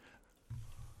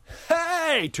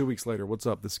Hey, 2 weeks later, what's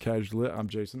up? This is Casual Lit. I'm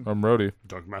Jason. I'm Rody.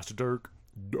 Dark Master Dirk.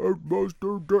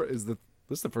 This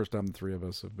is the first time the three of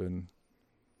us have been...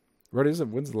 Rody,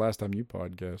 when's the last time you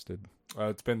podcasted?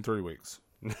 It's been 3 weeks.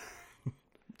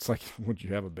 It's like, would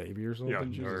you have a baby or something? Yeah,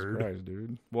 Jesus nerd. Christ,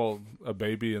 dude. Well, a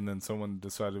baby, and then someone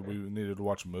decided we needed to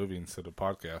watch a movie instead of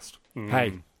podcast.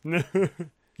 Hey,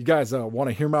 you guys want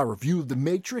to hear my review of The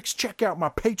Matrix? Check out my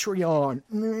Patreon.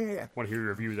 Want to hear your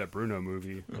review of that Bruno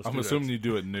movie? I'm assuming you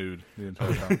do it nude the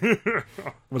entire time.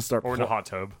 I'm gonna start. Or in a hot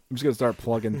tub. I'm just gonna start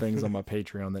plugging things on my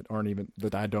Patreon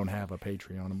that I don't have a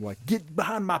Patreon. I'm like, get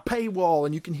behind my paywall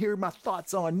and you can hear my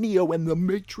thoughts on Neo and The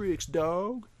Matrix,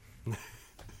 dog.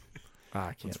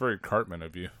 I can't. It's very Cartman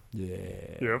of you. Yeah.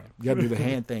 Yep. You gotta do the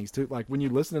hand things too. Like when you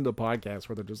listen to podcasts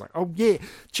where they're just like, oh yeah,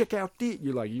 check out this.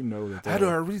 You're like, you know that. How do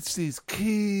I reach these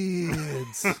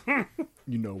kids?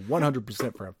 You know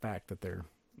 100% for a fact that they're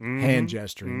hand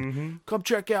gesturing. Come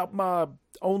check out my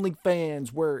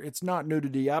OnlyFans where it's not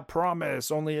nudity. I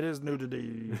promise. Only it is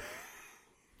nudity.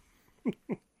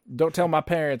 Don't tell my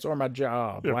parents or my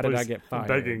job. Yeah, Why did I please. get fired? I'm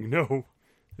begging, no.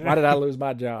 Why did I lose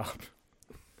my job?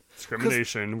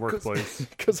 Discrimination, workplace.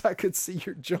 Because I could see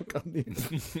your junk on the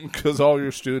Because all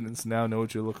your students now know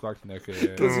what you look like naked.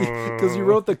 Because you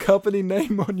wrote the company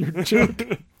name on your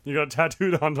junk. You got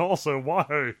tattooed on also.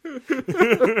 Why?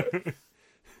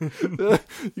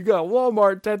 You got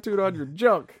Walmart tattooed on your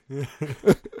junk.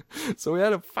 So we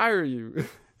had to fire you.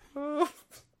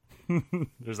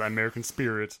 There's that American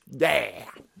spirit. Yeah.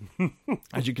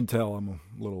 As you can tell, I'm a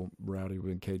little rowdy. We've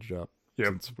been caged up. Yep.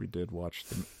 Since we did watch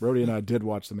Rody and I did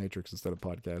watch The Matrix instead of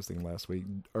podcasting last week.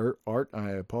 Art,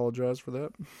 I apologize for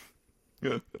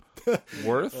that.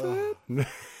 Worth it?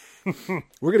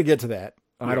 We're gonna get to that.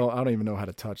 I don't even know how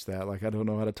to touch that. Like I don't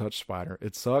know how to touch Spider.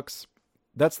 It sucks.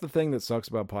 That's the thing that sucks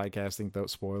about podcasting. Though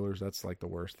spoilers, that's like the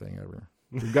worst thing ever.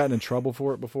 We've gotten in trouble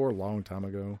for it before a long time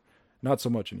ago. Not so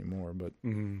much anymore, but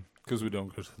Because we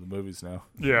don't go to the movies now.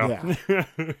 Yeah.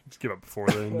 Just give up before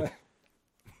then.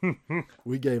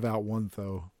 we gave out one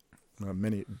though.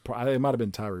 Many. It might have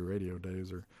been Tyree Radio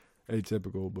days or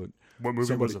Atypical, but What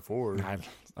movie was it for?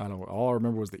 I don't. All I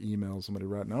remember was the email somebody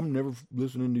writing. I'm never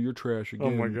listening to your trash again. Oh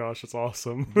my gosh, that's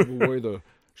awesome. Give away the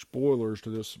spoilers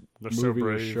to this They're so movie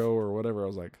or brave. show or whatever. I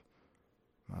was like,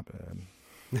 my bad.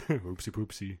 Oopsie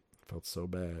poopsie. Felt so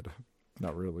bad.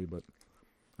 Not really, but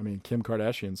I mean, Kim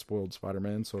Kardashian spoiled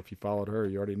Spider-Man, so if you followed her,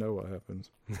 you already know what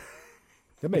happens.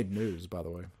 That made news, by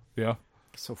the way. Yeah.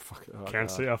 So fucking. Can't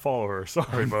say I follow her.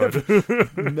 Sorry, bud.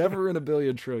 Never in a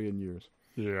billion trillion years.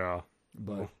 Yeah.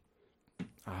 But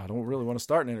I don't really want to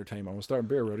start in entertainment. I want to start in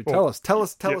beer, Rody. Well, Tell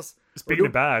us. yeah. Speaking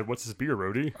of bad, what's this beer,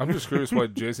 Rody? I'm just curious why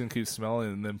Jason keeps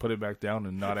smelling and then put it back down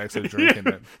and not actually drinking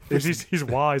it. He's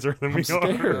wiser than we I'm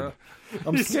scared. are.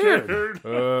 I'm He's scared.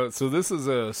 So this is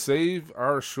a Save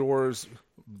Our Shores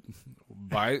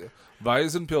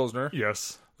Weizen Pilsner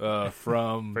Yes.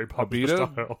 from Very popular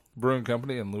Abita style. Brewing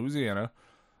Company in Louisiana.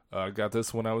 Got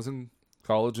this when I was in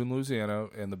college in Louisiana,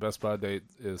 and the best buy date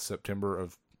is September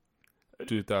of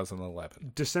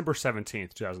 2011. December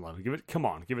 17th, 2011.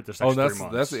 Give it this Oh, extra 3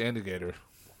 months. that's the indicator,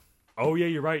 Oh, yeah,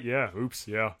 you're right. Yeah. Oops.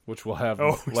 Yeah. which we'll have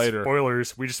Oh, later.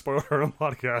 Spoilers. We just spoiled our own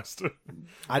podcast.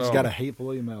 I just got a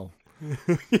hateful email.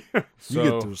 So,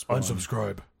 You get to respond.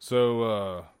 Unsubscribe.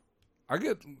 so I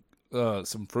get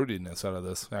some fruitiness out of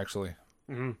this, actually.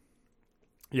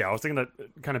 Yeah, I was thinking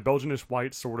that kind of Belgianish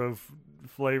white sort of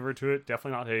flavor to it.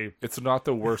 Definitely It's not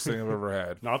the worst thing I've ever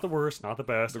had. not the worst, not the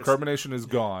best. The It's carbonation is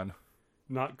gone.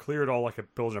 not clear at all like a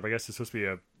Belgian. But I guess it's supposed to be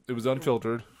a It was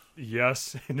unfiltered.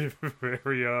 yes, and a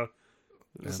very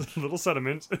just a little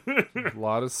sediment. A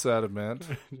lot of sediment.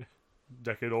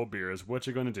 Decade-old beer is what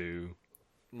you're gonna do.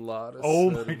 A lot of Oh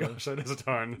my gosh, that is a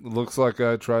ton. Looks like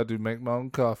I tried to make my own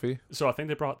coffee. So I think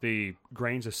they brought the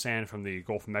grains of sand from the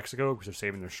Gulf of Mexico because they're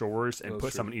saving their shores and That's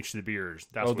put true. some in each of the beers.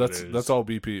 That's all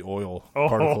BP oil Oh,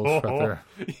 particles right there.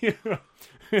 Yeah.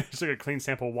 It's like a clean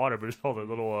sample of water, but it's all the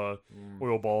little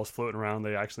oil balls floating around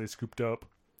they actually scooped up.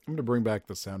 I'm gonna bring back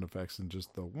the sound effects and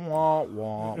just the wah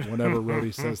wah whenever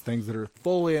Rody says things that are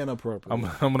fully inappropriate.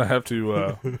 I'm gonna have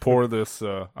to pour this.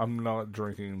 I'm not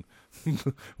drinking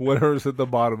whatever's at the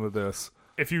bottom of this.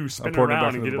 If you spin it pouring it back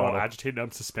around and into get the it all bottle. agitated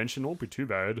up suspension, it won't be too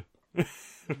bad.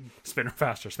 Spin it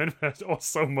faster, spin it faster. Oh, it's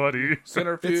so muddy.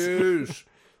 Centrifuge.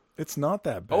 It's not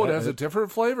that bad. Oh, it has a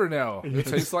different flavor now. It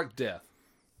tastes like death.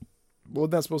 Well,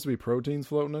 that's supposed to be proteins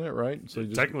floating in it, right? So you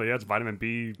just Technically, yeah, it's vitamin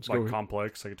B go-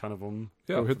 complex, like a ton of them.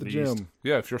 Yeah, go hit the yeast. gym.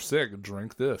 Yeah, if you're sick,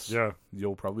 drink this. Yeah.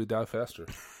 You'll probably die faster.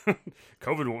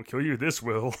 COVID won't kill you. This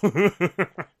will.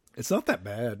 It's not that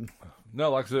bad.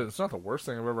 No, like I said, it's not the worst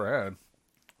thing I've ever had.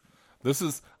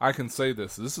 I can say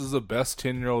this. This is the best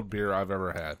 10-year-old beer I've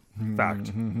ever had.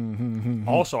 Fact.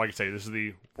 Also, I can say this is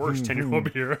the worst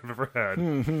 10-year-old beer I've ever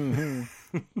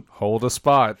had. Hold a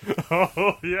spot.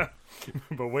 Oh, yeah.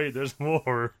 But wait, there's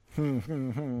more.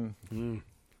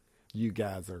 You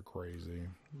guys are crazy.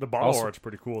 The bottle Also- art's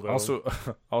pretty cool, though.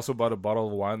 Also bought a bottle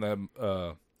of wine that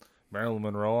had Marilyn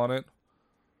Monroe on it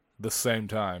the same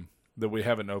time that we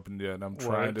haven't opened yet. And I'm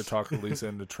trying to What? talk Lisa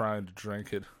into trying to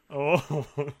drink it. Oh.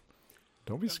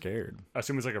 Don't be scared. I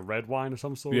assume it's like a red wine of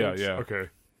some sort? Yeah, yeah. Okay.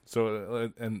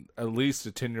 So, and at least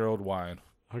a 10-year-old wine.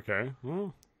 Okay.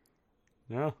 Well,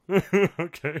 yeah.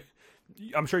 Okay.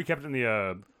 I'm sure you kept it in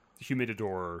the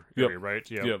humidor area, right?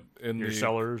 Yeah. Yep. In Your the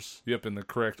cellars. Yep, in the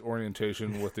correct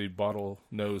orientation with the bottle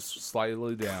nose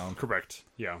slightly down. Correct.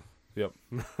 Yeah. Yep.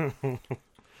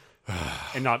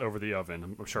 And not over the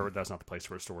oven. I'm sure that's not the place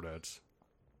where it's stored at.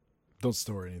 Don't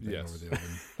store anything Yes. over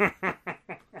the oven.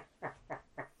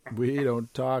 We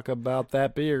don't talk about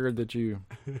that beer that you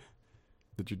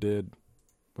did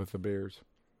with the beers.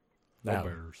 No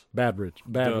bears. Bad Ridge.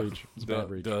 Bad Duh. Ridge. It's Bad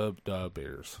Ridge.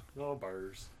 Beers. No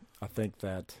bears. I think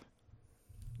that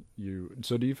you.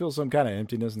 So, do you feel some kind of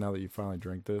emptiness now that you finally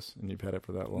drank this and you've had it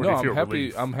for that long? do No, you I'm feel, happy.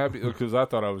 relief? I'm happy because I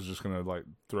thought I was just gonna like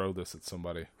throw this at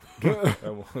somebody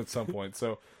at some point.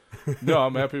 So, no,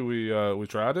 I'm happy we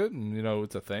tried it, and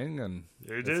it's a thing, and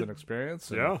You it's did? an experience.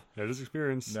 And Yeah. It is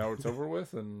experience. now it's over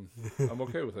with, and I'm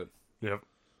okay with it. Yep.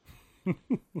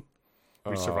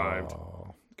 We survived.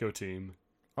 Oh. Go team.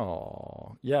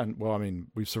 Oh, yeah. Well, I mean,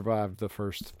 we've survived the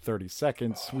first 30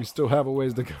 seconds. We still have a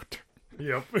ways to go.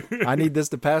 Yep. I need this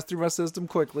to pass through my system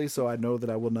quickly so I know that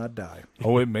I will not die.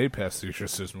 Oh, it may pass through your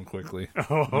system quickly.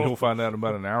 You'll find out in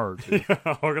about an hour or two.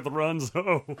 I got the runs.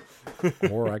 Oh.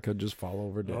 Or I could just fall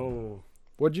over dead. Oh.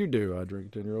 What'd you do? I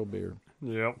drink 10-year-old beer.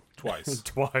 Yep. Twice.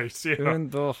 Twice. Yeah. In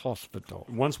the hospital.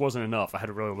 Once wasn't enough. I had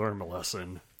to really learn my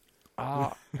lesson.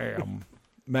 I am.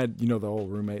 Matt, the old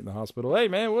roommate in the hospital. Hey,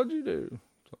 man, what'd you do?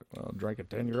 It's like, well, I drank a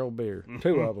 10-year-old beer.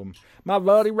 2 of them. My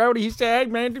buddy Rody, he said,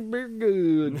 hey, man, this beer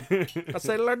good. I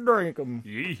said, let's drink them.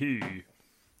 Yee.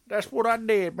 That's what I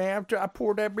did, man. I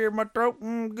poured that beer in my throat.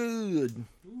 Good.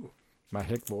 My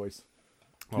hick voice.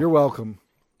 You're welcome.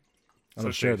 I'm So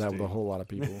going to share that tasty. with a whole lot of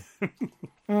people.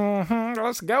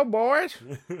 Let's go, boys.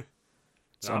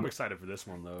 No, I'm excited for this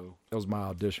one, though. That was my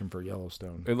audition for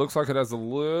Yellowstone. It looks like it has a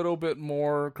little bit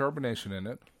more carbonation in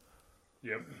it.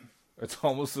 Yep. It's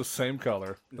almost the same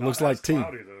color. It looks like tea.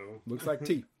 Cloudy, though. Looks like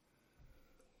tea.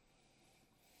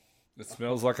 It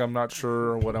smells like I'm not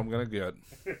sure what I'm gonna get.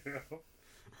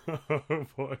 Oh,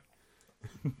 boy.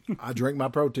 I drink my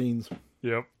proteins.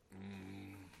 Yep.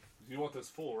 You want this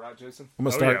full, right, Jason? I'm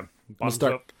gonna Oh, start. yeah. I'm gonna Bottoms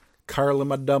start up. curling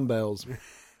my dumbbells.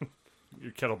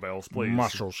 Your kettlebells, please.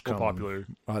 Muscles Real coming. popular.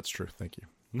 Oh, that's true. Thank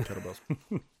you. Kettlebells.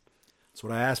 That's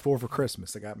what I asked for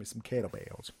Christmas. They got me some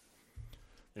kettlebells.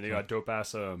 And they got dope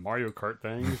ass Mario Kart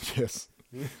things. Yes.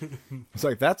 It's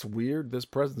like, that's weird. This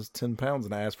present's 10 pounds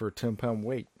and I asked for a 10-pound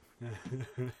weight.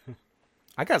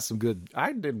 I got some good.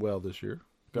 I did well this year.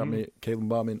 Caitlin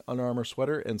bought me an Under Armour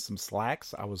sweater and some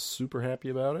slacks. I was super happy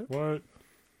about it. What?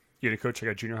 You gonna coach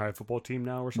like a junior high football team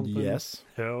now or something? Yes.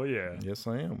 Hell yeah. Yes,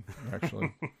 I am,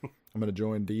 actually. I'm going to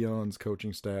join Dion's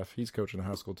coaching staff. He's coaching a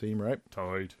high school team, right?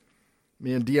 Tight.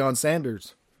 Me and Dion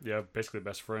Sanders. Yeah, basically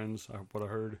best friends. What I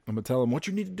heard. I'm going to tell him, what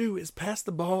you need to do is pass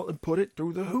the ball and put it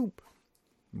through the hoop.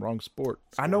 Wrong sport.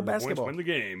 I know Points basketball. Win the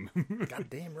game. God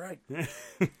damn right.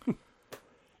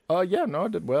 Yeah, no, I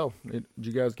did well. Did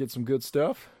you guys get some good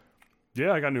stuff?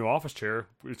 Yeah, I got a new office chair,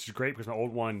 which is great because my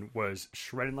old one was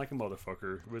shredding like a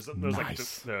motherfucker. It was like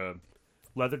Nice. the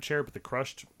leather chair, but the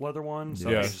crushed leather one. So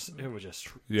Yeah. it was just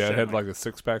Yeah, it shit, had like a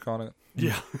 6-pack on it.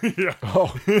 yeah, yeah.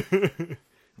 Oh,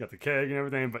 Got the keg and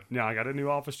everything, but yeah, I got a new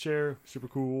office chair, super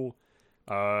cool.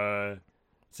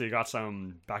 So you got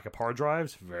some backup hard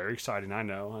drives, very exciting. I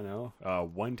know.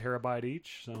 1 terabyte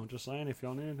each. So just saying, if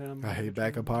y'all need them, I hate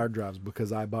backup hard drives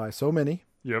because I buy so many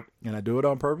Yep, and I do it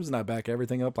on purpose and I back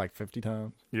everything up like 50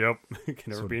 times. yep. Can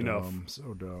never So be enough. dumb,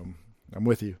 so dumb. I'm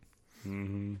with you.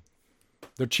 Mm-hmm.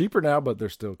 They're cheaper now, but they're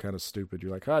still kind of stupid.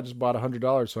 You're like, I just bought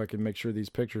 $100 so I can make sure these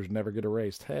pictures never get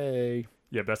erased. Hey.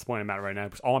 Yeah, that's the point I'm at right now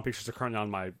because all my pictures are currently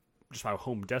on my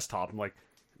home desktop. I'm like,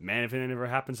 man, if anything ever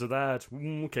happens to that,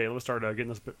 okay, let's start getting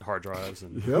those hard drives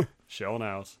and Yep. shelling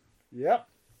out. Yep.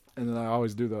 And then I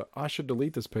always do I should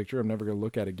delete this picture. I'm never going to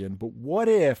look at it again. But what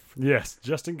if Yes,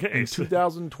 just in in case.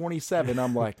 2027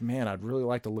 I'm like, man, I'd really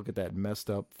like to look at that messed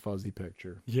up fuzzy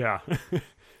picture. Yeah.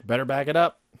 Better back it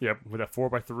up. Yep, with that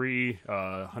 4x3,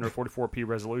 144p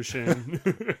resolution.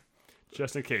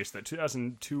 Just in case. That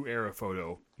 2002 era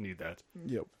photo. Need that.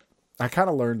 Yep. I kind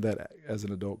of learned that as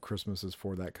an adult, Christmas is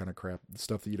for that kind of crap,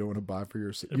 stuff that you don't want to buy for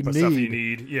yourself. But stuff you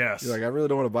need, yes. You're like, I really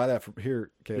don't want to buy that from here.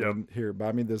 Caleb, Yep. Here,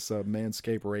 buy me this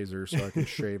Manscaped razor so I can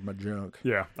shave my junk.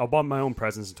 Yeah, I'll buy my own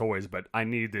presents and toys, but I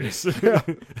need this. I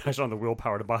just don't have the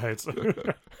willpower to buy it.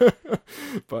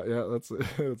 But yeah, that's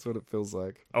what it feels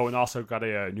like. Oh, and also got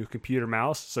a new computer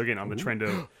mouse. So again, on the trend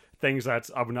of things that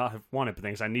I would not have wanted, but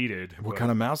things I needed. What kind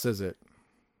of mouse is it?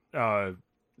 It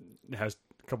has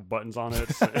a couple buttons on it.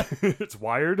 It's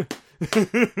wired.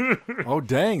 Oh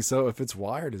dang! So if it's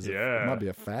wired, it Yeah. might be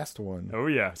a fast one. Oh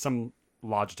yeah, some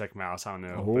Logitech mouse. I don't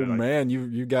know. Oh but, like, man,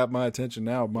 you got my attention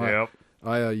now. Yep.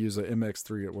 I use a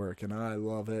MX3 at work, and I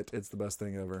love it. It's the best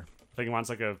thing ever. I think mine's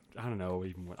like I don't know.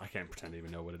 I can't pretend to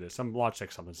even know what it is. Some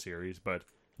Logitech something series, but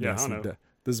yeah, I see, don't know.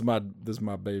 This is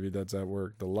my baby that's at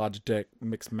work. The Logitech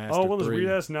Mixmaster Oh, one of those 3.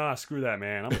 weird ass. Nah, screw that,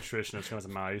 man. I'm a traditionalist. It's going to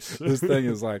mice. This thing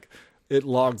is like, it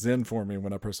logs in for me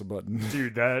when I press a button.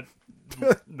 Dude,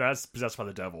 that's possessed by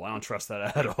the devil. I don't trust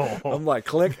that at all. I'm like,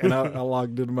 click, and I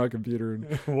logged into my computer, and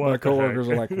What my the coworkers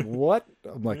heck? are like, "What?"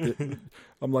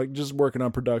 I'm like, just working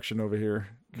on production over here,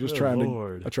 just Good trying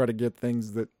Lord. to. I try to get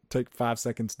things that take 5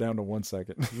 seconds down to 1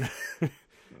 second.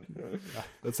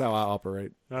 That's how I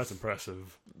operate. That's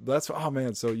impressive. Oh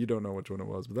man, so you don't know which one it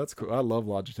was, but that's cool. I love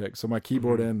Logitech. So my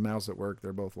keyboard and mouse at work,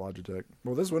 they're both Logitech.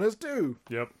 Well, this one is too.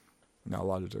 Yep. No,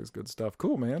 Logitech's good stuff.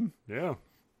 Cool, man. Yeah.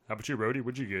 How about you, Brody?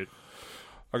 What'd you get?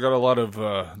 I got a lot of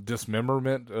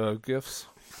dismemberment gifts.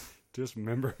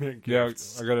 Dismemberment Yeah,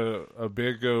 gifts. I got a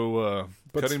big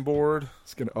cutting board,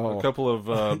 It's gonna. a Oh, couple of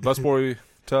busboy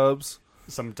tubs.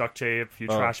 Some duct tape, a few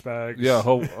trash bags. Yeah, a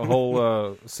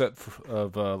whole set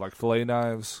of like fillet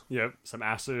knives. Yep. Some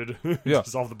acid. Yeah.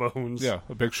 Dissolve the bones. Yeah,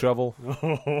 a big shovel,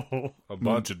 Oh. a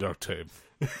bunch of duct tape.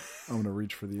 I'm gonna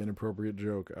reach for the inappropriate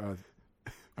joke.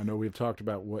 I know we've talked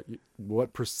about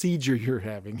what procedure you're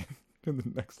having in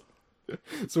the next.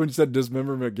 So when you said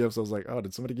dismemberment gifts, I was like, oh,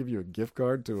 did somebody give you a gift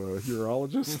card to a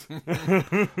urologist?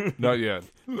 Not yet.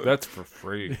 That's for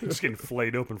free. Just getting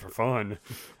flayed open for fun.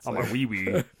 On my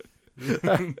wee-wee.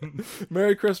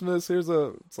 Merry Christmas. It's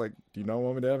like, do you not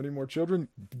want me to have any more children?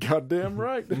 Goddamn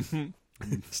right.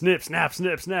 Snip, snap,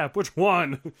 snip, snap. Which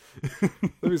one?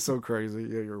 That'd be so crazy.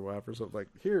 Yeah, your wife or something like,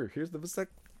 here's the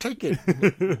vasect. Take it.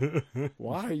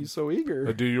 Why are you so eager?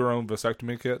 A do your own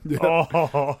vasectomy kit.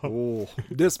 Oh. Oh,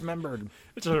 dismembered.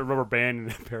 It's a rubber band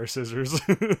and a pair of scissors.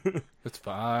 It's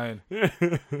fine.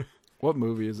 What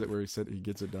movie is it where he said he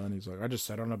gets it done? He's like, I just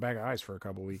sat on a bag of ice for a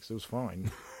couple weeks. It was fine.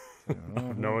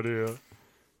 No idea.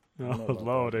 Oh,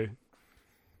 lordy.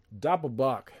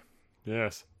 Doppelbock.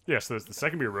 Yes. Yes, so the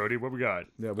second beer, Rody. What we got?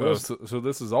 Yeah, what else? So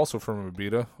this is also from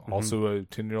Abita, also a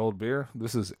 10-year-old beer.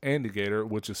 This is Andigator,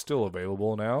 which is still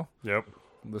available now. Yep.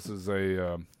 This is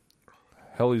a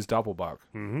Helly's Doppelbock.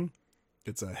 Mm-hmm.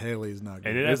 It's a Haley's not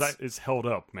good. And it's held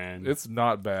up, man. It's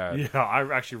not bad. Yeah, I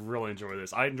actually really enjoy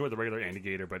this. I enjoy the regular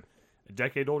Andigator, but a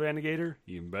decade-old Andigator,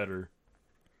 even better.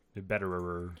 The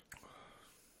betterer.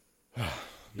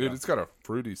 Dude, it's got a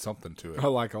fruity something to it. I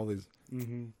like all these.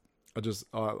 Mm-hmm.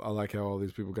 I like how all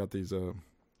these people got these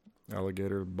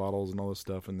alligator bottles and all this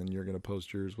stuff, and then you're gonna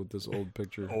post yours with this old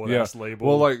picture. Old Yeah. ass label.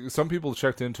 Well, like some people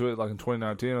checked into it, like in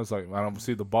 2019. I was like, I don't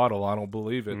see the bottle. I don't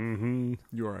believe it. Mm-hmm.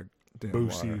 You are a damn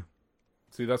Boosie. liar.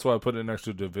 See, that's why I put it next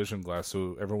to Division Glass,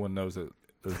 so everyone knows that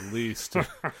at least it's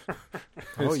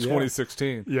Oh, yeah.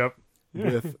 2016. Yep.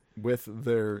 with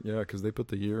their because they put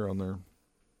the year on their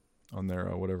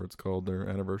whatever it's called, their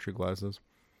anniversary glasses.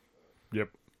 Yep.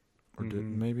 Or did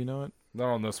Mhm. maybe not.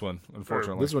 Not on this one,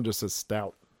 unfortunately. This one just says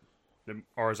stout.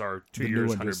 Ours are 2 The new years,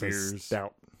 one 100 just says beers.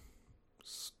 stout.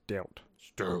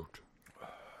 Stout.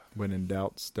 When in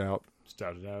doubt, stout.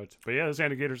 Stouted out. But yeah, this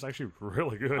Andigator's actually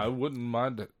really good. I wouldn't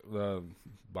mind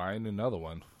buying another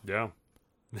one. Yeah.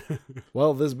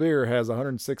 Well, this beer has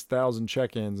 106,000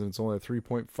 check-ins, and it's only a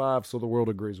 3.5, so the world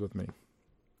agrees with me.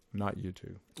 Not you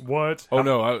two. What? Oh,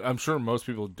 no, I'm sure most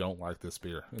people don't like this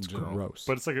beer in It's general. gross.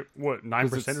 But it's like,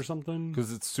 9% it's- or something?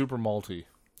 Because it's super malty.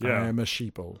 I Yeah. am a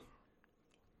sheeple.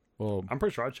 Well, I'm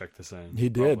pretty sure I checked this in. he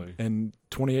did. Probably. In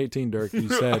 2018, Dirk, you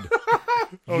said,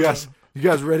 Oh, you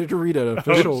guys ready to read an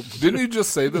official... Didn't you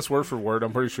just say this word for word?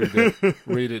 I'm pretty sure you did.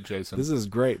 Read it, Jason. This is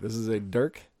great. This is a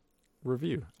Dirk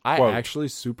review. I Quote. actually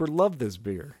super love this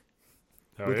beer.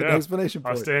 Oh, With yeah. an explanation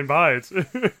I point. stand by it.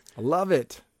 I love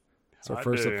it. It's our Hot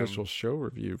first damn. official show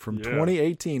review from Yeah.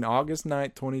 2018, August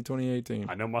 9th, 2018.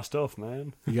 I know my stuff,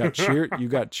 man. You got cheered. You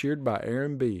got cheered by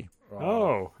Aaron B.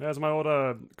 Oh, that's my old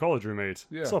college roommate.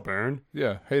 Yeah. What's up, Aaron?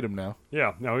 Yeah, hate him now.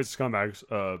 Yeah, no, he's a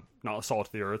scumbag. Not salt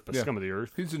of the earth, but Yeah. scum of the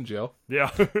earth. He's in jail.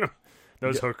 Yeah.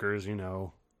 Those Yeah. hookers, you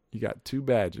know. You got 2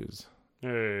 badges.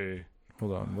 Hey.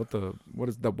 Hold on. What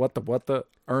is the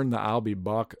earn the Albie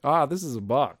buck? Ah, this is a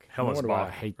buck. No Hellas wonder why I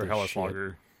Bach hate or this Hellas shit.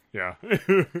 Lager. Yeah.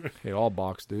 Hey, all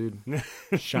box, dude.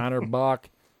 Shiner Bach.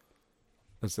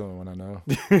 That's the only one I know.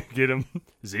 Get him.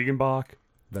 Ziegenbach.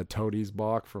 That Toadies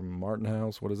Bach from Martin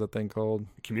House. What is that thing called?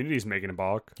 Community's making a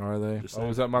Bach. Are they? Just Oh,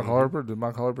 was that Michael Harper? Did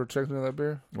Michael Harper check into that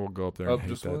beer? We'll go up there Oh, and hate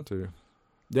just that one? too.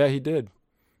 Yeah, he did.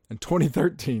 In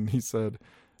 2013, he said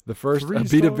the first 3 Abita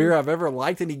stars? beer I've ever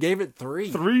liked, and he gave it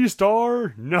 3.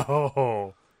 3-star?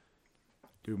 No.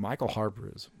 Dude, Michael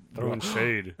Harper is Throwing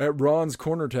shade. at Ron's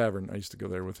Corner Tavern. I used to go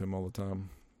there with him all the time.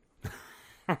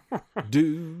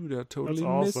 Dude, I totally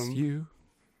That's miss awesome. you.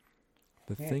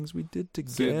 The things we did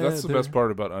together. See, that's the best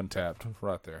part about Untapped,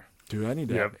 right there. Dude, I need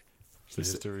to. Yep. It It's the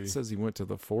history. says he went to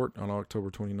the fort on October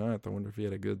 29th. I wonder if he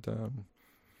had a good time.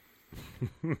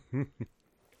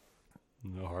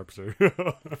 No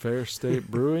Harpster. Fair State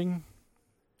Brewing.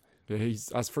 Yeah,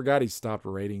 I forgot he stopped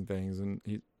rating things, and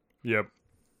he. Yep.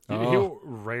 Oh. He'll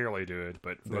rarely do it,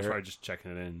 but that's There- why just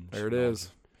checking it in. There it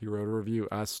is. He wrote a review.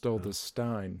 I stole the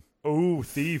Stein, Oh,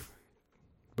 thief.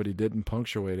 but he didn't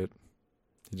punctuate it.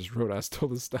 He just wrote, "I stole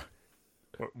the Stein."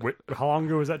 Wait, how long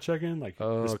ago was that check-in? Like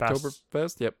this past...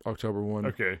 Oktoberfest. Yep, October 1.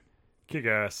 Okay. Kick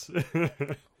ass.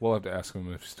 We'll have to ask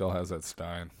him if he still has that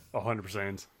Stein.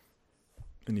 100%.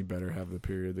 And he better have the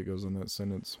period that goes in that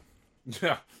sentence.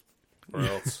 Yeah. Or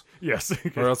else, Yes.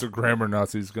 or else a grammar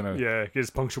Nazi's gonna Yeah, get his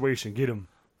punctuation. Get him.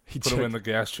 He put him in the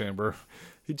gas chamber.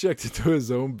 He checked into his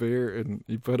own beer, and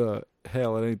he put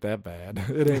hell, it ain't that bad.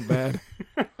 It ain't bad.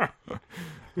 I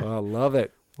love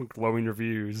it. Glowing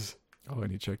reviews. Oh,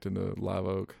 and he checked into Live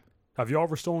Oak. Have you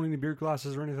ever stolen any beer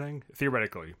glasses or anything?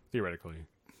 Theoretically.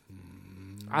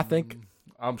 I think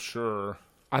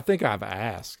I've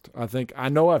asked. I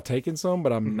know I've taken some,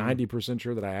 but I'm 90%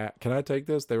 sure that can I take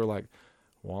this? They were like,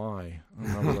 why?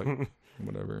 And I was like,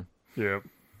 whatever. Yeah.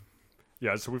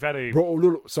 Yeah, so we've had a...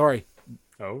 Bro, sorry.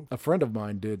 Oh? A friend of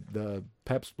mine did the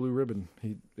Pepsi Blue Ribbon.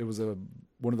 It was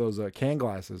one of those can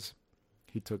glasses.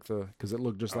 He took because it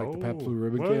looked just like the Pepsi Blue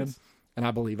Ribbon what? can. And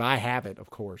I believe I have it, of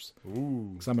course,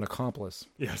 Ooh. because I'm an accomplice.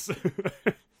 Yes.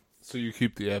 So you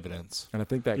keep the evidence. And I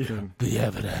think that The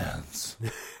evidence.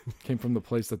 came from the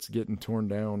place that's getting torn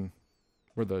down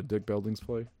where the Dick Beldings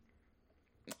play.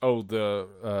 Oh,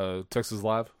 the Texas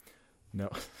Live? No.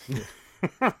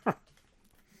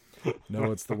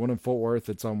 No, it's the one in Fort Worth.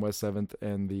 It's on West 7th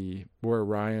and where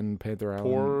Ryan, Panther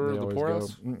Island, they the always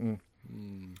Poorhouse? go.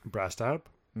 Mm-mm. Brass tap?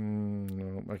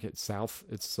 No, like it's south.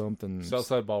 It's something.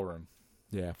 Southside Ballroom.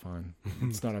 Yeah, fine.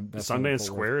 It's not a. The That's not in Sundance Fort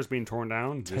Square is being torn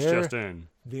down. It's Tear- just in.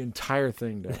 Worth. The entire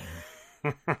thing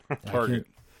down. Target.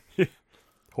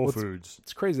 Whole What's- Foods.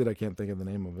 It's crazy that I can't think of the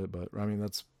name of it, but I mean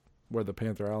that's where the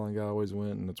Panther Island guy always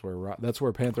went, and that's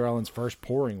where Panther Island's first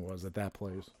pouring was at that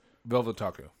place. Velvet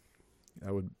Taco.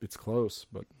 It's close,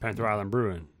 but Panther Island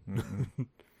Brewing.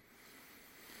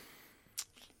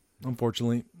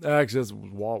 unfortunately, actually, this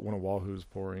was one of Wahoo's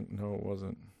pouring. No, it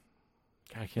wasn't.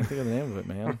 God, I can't think of the name of it,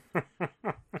 man.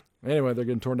 Anyway, they're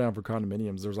getting torn down for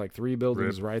condominiums. There's like 3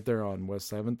 buildings right there on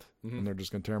West 7th, and they're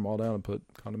just going to tear them all down and put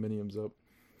condominiums up.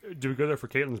 Did we go there for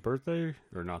Caitlin's birthday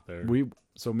or not there?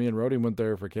 So me and Rhodey went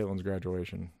there for Caitlin's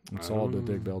graduation and saw the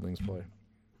Dick Beldings play.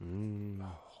 Mm.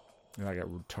 And I got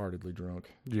retardedly drunk.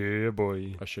 Yeah,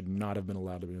 boy. I should not have been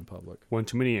allowed to be in public. One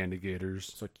too many alligators.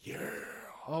 It's like, yeah.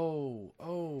 Oh,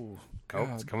 Oh, God.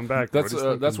 it's coming back. That's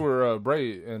Brody's where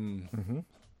Bray and Mm-hmm.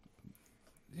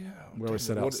 yeah. We always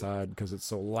sit outside because it's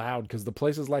so loud. Because the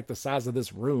place is like the size of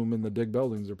this room, and the Dick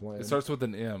Beldings are playing. It starts with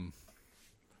an M.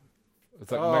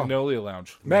 It's like Oh. Magnolia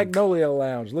Lounge. Magnolia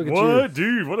Lounge. Look at What,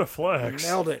 dude? What a flex!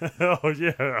 Nailed it. Oh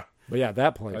yeah. But yeah, that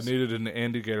I place. needed an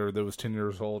Andy-gator that was 10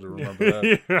 years old to remember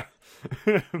that.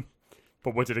 Yeah.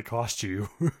 But what did it cost you?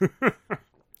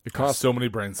 It cost. So many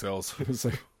brain cells. It's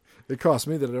like, it cost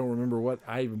me that I don't remember what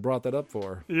I even brought that up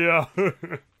for. Yeah.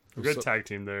 Good So- tag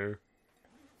team there.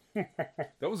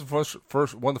 That was the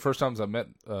first one of the first times I met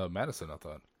Madison, I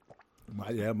thought.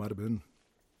 Yeah, it might have been.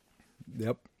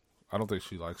 Yep. I don't think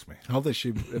she likes me. I don't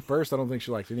think at first, I don't think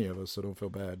she liked any of us, so don't feel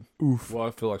bad. Well,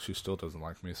 I feel like she still doesn't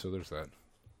like me, so there's that.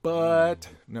 But,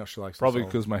 no, she likes Probably us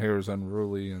all. because my hair is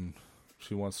unruly and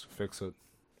she wants to fix it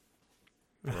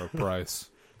for a price.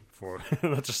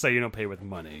 Let's just say you don't pay with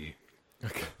money. I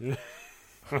just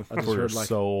For your heard like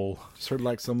soul.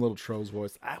 some little troll's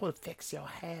voice. I will fix your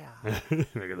hair Look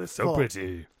at this, so Oh.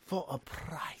 pretty, for a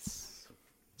price.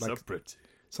 so Like- pretty.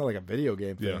 Sound like a video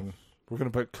game Yeah. thing. We're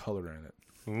going to put color in it.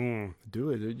 Do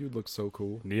it, dude. You look so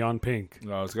cool. Neon pink.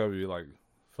 No, it's got to be like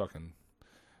fucking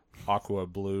aqua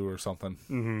blue or something.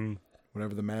 Mm-hmm.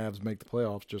 Whenever the Mavs make the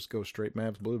playoffs, just go straight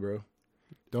Mavs blue, bro.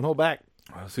 Don't hold back.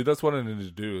 See, that's what I need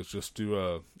to do is just do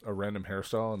a random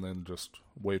hairstyle and then just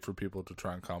wait for people to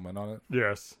try and comment on it.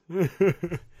 Yes.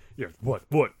 Yeah. What?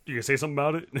 You gonna say something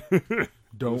about it?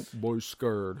 Don't be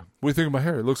scared. What do you think of my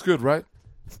hair? It looks good, right?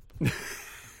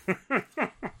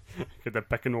 Get that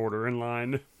pecking order in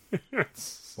line.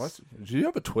 What? Do you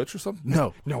have a Twitch or something?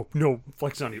 No. No.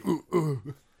 Flex on you.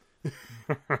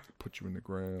 Put you in the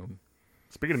ground.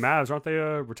 Speaking of Mavs, aren't they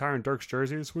retiring Dirk's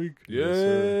jersey this week? Yeah.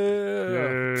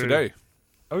 Yay. Today.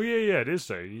 Oh yeah, it is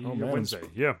today. Oh, man. Wednesday.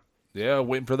 Yeah. Yeah,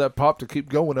 waiting for that pop to keep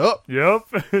going up. Yep.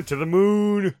 To the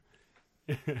moon.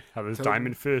 Have his To-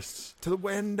 diamond fists. To the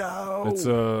window. It's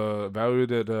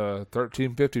valued at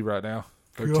 $13.50 right now.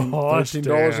 Gosh,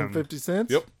 $13.50.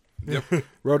 Yep. Yep.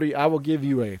 Rody, I will give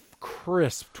you a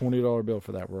crisp $20 bill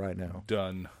for that right now.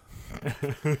 Done.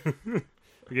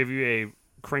 I'll give you a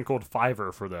crinkled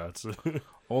 $5 for that.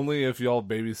 Only if y'all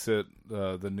babysit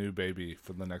the new baby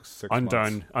for the next 6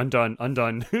 months.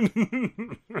 Undone.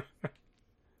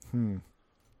 Hmm.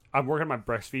 I'm working on my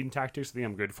breastfeeding tactics. I think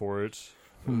I'm good for it.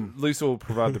 Lisa will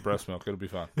provide the breast milk. It'll be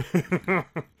fine.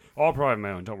 I'll provide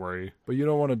my own. Don't worry. But you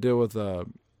don't want to deal with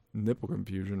nipple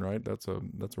confusion, right? That's a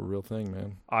real thing,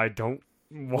 man. I don't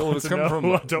want Well, if it's to coming know. from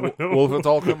I don't know. well, if it's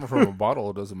all coming from a bottle,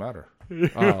 it doesn't matter.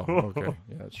 Oh, okay.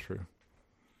 Yeah, that's true.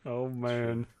 Oh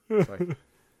man. It's like,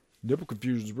 nipple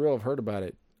confusion is real. I've heard about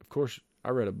it. Of course,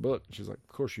 I read a book. She's like, of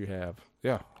course you have.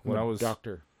 Yeah, when I'm I a was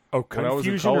doctor. Oh, When I was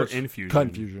in confusion or college- infusion?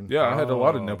 Confusion. yeah, I had a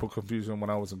lot of Oh. nipple confusion when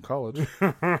I was in college.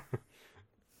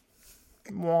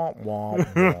 Wah, wah,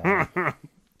 wah.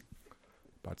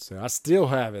 About to say, I still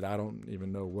have it. I don't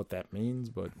even know what that means,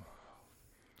 but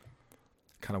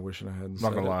kind of wishing I hadn't I'm said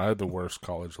not gonna it. lie, I had the worst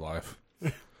college life.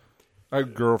 I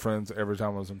had girlfriends every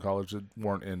time I was in college that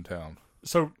weren't in town.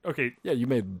 So okay, Yeah, you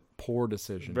made poor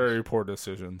decisions. Very poor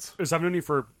decisions. so I've known you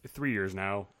for 3 years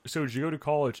now. So did you go to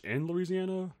college in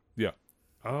Louisiana? Yeah.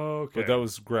 Oh, okay. But that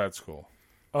was grad school.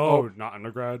 oh, not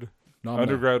undergrad. No,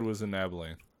 Undergrad was in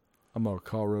Abilene. I'm gonna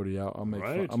call Rody out. I'm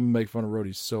Right. gonna make fun of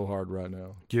Rody so hard right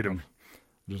now. Get him.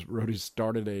 Just Rody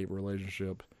started a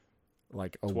relationship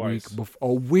like Twice.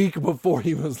 a week before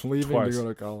he was leaving Twice. to go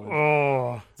to college.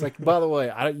 Oh, It's like, by the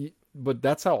way, but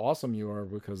that's how awesome you are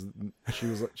because she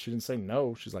didn't say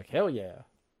no. She's like, hell yeah.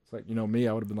 It's like, me,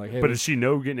 I would have been like, hey, but did she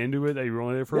know getting into it that you were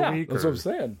only there for yeah, a week? that's or? what I'm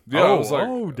saying. Yeah, I was like,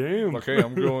 oh, damn. okay,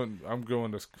 I'm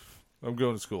going to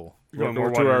school. You're going We're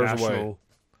more 2 hours international. away.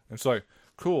 And it's like,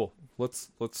 cool.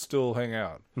 Let's still hang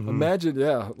out. Mhm. Imagine,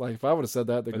 yeah, like if I would have said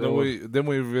that, the And girl, then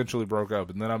we eventually broke up,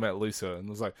 and then I met Lisa, and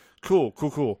was like, cool.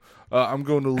 I'm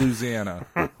going to Louisiana.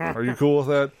 Are you cool with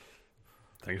that?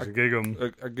 Thanks for gig 'em.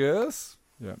 I guess.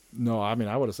 yeah, no, I mean,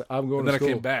 I would have said, I'm going And to then I school.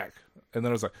 came back, and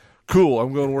then I was like, cool.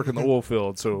 I'm going to work in the oil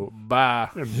field. So bye.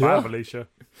 Bye, Felicia.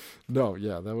 No,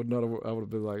 yeah, that would not. I would have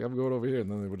been like, I'm going over here, and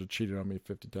then they would have cheated on me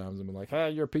 50 times and been like, hey,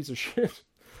 you're a piece of shit.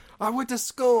 I went to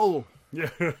school. Yeah.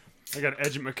 I got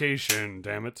education,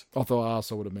 damn it. Although I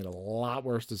also would have made a lot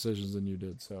worse decisions than you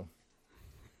did, so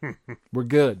we're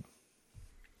good.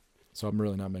 So I'm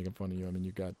really not making fun of you. I mean,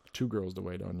 you got 2 girls to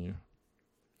wait on you.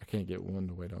 I can't get one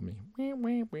to wait on me.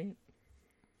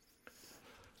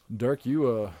 Dirk,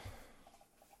 you've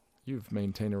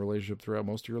maintained a relationship throughout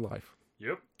most of your life.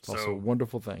 Yep. It's also a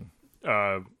wonderful thing.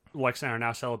 Lex and I are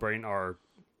now celebrating our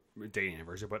dating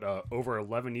anniversary, but over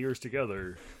 11 years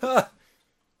together. Oh,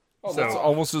 So- that's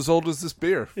almost as old as this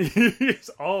beer. Yes.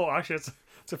 Oh, actually,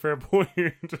 that's a fair point.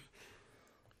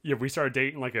 Yeah, we started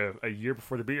dating like a year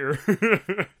before the beer.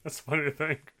 That's funny to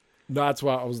think. No, that's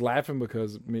why I was laughing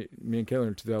because me and Kayla are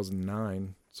in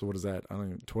 2009. So what is that? I don't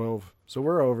know, 12. So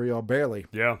we're over, y'all, barely.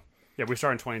 Yeah. Yeah, we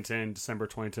started in 2010, December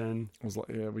 2010. I was like,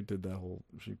 yeah, we did that whole.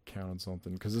 She counted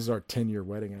something because this is our 10-year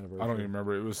wedding anniversary. I don't even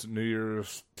remember. It was New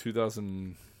Year's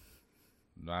 2009?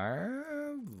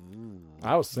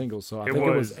 I was single, so I It think it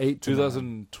was was 8 to 9.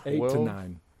 2012? 8 to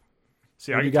 9.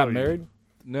 See, When I you can got tell married?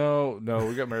 No,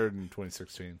 we got married in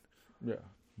 2016. Yeah.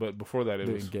 But before that, it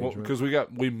The was engagement. because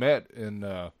we met in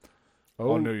on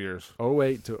New Year's.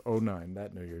 08 to 09,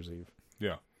 that New Year's Eve.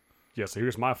 Yeah, Yeah, so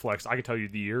here's my flex. I can tell you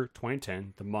the year,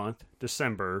 2010, the month,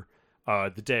 December,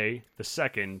 the day, the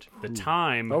second, the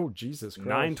time, Oh, Jesus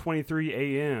Christ. 9:23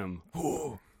 a.m.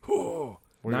 were y'all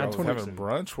 9:20. having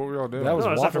brunch? What were y'all doing? That was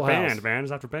No, it's after Waffle House. band, man.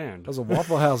 It's after band. That was a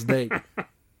Waffle House date.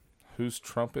 Whose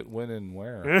trumpet went in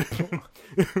where?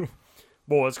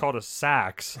 Well, it's called a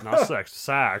sax, not sex,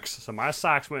 sax. So my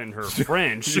sax went in her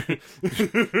French.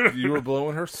 You were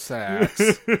blowing her sax.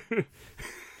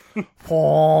 She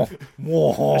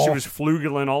was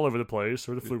flugling all over the place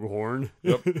with a flugelhorn.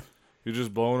 Yep. You're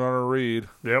just blowing on her reed.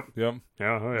 Yep. Yep.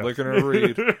 Yeah. Oh yeah. Licking her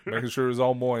reed, making sure it was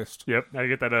all moist. Yep. Had to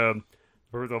get that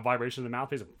Or the vibration of the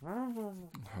mouthpiece.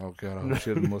 Oh god, I wish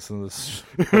you didn't listen to this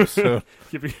episode.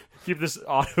 keep this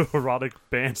autoerotic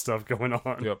band stuff going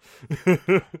on.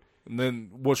 Yep. And then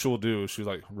what she'll do is she's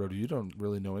like, Rody, you don't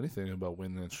really know anything about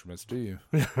wind instruments, do you?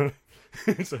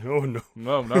 It's like, oh no.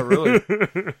 No, not really.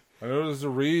 I know there's a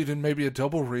reed and maybe a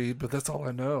double reed, but that's all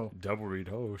I know. Double read.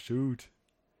 Oh shoot.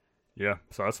 Yeah.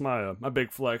 So that's my my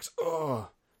big flex. Ugh.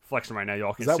 Flexing right now.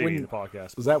 Y'all can Is that see when in you- the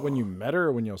podcast. Was that when you met her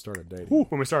or when y'all started dating?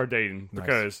 When we started dating, Nice.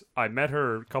 because I met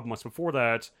her a couple months before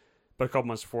that, but a couple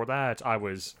months before that, I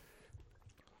was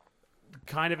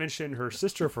kind of interested in her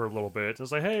sister for a little bit. I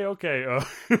was like, hey, okay,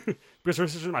 because her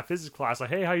sister's in my physics class. Like,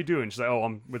 hey, how you doing? She's like, oh,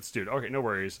 I'm with this dude. Okay, no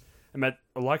worries. I met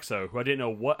Alexa, who I didn't know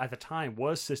what at the time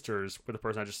was sisters with the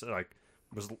person I just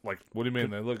was like, What do you mean?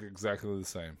 They look exactly the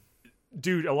same.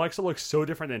 dude, Alexa looks so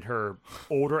different than her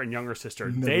older and younger sister.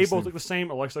 Never They both seen- look the same.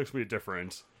 Alexa looks really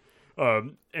different.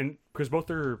 And because both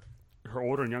her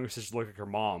older and younger sisters look like her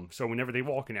mom. So whenever they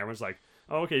walk in, everyone's like,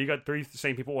 oh, okay, you got three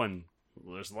same people, and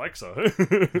there's Alexa.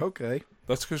 Okay.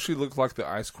 That's because she looked like the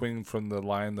Ice Queen from The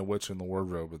Lion, the Witch, and the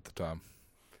Wardrobe at the time.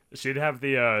 She'd have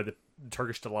the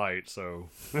Turkish Delight, so.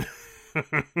 Very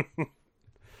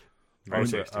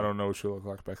Honestly, tasty. I don't know what she looked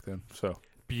like back then. So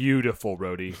Beautiful,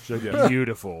 Rhodey. Yeah.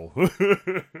 Beautiful.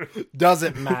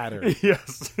 Doesn't matter.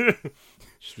 Yes.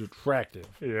 She's attractive.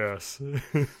 Yes.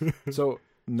 So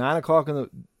 9 o'clock in the.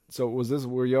 So was this?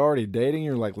 Were you already dating?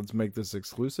 You're like, let's make this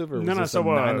exclusive, or was No, this so,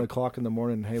 at 9 o'clock in the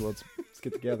morning? Hey, let's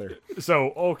get together. So,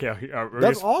 okay.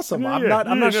 That's awesome. I'm not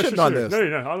shitting on this. No,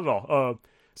 not at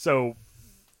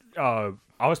all.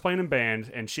 I was playing in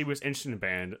band, and she was interested in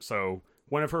band. So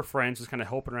one of her friends was kind of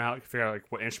helping her out, figure out like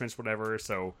what instruments, whatever.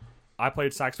 So I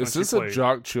played saxophone. is this she a played.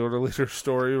 jock cheerleader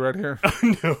story right here?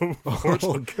 No.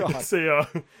 Oh God. See,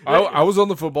 I was on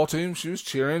the football team. She was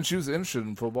cheering. She was interested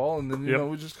in football, and then you Yep. know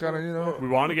we just kind of we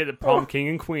wanted to get the prom king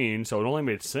and queen, so it only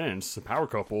made sense. A power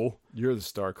couple. You're the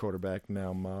star quarterback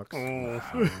now, Mox.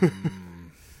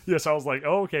 Yes, I was like,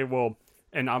 oh, okay, well,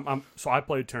 and so I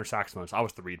played tenor saxophone. So I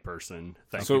was the reed person.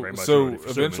 Thank you very much. So Rudy, for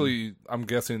assuming. eventually, I'm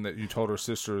guessing that you told her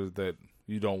sister that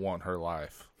you don't want her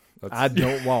life. I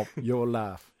don't want your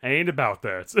life. ain't about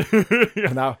that.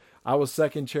 And I was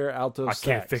second chair alto I sax.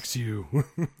 can't fix you.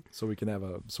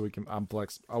 I'm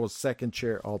flex. I was second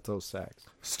chair alto sax.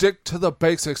 Stick to the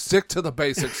basics. Stick to the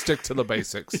basics. Stick to the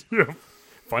basics. Yeah.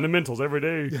 Fundamentals every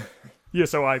day. Yeah,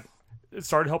 so I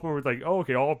started helping her with like, oh,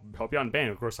 okay, I'll help you out in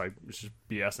band. Of course, it's just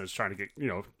BS and it's trying to get,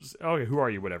 okay, who are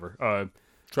you, whatever.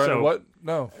 Trying to So- what?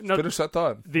 No. No, Finish that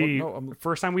thought. The Well, no,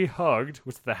 first time we hugged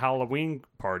was at the Halloween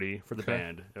party for the Okay.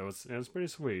 band. It was pretty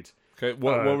sweet. Okay.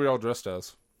 What were y'all dressed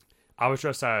as? I was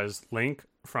dressed as Link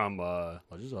from Legend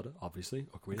of Zelda, obviously.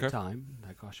 Ocarina Okay. of Time.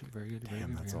 That costume, very good. Very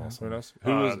good, that's very good. awesome. Very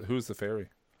nice. Uh, Who was the fairy?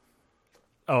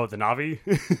 Oh, the Navi.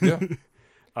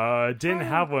 Yeah. Didn't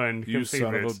have one. You Couldn't think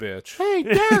son of a it. bitch. Hey,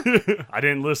 Dirk. I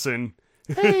didn't listen.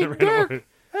 Hey, Ran Dirk. away.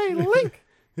 Hey, Link.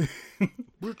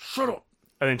 Shut up.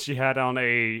 And then she had on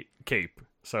a cape,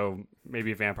 so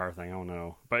maybe a vampire thing. I don't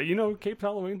know, but Cape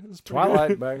Halloween is pretty Twilight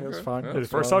good. back. That's fine. Yeah. The That's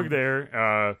first fine. hug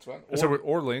there. So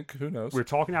Or Link. Who knows? We were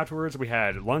talking afterwards. We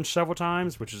had lunch several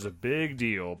times, which is a big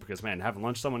deal because, man, having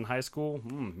lunch with someone in high school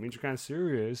means you're kind of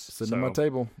serious. Sitting at my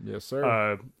table. Yes,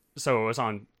 sir. So it was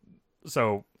on.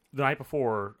 So the night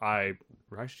before, or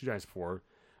actually 2 nights before,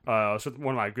 I was with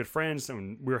one of my good friends,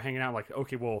 and we were hanging out. Like,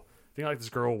 okay, well, I think I like this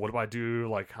girl. What do I do?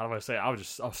 Like, how do I say? I was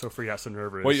so freaked out, so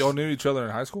nervous. Wait, y'all knew each other in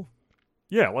high school?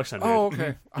 Yeah, Alexa did. Oh,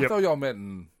 okay. I Yep. thought y'all met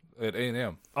at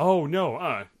A&M. Oh no,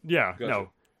 yeah, Gotcha. no.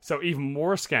 So even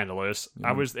more scandalous,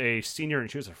 I was a senior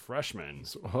and she was a freshman.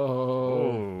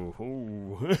 Oh.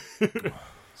 Oh.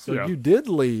 So Yeah. you did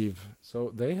leave.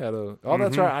 So they had a. Oh,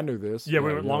 that's right. I knew this. Yeah,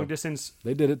 we went yeah. long distance,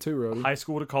 They did it too, Rody. high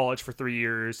school to college for 3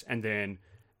 years, and then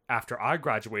after I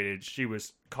graduated, she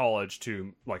was college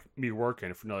to like me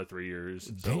working for another 3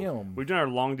 years. So Damn. we've done our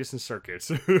long distance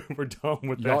circuits. We're done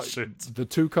with Y'all- that shit. The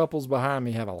two couples behind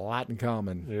me have a lot in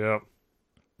common. Yep.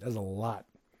 That's a lot.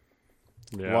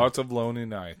 Yeah. Lots of lonely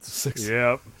nights. Six.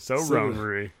 Yep. So So-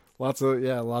 lonely. Lots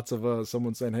of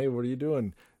someone saying, "Hey, what are you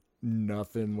doing?"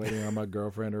 Nothing. Waiting on my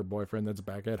girlfriend or boyfriend that's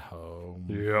back at home.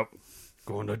 Yep.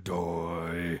 Gonna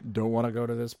die. Don't want to go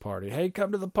to this party. Hey,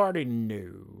 come to the party.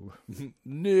 No.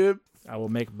 Nope. I will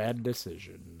make bad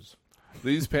decisions.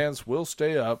 These pants will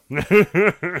stay up.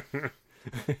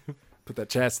 Put that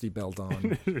chastity belt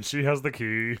on. She has the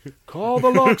key. Call the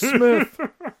locksmith.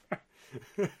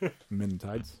 Men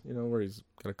tights, where he's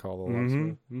gonna call the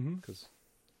locksmith Mm-hmm. because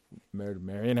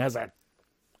Marion has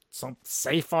some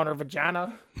safe on her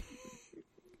vagina.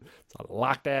 It's a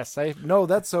locked ass safe. No,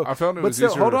 that's so. I found it but was still,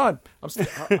 easier- hold on. I'm still.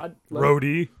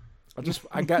 Rhodey.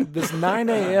 I got this 9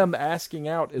 a.m. asking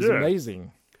out is Yeah.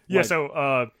 amazing. Yeah, Like, so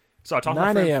I talked to my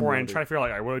 9 friend a.m. before and already. trying to figure out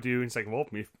like, what do I do? And he's like, well,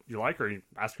 if you like her, you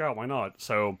ask her out. Why not?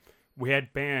 So we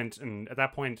had band, and at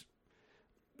that point,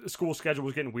 the school schedule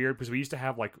was getting weird because we used to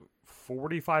have like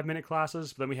 45-minute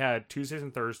classes, but then we had Tuesdays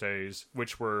and Thursdays,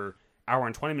 which were hour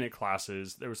and 20-minute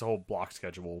classes. There was a whole block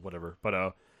schedule, whatever.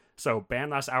 But so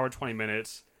band last hour 20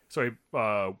 minutes. So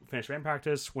we finished band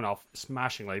practice, went off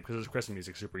smashing late because it was Christmas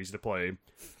music, super easy to play.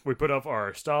 We put up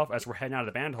our stuff as we're heading out of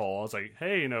the band hall. I was like,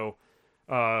 hey,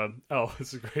 oh,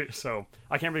 this is great. So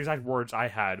I can't remember the exact words I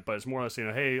had, but it's more or less,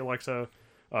 hey, Alexa,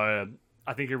 I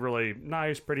think you're really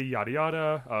nice, pretty, yada,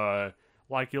 yada.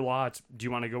 Like you a lot. Do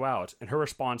you want to go out? And her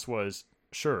response was,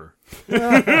 sure.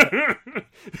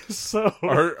 So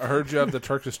I heard you have the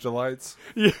Turkish delights.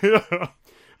 yeah.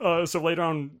 So later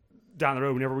on down the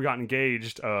road, whenever we got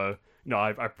engaged, I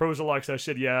proposed Alexa. She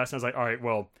said yes. And I was like, all right,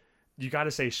 well, you got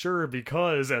to say sure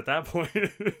because at that point.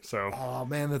 So oh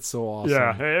man, that's so awesome.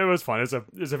 yeah, it was fun. It's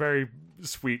a very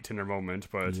sweet, tender moment.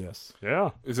 But Yes. yeah,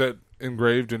 Is that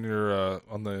engraved in your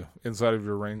on the inside of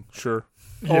your ring? Sure.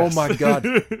 Oh my god.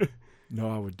 No,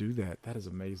 I would do that. That is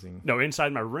amazing. No,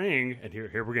 inside my ring, and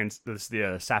here we're getting this is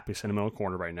the sappy sentimental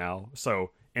corner right now.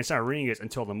 So inside my ring is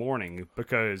until the morning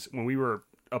because when we were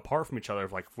apart from each other,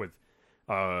 like with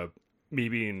me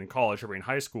being in college or being in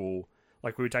high school,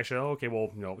 like we would text each other, okay, well,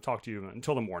 we'll talk to you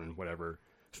until the morning, whatever.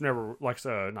 So whenever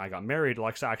Alexa and I got married,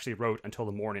 Alexa actually wrote until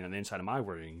the morning on the inside of my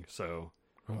ring. So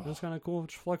that's kind of cool.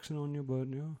 It's flexing on you, but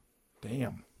yeah,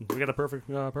 Damn. we got a perfect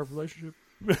relationship.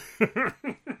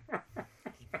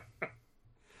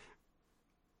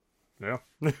 Yeah.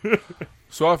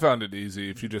 So I found it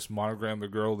easy if you just monogram the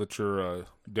girl that you're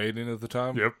dating at the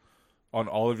time. Yep. On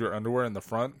all of your underwear in the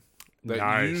front. That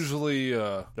Nice. usually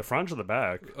The front or the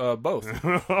back? both,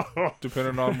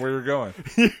 depending on where you're going.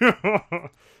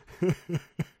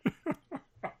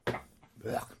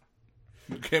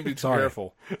 You can't be too Sorry.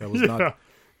 careful. That was not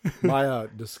my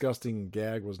disgusting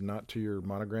gag was not to your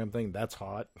monogram thing. That's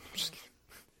hot. Just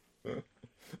kidding.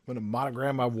 I'm gonna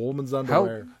monogram my woman's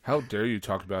underwear. How dare you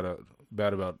talk bad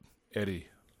about Eddie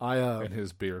I and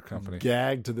his beer company?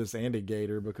 gagged to this Andy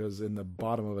Gator because in the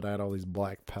bottom of it I had all these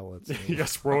black pellets. You got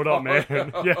swirled up, man.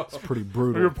 Yeah. Pretty We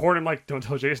brutal. report him like, don't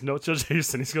tell Jason, don't tell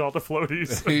Jason. He's got all the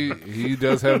floaties. He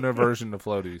does have an aversion to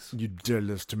floaties. You did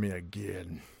this to me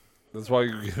again. That's why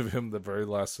you give him the very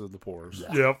last of the pours.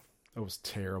 Yep. That was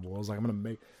terrible. I was like,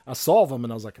 I saw them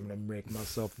and I was like, I'm gonna make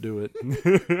myself do it.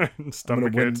 I'm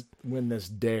Stomach gonna hits. win this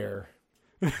dare.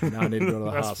 Now I need to go to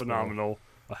the That's hospital. phenomenal.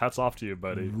 Well, hats off to you,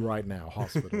 buddy. Right now,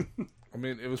 hospital. I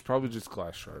mean, it was probably just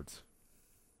glass shards.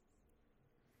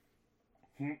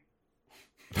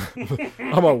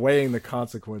 I'm weighing the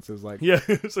consequences, like, Yeah,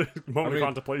 it's a moment I mean- of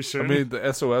contemplation. I mean,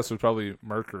 the SOS was probably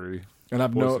mercury and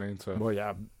I've no. poisoning, so Well,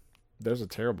 yeah, there's a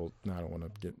terrible. No, I don't want to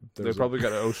get. they There's probably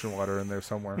got ocean water in there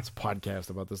somewhere. It's a podcast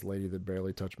about this lady that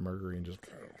barely touched mercury and just.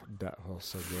 Oh,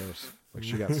 so gross. Like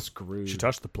she got screwed. she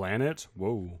touched the planet?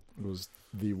 Whoa. It was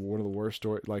one of the worst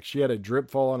stories. Like she had a drip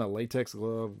fall on a latex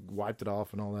glove, wiped it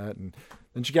off and all that, and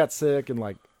then she got sick and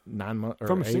like 9 months or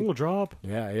From a 8 single drop?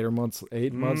 Yeah, 8 months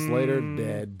later,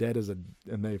 dead as and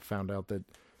they found out that,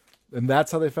 and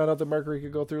that's how they found out that mercury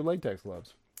could go through latex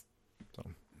gloves. So,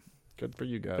 good for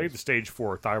you I think guys. the stage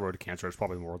 4 thyroid cancer is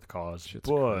probably more the cause. Shit's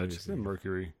but crazy. the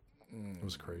mercury. It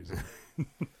was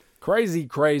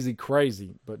crazy,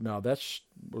 crazy. But no, that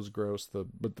was gross.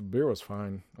 But the beer was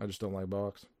fine. I just don't like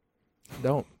box.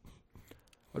 I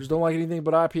just don't like anything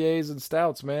but IPAs and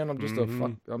stouts, man. I'm just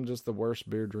I'm just the worst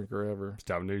beer drinker ever.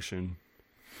 Stout Nation.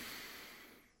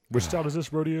 Which stout is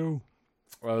this, Rodeo?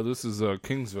 This is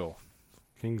Kingsville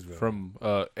Kingsville. from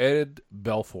Ed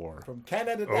Belfour. From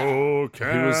Canada. Oh, was-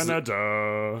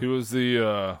 Canada. He was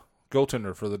the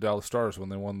goaltender for the Dallas Stars when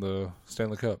they won the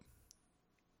Stanley Cup.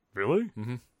 Really?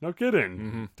 Mm-hmm. No kidding.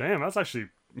 Mhm. Damn, that's actually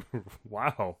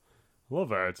wow. Love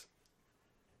that.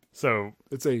 So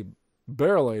It's a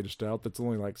barrel aged stout that's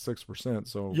only like 6%.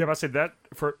 So yeah, but I said that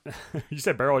for you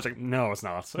said barrel. I was like, no, it's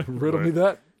not. riddle me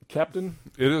that, Captain.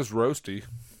 It is roasty.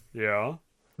 Yeah.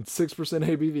 It's 6%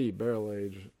 ABV barrel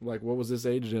age. Like what was this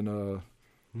aged in?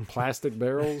 Plastic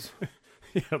barrels.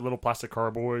 Yeah, little plastic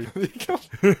carboy.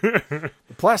 The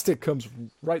plastic comes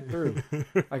right through.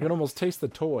 I can almost taste the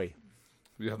toy.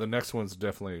 Yeah, the next one's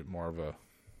definitely more of a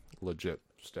legit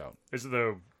stout. Is it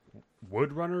the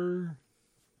Wood Runner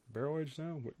barrel aged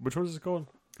now? Which one is it called?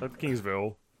 That's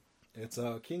Kingsville. It's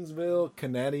a Kingsville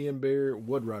Canadian beer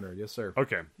Woodrunner. Yes, sir.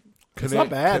 Okay. It's not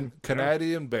bad.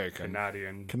 Canadian bacon.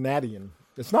 Canadian. Canadian.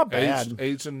 It's not bad.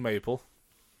 Aged in maple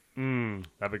That'd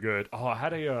be good. Oh, I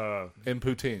had a and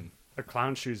poutine.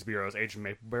 Clown Shoes beer. I was aged in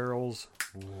maple barrels.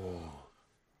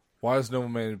 Why has no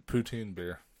one made poutine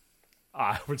beer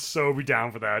I would so be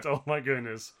down for that. Oh my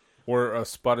goodness. or a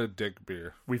spotted dick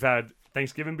beer? We've had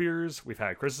Thanksgiving beers. We've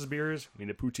had Christmas beers. We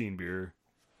need a poutine beer.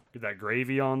 Get that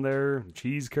gravy on there.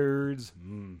 Cheese curds.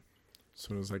 As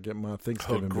soon as I get my Oh,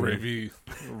 Thanksgiving beer. gravy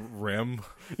rim.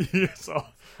 Yes.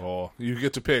 Oh, you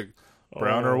get to pick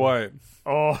brown or white.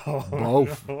 Oh.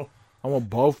 Both. I want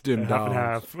both them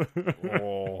Half and dogs. half.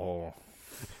 Oh,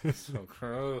 so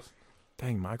gross.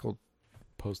 Dang, Michael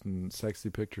posting sexy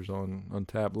pictures on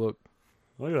Tab. Look.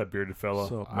 Look at that bearded fella.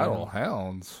 What's up, Idle man?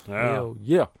 hounds. Yeah. Hell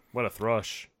yeah. What a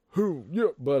thrush. Who? Yeah.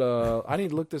 But I need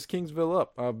to look this Kingsville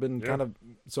up. I've been Yeah. kind of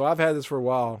so I've had this for a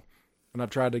while, and I've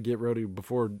tried to get Rody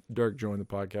before Dirk joined the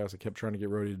podcast. I kept trying to get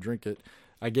Rody to drink it.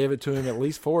 I gave it to him at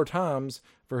least 4 times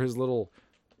for his little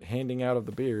handing out of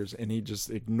the beers, and he just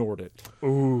ignored it.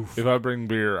 Ooh. If I bring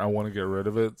beer, I want to get rid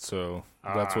of it, so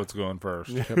that's Ah. what's going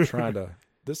first. Kept trying to.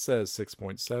 This says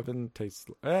 6.7. Tastes.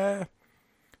 All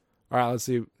right. Let's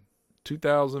see.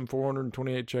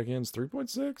 2,428 check-ins.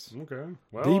 3.6. Okay.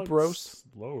 Well, Deep it's roast.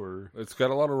 Lower. It's got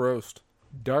a lot of roast.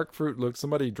 Dark fruit. Look,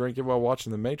 somebody drank it while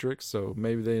watching The Matrix, so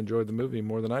maybe they enjoyed the movie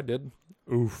more than I did.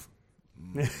 Oof.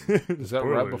 Is that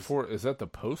right Spoilers. before? Is that the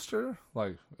poster?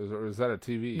 Like, is that a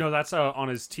TV? No, that's on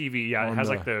his TV. Yeah, it On has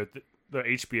the- like the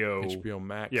HBO. HBO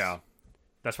Max. Yeah.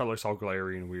 That's why it looks all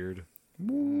glary and weird.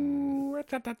 Ooh,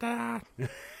 ta-ta-ta.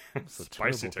 It's a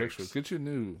Spicy terrible picture. takes. Get you a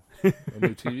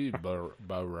new TV,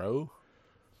 Barrow.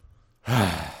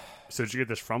 So did you get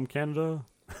this from Canada?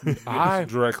 I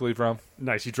Directly from.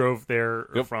 Nice. You drove there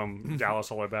Yep. from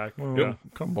Dallas all the way back. well, Yeah.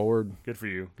 come board. Good for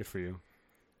you. Good for you.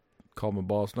 Call my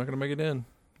boss. Not gonna make it in.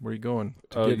 Where are you going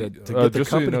to Uh, get it? To get the just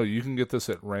so company. you know, you can get this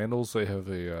at Randall's. They have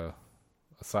a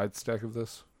side stack of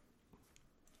this.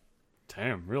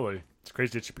 Damn, really? It's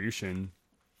crazy distribution.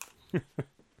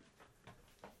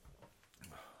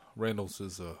 Randall's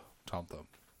is Tom Thumb.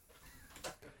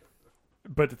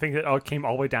 But the thing that came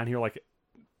all the way down here, like,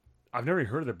 I've never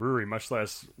even heard of the brewery, much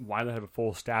less why they have a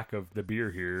full stack of the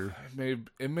beer here.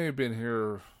 It may have been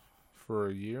here for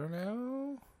a year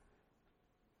now.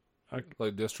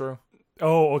 Like distro.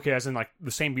 Oh, okay. As in, like,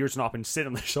 the same beer's not been sitting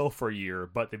on the shelf for a year,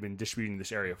 but they've been distributing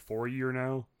this area for a year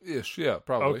now. Ish, yeah,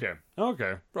 probably. Okay.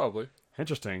 Okay. Probably.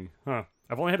 Interesting. Huh.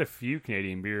 I've only had a few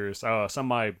Canadian beers. Some of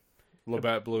my...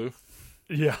 Labatt Blue.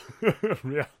 Yeah.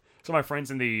 Yeah. Some of my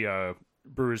friends in the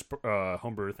brewers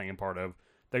homebrewer thing I'm part of,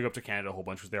 they go up to Canada a whole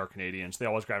bunch because they are Canadians. They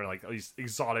always grab like these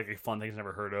exotic, like, fun things I've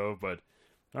never heard of, but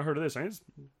I heard of this. I mean,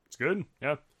 it's good.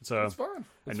 Yeah. It's It's fine.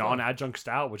 a It's non-adjunct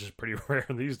stout, which is pretty rare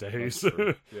these days. That's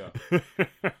true. Yeah.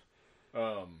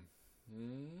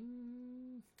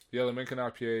 Yeah, they make an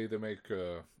IPA. They make,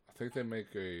 I think they make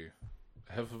a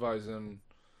Hefeweizen,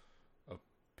 a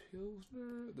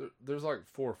Pilsner. There's like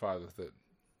 4 or 5 of it.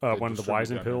 They One of the distribute Weizen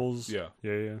down here. pills. Yeah.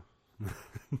 Yeah.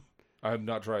 I have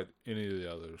not tried any of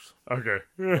the others. Okay.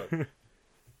 But-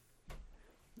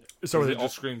 So it it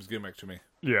just screams gimmick to me.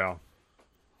 yeah.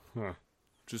 Huh.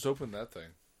 Just open that thing.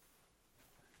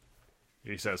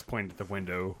 He says, pointing at the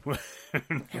window.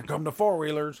 Here come the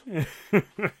 4-wheelers.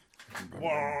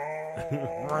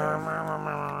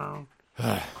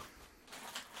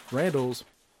 Randall's.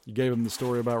 You gave him the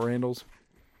story about Randall's.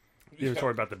 You were talking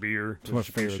about the beer. It's my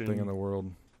favorite thing in the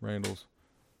world. Randall's.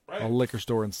 A liquor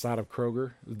store inside of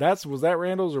Kroger. Was that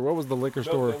Randall's or what was the liquor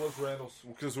store? That was Randall's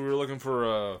because we were looking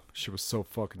for She was so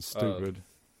fucking stupid.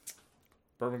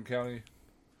 Bourbon County.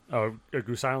 Oh,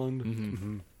 Goose Island.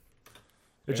 Mm-hmm.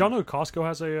 Did y'all know Costco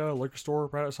has a liquor store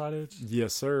right outside it?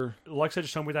 Yes, sir. Alexa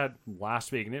just told me that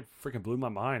last week, and it freaking blew my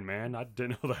mind, man. I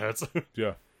didn't know that.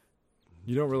 Yeah.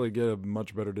 You don't really get a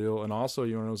much better deal. And also,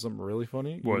 you want to know something really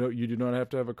funny? What? You do not have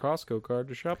to have a Costco card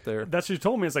to shop there. That's what you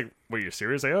told me. It's like, wait, you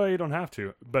serious? Like, oh, you don't have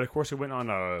to. But of course, it went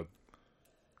on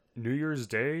New Year's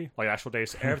Day, like actual day.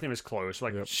 So everything was closed. So,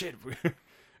 like, Yep. shit.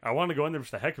 I wanted to go in there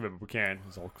for the heck of it, but we can't.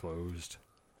 It's all closed.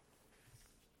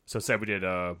 So instead,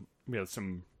 we had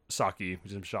some sake, we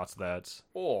did some shots of that.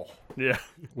 Oh. Yeah,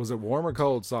 Was it warm or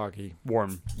cold sake?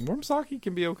 warm. Warm sake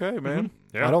can be okay, man.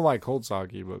 Yeah. I don't like cold sake,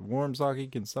 but warm sake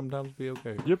can sometimes be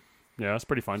okay. Yeah, it's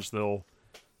pretty fun. Just a little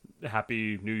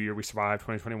happy New Year. We survived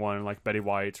 2021, like Betty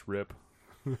White, rip,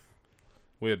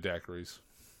 We had daiquiris.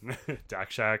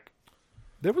 Dak Shack.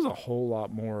 There was a whole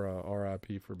lot more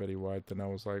RIP for Betty White than I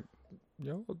was like,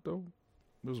 yo, don't.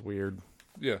 It was weird.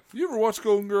 Yeah. You ever watch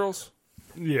Golden Girls?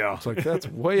 Yeah, It's like, that's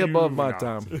way above my not.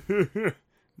 time.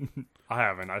 I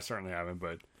haven't. I certainly haven't.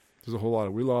 But There's a whole lot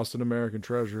of, we lost an American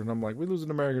treasure. And I'm like, we lose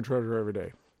an American treasure every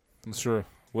day. That's true.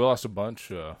 We lost a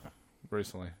bunch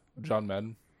recently. John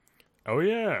Madden. oh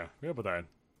yeah, yeah, about that.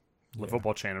 The Yeah.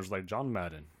 football channels like John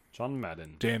Madden.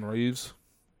 Dan Reeves.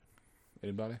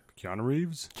 Anybody? Keanu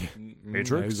Reeves. Mm,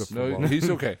 Matrix? he's a No, football. he's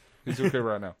okay. He's okay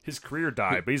right now. His career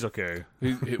died, but he's okay.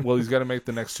 Well, he's got to make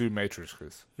the next 2 Matrix,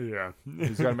 Chris. Yeah.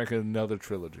 He's got to make another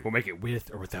trilogy. We'll make it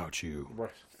with or without you.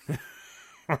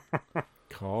 Right.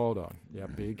 Hold on. Yeah,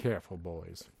 be careful,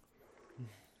 boys.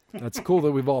 That's cool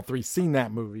that we've all 3 seen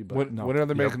that movie, but When, no. when are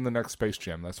they making the next Space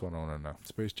Jam? That's what I want to know.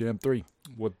 Space Jam 3.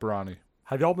 With Bronny.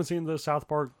 Have y'all been seeing the South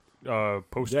Park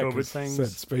post-COVID 'cause things? said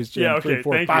Space Jam Yeah, 3, okay,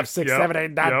 4, thank 5, you. 6, Yep, 7,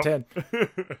 8, 9, yep.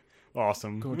 10.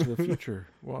 Awesome. Going to the future.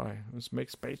 Why? Let's make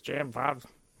Space Jam 5.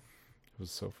 It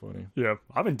was so funny. Yeah,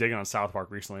 I've been digging on South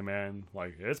Park recently, man.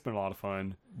 Like, it's been a lot of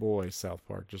fun. Boy, South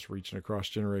Park just reaching across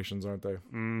generations, aren't they?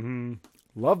 Mm-hmm.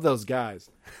 Love those guys.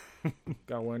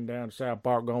 Going down to South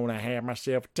Park, gonna have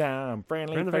myself a time.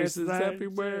 Friendly faces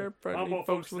everywhere. Friendly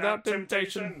folks without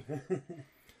temptation.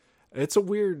 It's a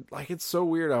weird, it's so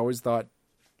weird. I always thought,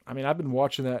 I've been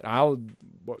watching that. I don't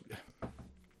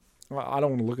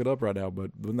want to look it up right now,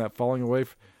 but when that Falling Away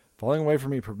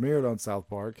from Me premiered on South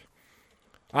Park,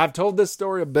 I've told this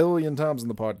story a billion times in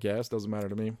the podcast. Doesn't matter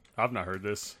to me. I've not heard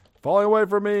this. Falling Away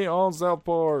from Me on South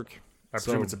Park. I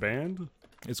presume it's a band?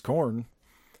 It's Korn.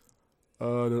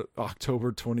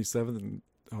 October 27th. And,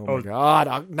 oh my God.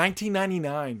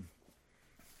 1999.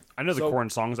 I know the So- Korn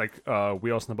songs like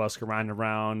Wheels in the Bus Go Round and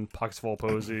Round, Pockets Full of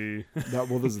Posy.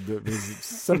 This is a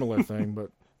similar thing, but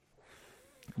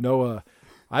no,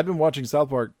 I've been watching South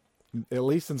Park at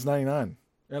least since 99.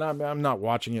 And I'm not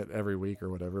watching it every week or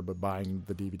whatever, but buying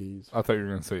the DVDs. I thought you were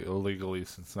going to say illegally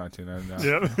since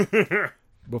 1999. Yeah.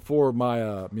 Before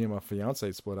me and my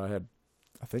fiance split, I had,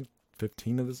 I think,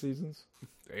 15 of the seasons.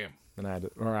 Damn. And I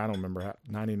don't remember,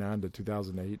 99 to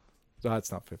 2008. So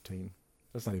that's not 15.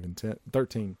 That's not even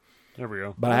 13. There we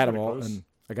go. But I had That's them all, pretty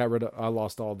and I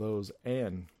lost all those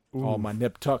and all my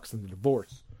nip tucks in the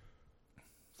divorce.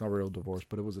 It's not a real divorce,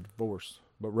 but it was a divorce.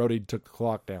 But Rhodey took the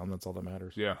clock down. That's all that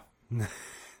matters. Yeah. close.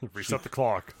 Reset the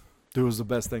clock. It was the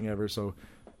best thing ever. So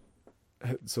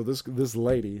this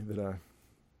lady that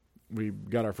we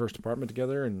got our first apartment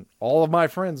together, and all of my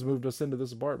friends moved us into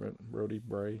this apartment. Rhodey,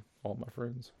 Bray, all my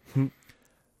friends.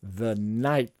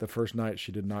 The first night,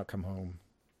 she did not come home.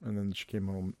 And then she came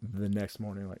home the next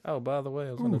morning like, oh, by the way,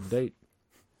 I was on a date.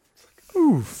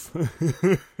 Oof.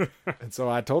 And so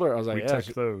I told her, I was like, We yeah.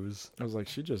 took those. I was like,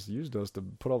 she just used us to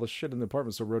put all the shit in the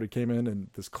apartment. So Rhodey came in, and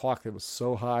this clock that was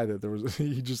so high that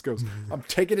he just goes, I'm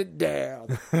taking it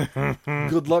down.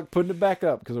 Good luck putting it back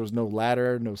up, because there was no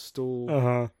ladder, no stool.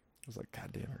 Uh-huh. I was like, God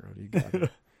damn it, Rhodey, you got it.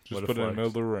 Just What a put it in the flex. middle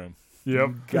of the room. Yep.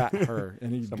 You got her.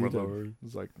 And he Somewhere did it. lower. It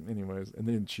was like, anyways. And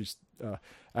then she's,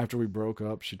 after we broke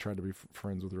up, she tried to be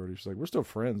friends with Rhodey. She's like, we're still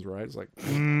friends, right? It's like,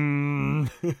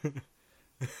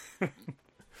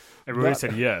 Everybody Not-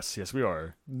 said yes. Yes, we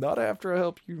are. not after I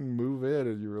helped you move in,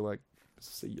 and you were like,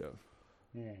 see ya.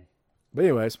 But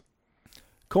anyways,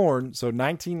 Korn. So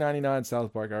 1999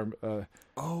 South Park.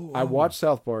 I watched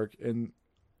South Park, and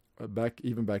back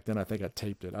then, I think I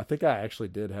taped it. I think I actually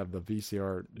did have the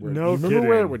VCR. No you remember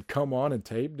where it kidding. would come on and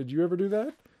tape? Did you ever do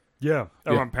that? Yeah.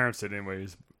 Oh, Yeah. my parents did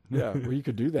anyways. Yeah, well, you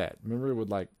could do that. Remember, it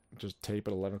would just tape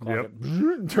at 11 o'clock, Yep.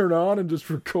 and turn on, and just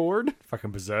record.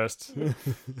 Fucking possessed.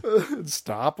 And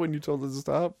stop when you told it to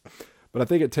stop. But I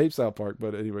think it taped South Park.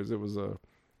 But anyways, it was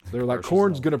they were like, Commercials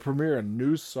Korn's and all. gonna premiere a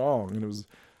new song,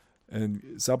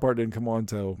 and South Park didn't come on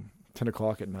till 10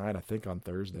 o'clock at night, I think, on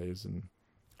Thursdays, and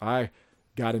I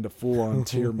got into full on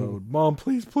tear mode. Mom,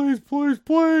 please, please, please,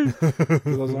 please. 'Cause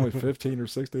I was only 15 or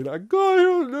 16. I got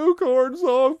a new Korn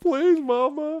song, please,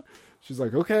 Mama. She's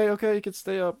like, okay, you can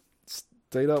stay up,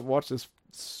 watch this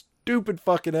stupid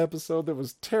fucking episode that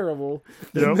was terrible.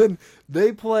 Yep. And then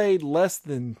they played less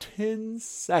than 10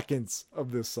 seconds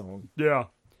of this song. Yeah.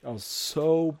 I was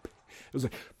so, it was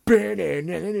like,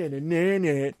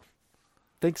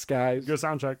 thanks, guys. Good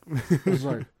soundtrack. I was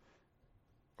like,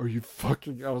 are you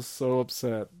fucking, I was so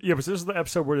upset. Yeah, but this is the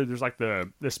episode where there's like the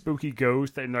spooky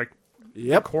ghost and like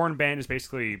Yep. Korn band is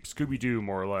basically Scooby Doo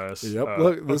more or less. Yep.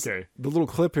 Look, this, okay. the little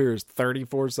clip here is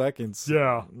 34 seconds.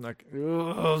 Yeah. I'm like, ugh,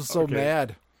 I was so Okay.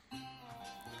 mad.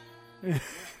 This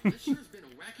sure has been a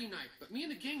wacky night, but me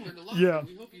and the gang learned a lot. Yeah. And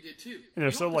we hope you did too. Yeah,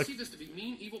 We so, all like- perceived us to be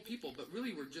mean, evil people, but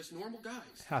really we're just normal guys.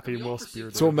 Happy And we all and perceived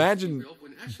well-spirited. So others to be imagine real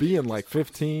when actually being it was like opposite.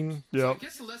 15. So I Yep.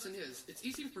 guess the lesson is, it's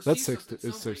easy to perceive That's something 16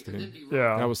 it's some way 16. and then be wrong.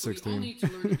 Yeah. I was So we all 16. need to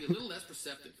learn to be a little less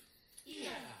perceptive.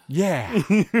 Yeah.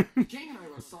 The gang and I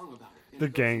wrote a song about it. The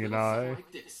it goes gang a and little I. something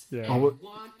like this. Yeah. Oh, what-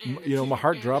 One and a You know, my two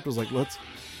heart and dropped. a I was like, three. let's.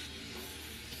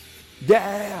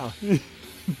 Yeah.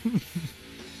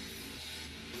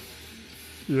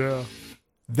 Yeah.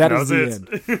 That is was the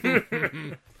it.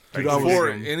 end. Dude, I was- Before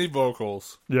any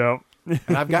vocals. Yeah.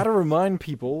 And I've got to remind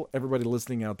people, everybody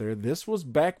listening out there, this was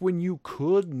back when you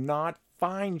could not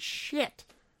find shit.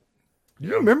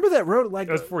 You remember that road? Like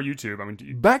It was before YouTube. I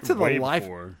mean, back to the way life.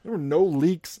 before. There were no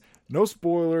leaks, no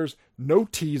spoilers, no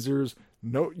teasers.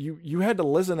 No, you had to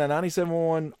listen to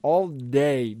 97.1 all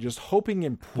day, just hoping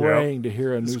and praying to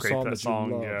hear a new Scrape song that that song,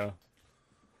 you love. yeah.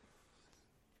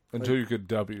 Until you could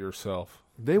dub it yourself.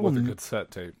 They will. With a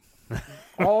cassette tape.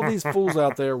 All these fools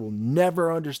out there will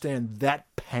never understand that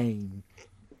pain.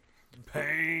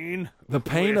 Pain. The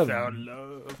pain without of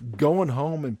love. going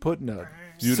home and putting a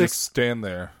You six, just stand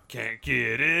there Can't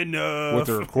get enough. with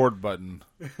the record button,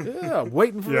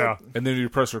 waiting for Yeah. and then you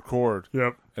press record,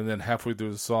 Yep. and then halfway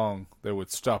through the song, they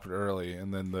would stop it early,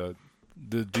 and then the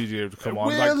DJ would come on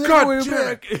Well, like, then God we're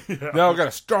damn it! Now I got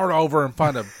to start over and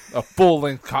find a full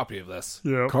length copy of this.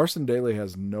 Yep. Carson Daly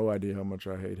has no idea how much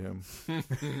I hate him.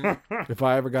 If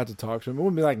I ever got to talk to him, it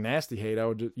wouldn't be like nasty hate. I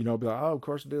would just, be like, oh,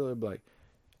 Carson Daly. I'd be like,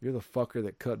 you're the fucker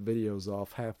that cut videos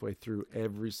off halfway through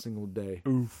every single day.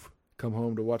 Oof. Come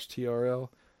home to watch TRL.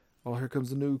 Oh, here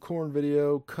comes the new Korn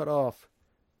video. Cut off.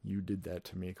 You did that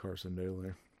to me, Carson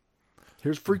Daly.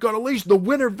 Here's Freak on a Leash, the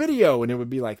winner video. And it would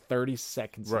be like 30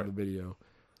 seconds Right. of the video.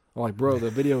 I'm like, bro,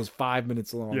 the video is 5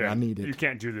 minutes long. Yeah. I need You it.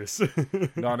 can't do this.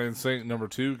 Not in sync. Number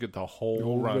 2, get the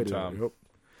whole video. runtime. Yep.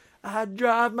 I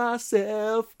drive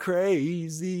myself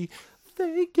crazy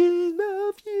thinking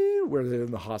of you. Where they're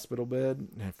in the hospital bed.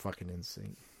 And fucking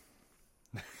insane.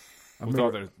 With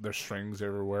all their strings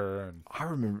everywhere. And I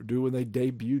remember, dude, when they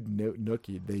debuted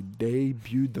Nookie, they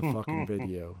debuted the fucking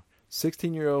video.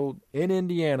 16-year-old in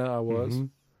Indiana, I was.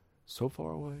 So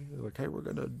far away. They're like, hey, we're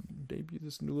going to debut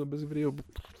this new Limp Bizkit video.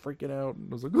 Freaking out. And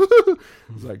I was like, it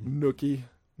was like Nookie.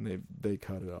 And they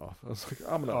cut it off. I was like,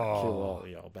 I'm going to kill all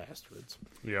y'all bastards.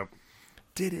 Yep.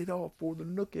 Did it all for the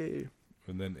Nookie.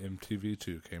 and then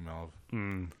MTV2 came out.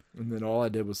 Mm. And then all I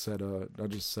did was I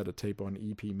just set a tape on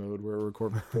EP mode where I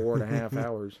record for 4.5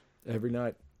 hours every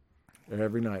night.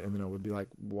 Every night. And then I would be like,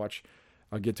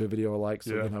 I'll get to a video I like,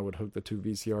 so then I would hook the two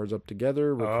VCRs up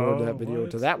together, record that video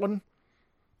to that one,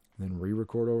 and then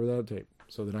re-record over that tape.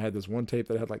 So then I had this one tape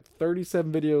that had like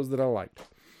 37 videos that I liked.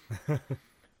 And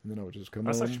then I would just come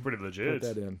That's home, actually pretty legit.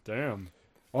 put that in. Damn.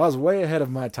 Well, I was way ahead of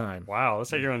my time. Wow,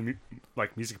 that's like you're on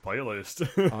music playlist.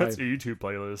 That's your YouTube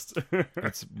playlist.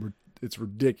 It's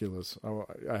ridiculous.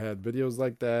 I had videos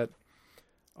like that.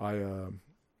 I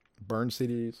burned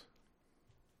CDs,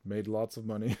 made lots of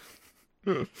money.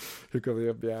 Here come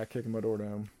the FBI kicking my door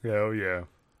down. Hell yeah.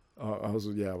 I was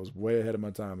way ahead of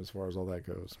my time as far as all that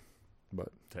goes. But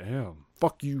Damn.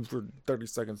 fuck you for 30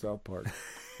 Seconds South Park.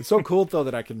 It's so cool though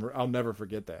that I'll never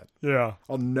forget that. Yeah.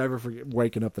 I'll never forget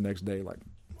waking up the next day like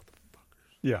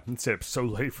Yeah. And say I'm so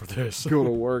late for this. go to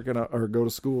work or go to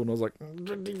school and I was like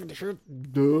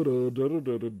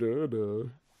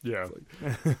Yeah.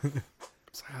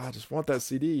 It's like, I just want that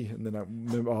CD. And then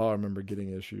I remember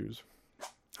getting issues.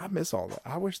 I miss all that.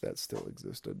 I wish that still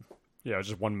existed. Yeah,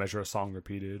 just one measure of song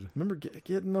repeated. Remember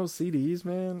getting those CDs,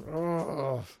 man?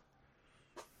 Oh.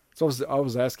 So I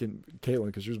was asking Caitlin,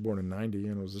 because she was born in 90,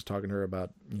 and I was just talking to her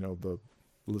about, the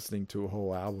listening to a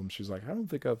whole album. She's like, I don't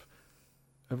think I've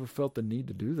ever felt the need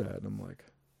to do that. And I'm like,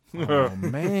 oh,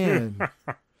 man.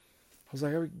 I was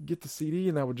like, I would get the CD,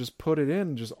 and I would just put it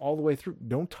in just all the way through.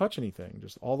 Don't touch anything,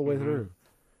 just all the way through.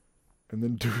 And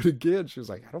then do it again. She was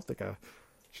like,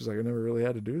 she's like, I never really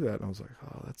had to do that. And I was like,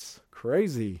 oh, that's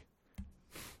crazy.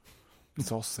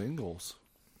 It's all singles.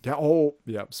 Yeah. Oh,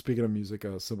 yeah. Speaking of music,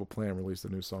 Simple Plan released a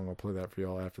new song. I'll play that for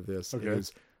y'all after this. Okay. It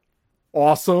is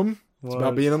awesome. It's What?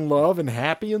 about being in love and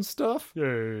happy and stuff,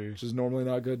 Yay. which is normally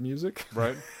not good music.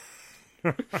 Right?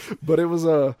 But it was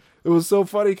so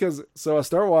funny because I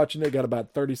start watching it, got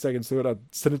about 30 seconds to it. I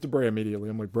sent it to Bray immediately.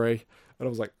 I'm like, Bray, and I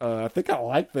was like, I think I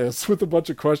like this with a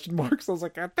bunch of question marks. I was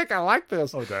like, I think I like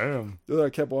this. Oh, damn. And then I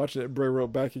kept watching it, and Bray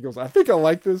wrote back. He goes, I think I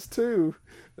like this too.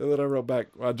 And then I wrote back,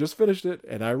 well, I just finished it,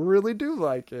 and I really do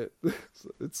like it.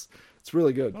 It's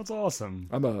really good. That's awesome.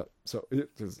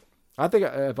 I think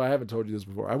if I haven't told you this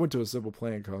before, I went to a Simple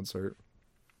Plan concert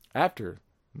after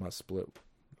my split.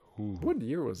 Ooh. What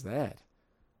year was that?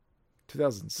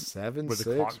 2007, With the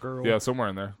 6? clock girl? Yeah, somewhere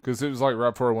in there. Because it was like right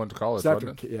before I went to college,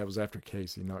 wasn't it? Yeah, it was after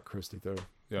Casey, not Christy though.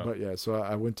 Yeah. But yeah, so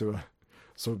I went to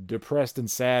so depressed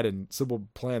and sad and Simple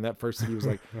Plan. That first CD was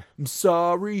like, I'm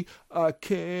sorry, I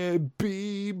can't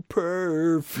be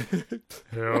perfect.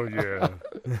 Hell yeah.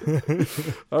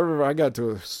 I remember I got to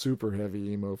a super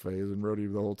heavy emo phase, and Rody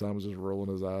the whole time was just rolling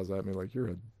his eyes at me like, you're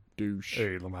a douche.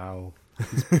 Hey, Lamau.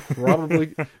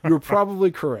 You were probably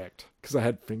correct, because I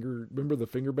had remember the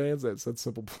finger bands that said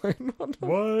Simple Plan on them?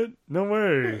 What? No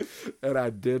way. And I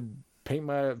did paint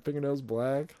my fingernails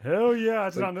black. Hell yeah.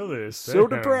 I did not know this. So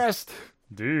Damn. depressed.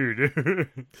 Dude.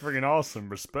 Freaking awesome.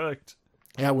 Respect.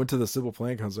 Yeah, I went to the Simple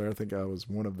Plan concert. I think I was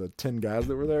one of the 10 guys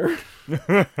that were there.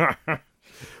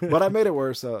 But I made it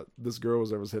worse. This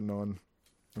girl I was hitting on.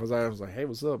 I was like, hey,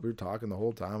 what's up? We were talking the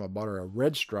whole time. I bought her a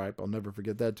red stripe. I'll never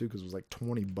forget that too, because it was like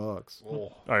 $20. Oh.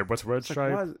 All right, what's red It's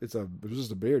like, stripe? it was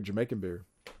just a beer, Jamaican beer.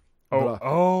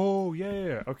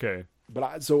 Yeah, okay.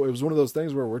 But so it was one of those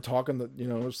things where we're talking,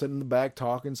 we're sitting in the back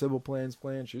talking, Simple Plan's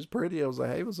playing. She was pretty. I was like,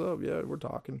 hey, what's up? Yeah, we're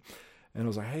talking. And I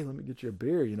was like, hey, let me get you a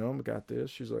beer. I got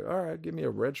this. She's like, all right, give me a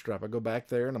red stripe. I go back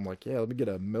there and I'm like, yeah, let me get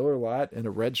a Miller Lite and a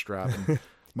red stripe. And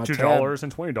my $2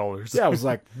 and $20. Yeah, I was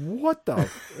like, what the?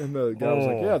 And the guy was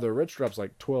like, Oh. yeah, the red stripe's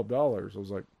like $12. I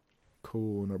was like,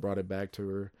 cool. And I brought it back to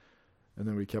her. And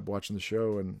then we kept watching the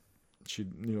show. And she,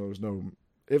 there was no,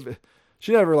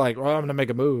 she never like, well, I'm going to make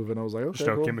a move. And I was like, okay,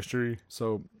 Show cool. chemistry.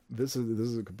 So this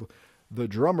is the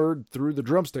drummer threw the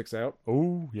drumsticks out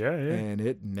Oh, yeah. and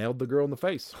it nailed the girl in the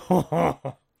face.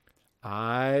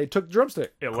 I took the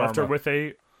drumstick. It left her with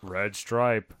a red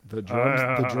stripe. The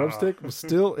drumstick was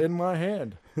still in my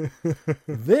hand.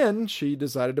 Then she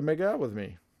decided to make out with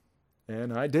me.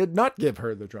 And I did not give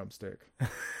her the drumstick.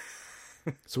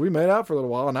 So we made out for a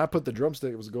little while, and I put the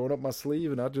drumstick, it was going up my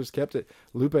sleeve, and I just kept it.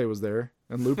 Lupe was there,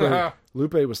 and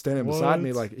Lupe was standing beside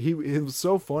me. Like it was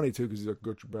so funny too, because he's like,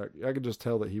 "Got your back." I could just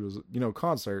tell that he was,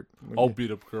 concert. I'll beat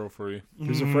up a girl for you. He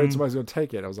was afraid somebody's going to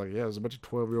take it. I was like, yeah, there's a bunch of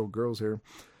 12-year-old girls here.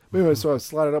 But anyway, so I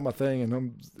slided up my thing,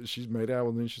 and she's made out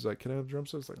with me. She's like, can I have a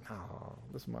drumstick? I was like, no,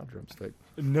 this is my drumstick.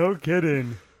 No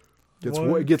kidding.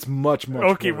 It gets much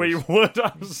Okay, worse. wait, what?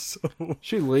 I'm so...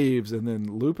 She leaves, and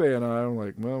then Lupe and I are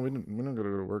like, well, we're not going to go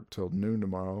to work till noon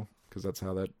tomorrow, because that's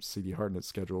how that CD Hardnett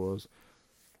schedule was.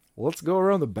 Let's go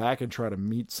around the back and try to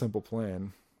meet Simple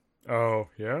Plan. Oh,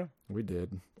 yeah? We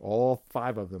did. All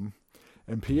 5 of them.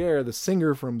 And Pierre, the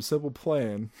singer from Simple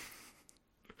Plan,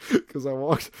 because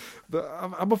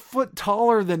I'm a foot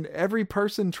taller than every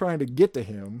person trying to get to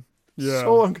him. Yeah.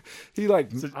 So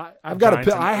I've got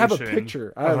I have a ocean.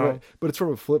 picture, but it's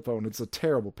from a flip phone. It's a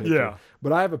terrible picture. Yeah.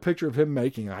 But I have a picture of him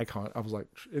making eye contact. I was like,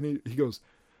 and he goes,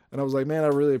 and I was like, man, I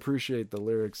really appreciate the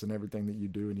lyrics and everything that you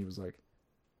do. And he was like,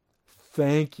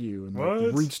 thank you. And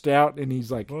like, reached out, and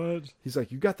he's like, what? He's like,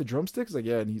 you got the drumsticks? Like,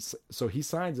 yeah. And he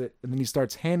signs it, and then he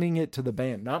starts handing it to the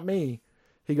band, not me.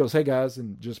 He goes, hey guys,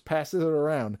 and just passes it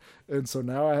around. And so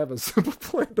now I have a Simple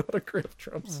Plan autographed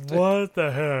drumstick. What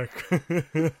the heck?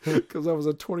 Because I was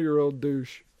a 20-year-old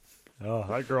douche. Oh,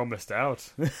 that girl missed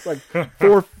out. It's like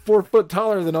 4 foot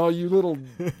taller than all you little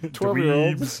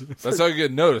 12-year-olds. That's how you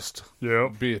get noticed.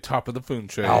 Yep. Be a top of the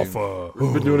food chain. Alpha.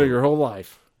 You've been doing it your whole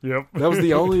life. Yep. That was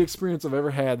the only experience I've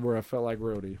ever had where I felt like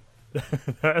Rhodey.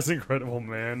 That's incredible,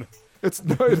 man.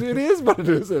 It is what it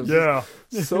is. Yeah.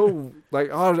 So like,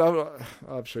 I'll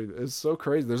show you. It's so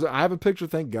crazy. I have a picture.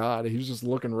 Thank God. He was just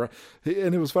looking right,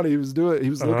 and it was funny. He was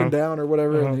looking down or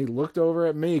whatever, and he looked over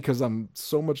at me because I'm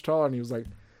so much taller, and he was like,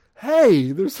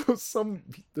 "Hey, there's someone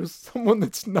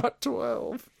that's not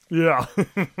 12." Yeah.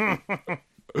 Like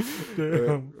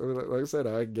I said,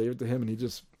 I gave it to him, and he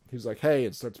was like, "Hey,"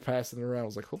 and starts passing it around. I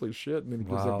was like, "Holy shit!" And then he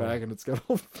gives it back, and it's got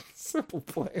a Simple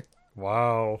Plan.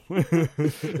 Wow. Yeah,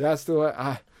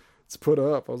 it's put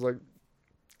up. I was like,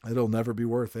 it'll never be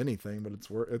worth anything, but it's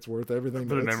worth everything.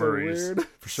 For the It's memories, so weird.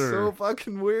 for sure. So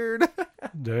fucking weird.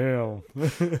 Damn.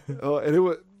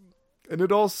 And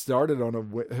it all started on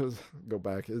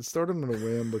it started on a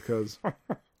whim because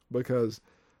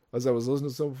as I was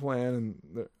listening to Simple Plan, and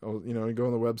you go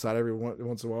on the website every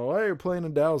once in a while, hey, you're playing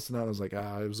in Dallas tonight. I was like,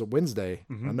 it was a Wednesday.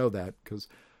 Mm-hmm. I know that because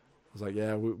I was like,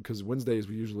 yeah, because Wednesdays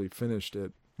we usually finished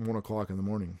at 1:00 in the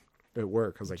morning at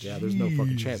work. I was like, yeah, there's no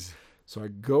fucking chance. So I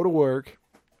go to work.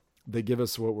 They give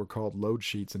us what were called load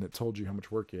sheets, and it told you how much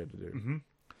work you had to do. Mm-hmm.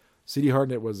 CD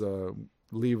Hardnett was a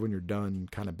leave when you're done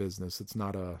kind of business.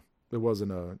 It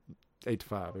wasn't a 8 to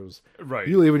 5. It was Right.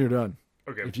 you leave when you're done.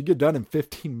 Okay. If you get done in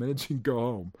 15 minutes, you can go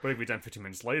home. What if we done 15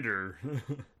 minutes later?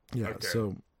 Yeah. Okay.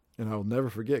 So, and I'll never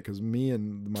forget because me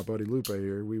and my buddy Lupe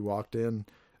here, we walked in.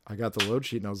 I got the load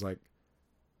sheet, and I was like,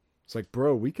 "It's like,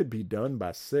 bro, we could be done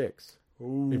by 6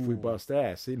 if we bust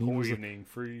ass." And he Whole was evening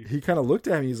free. he kind of looked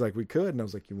at me. He's like, "We could," and I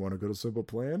was like, "You want to go to Simple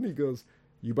Plan?" He goes,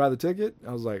 "You buy the ticket?"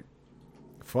 I was like,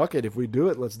 "Fuck it, if we do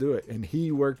it, let's do it." And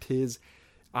he worked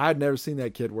I had never seen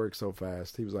that kid work so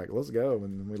fast. He was like, "Let's go,"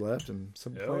 and then we left, and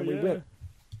Simple Plan we went.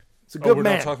 It's a good we're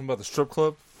man. not talking about the strip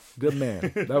club? Good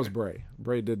man. That was Bray.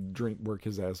 Bray did work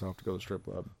his ass off to go to the strip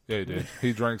club, Yeah, he did.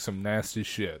 He drank some nasty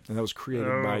shit. and that was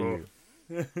created by you.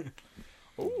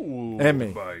 Ooh. And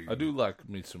me. I do like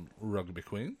me some Rugby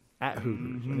Queen. At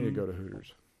Hooters. I need to go to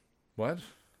Hooters. What?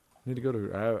 I need to go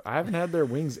to. I haven't had their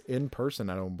wings in person.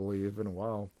 I don't believe in a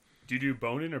while. Do you do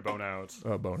bone in or bone out?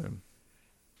 Bone in.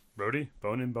 Brody?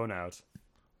 Bone in, bone out.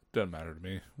 Doesn't matter to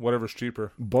me. Whatever's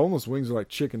cheaper. Boneless wings are like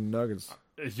chicken nuggets.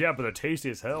 Yeah, but they're tasty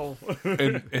as hell.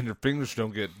 And your fingers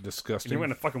don't get disgusting. You're going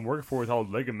to fucking work for with all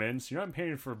ligaments. You're not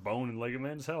paying for bone and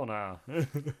ligaments. Hell nah. I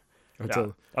Yeah,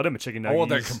 tell- I'll do my chicken I nuggets. want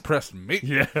that compressed meat.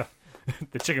 Yeah,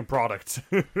 the chicken product.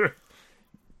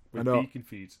 With know. beak and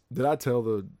feet. Did I tell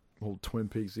the whole Twin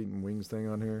Peaks eating wings thing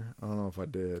on here? I don't know if I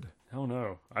did. Hell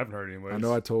no, I haven't heard anyways. I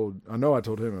know I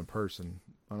told him in person.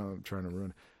 I know I'm trying to ruin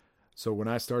it. So when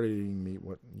I started eating meat,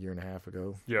 a year and a half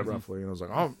ago, Yeah. roughly, and I was like,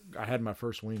 oh, I had my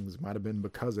first wings. Might have been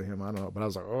because of him. I don't know. But I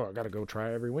was like, oh, I got to go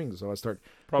try every wing. So I start,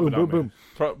 Probably boom, not boom,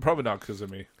 me. Probably not because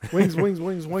of me. wings, wings,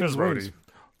 wings, wings, It was wings.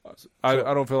 Rhodey. I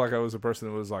don't feel like I was a person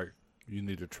that was like, you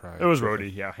need to try It was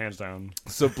Rhodey, yeah, hands down.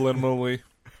 Subliminally,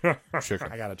 I chicken.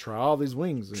 got to try all these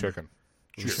wings. And Chicken.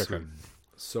 it was Chicken.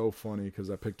 So funny because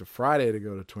I picked a Friday to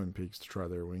go to Twin Peaks to try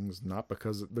their wings. Not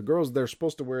because the girls, they're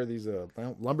supposed to wear these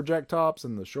lumberjack tops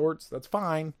and the shorts. That's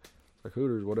fine. It's like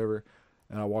Hooters, whatever.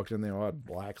 And I walked in there, I had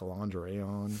black lingerie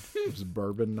on. It was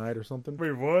bourbon night or something.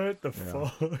 Wait, what the Yeah.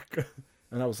 fuck?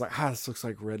 And I was like, this looks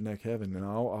like redneck heaven. And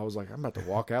I was like, I'm about to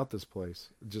walk out this place.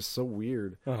 Just so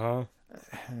weird. Uh-huh.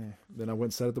 Then I went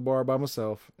and sat at the bar by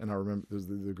myself. And I remember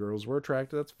the girls were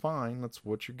attracted. That's fine. That's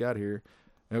what you got here.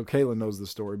 And Kayla knows the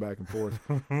story back and forth.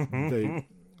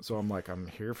 So I'm like, I'm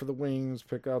here for the wings.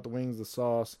 Pick out the wings, the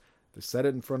sauce. They set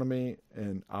it in front of me.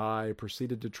 And I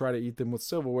proceeded to try to eat them with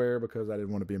silverware because I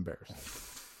didn't want to be embarrassed.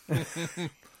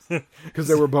 Because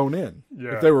they were bone in.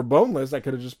 Yeah. If they were boneless, I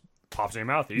could have just Pops in your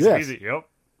mouth. Easy Yes. peasy. Yep.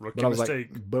 Rookie But I was mistake.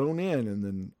 like, bone in. And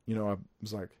then, I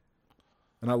was like,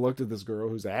 and I looked at this girl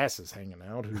whose ass is hanging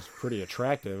out, who's pretty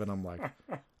attractive. And I'm like,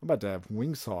 I'm about to have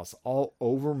wing sauce all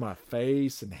over my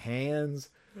face and hands.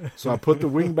 So I put the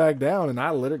wing back down and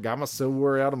I literally got my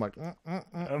silverware out. I'm like, Oh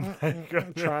my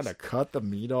God. trying to cut the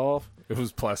meat off. It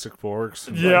was plastic forks.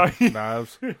 and, Yeah. like,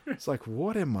 knives. It's like,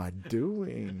 what am I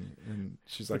doing? And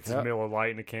she's like, It's a Miller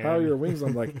Lite in a can. how are your wings?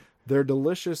 I'm like, they're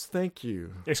delicious. Thank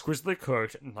you. Exquisitely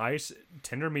cooked, nice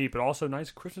tender meat, but also nice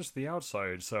crispness to the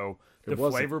outside. So the It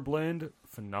wasn't- flavor blend,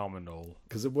 phenomenal.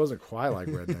 Because it wasn't quite like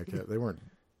redneck yet. They weren't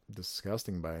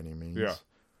disgusting by any means. Yeah.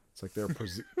 It's like they're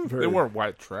They very, weren't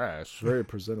white trash. very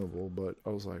presentable, but I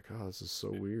was like, this is so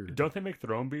weird. Don't they make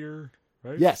their own beer?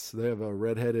 Right? Yes, they have a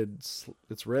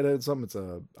it's redheaded something. It's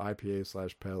a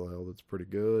IPA / pale ale that's pretty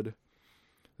good.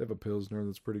 They have a Pilsner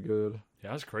that's pretty good.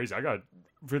 Yeah, that's crazy. I got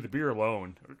for the beer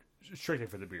alone, strictly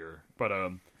for the beer. But I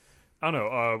don't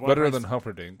know. Better than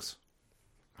Humperdinck's.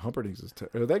 Humperdinck's is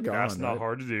they're gone. That's not right?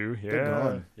 hard to do. Yeah. They're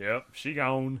gone. Yep. She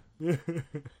gone.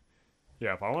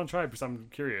 Yeah, but I want to try it because I'm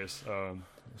curious.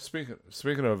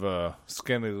 Speaking of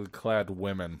scantily clad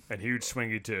women, And huge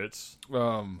swingy tits.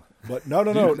 But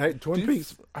no. Hey, Twin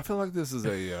Peaks. I feel like this is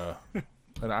a an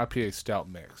IPA stout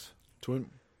mix. Twin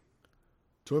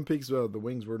Peaks. The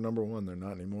wings were number one. They're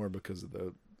not anymore because of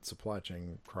the supply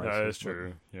chain crisis. That is but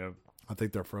true. Yep. I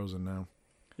think they're frozen now.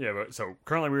 Yeah, but so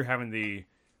currently we're having the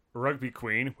Rugby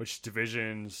Queen, which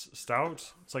division's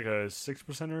stout. It's like a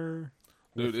 6%er.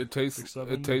 Dude, it tastes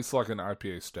 6-7? like an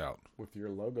IPA stout. With your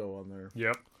logo on there.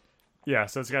 Yep. Yeah,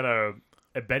 so it's got a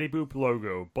Betty Boop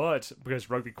logo, but because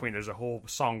Rugby Queen, there's a whole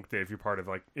song that if you're part of,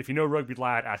 like, if you know Rugby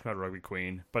Lad, ask me about Rugby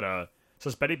Queen. But so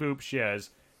it's Betty Boop. She has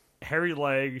hairy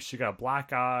legs. She got a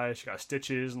black eye. She got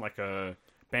stitches and like a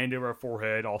band over her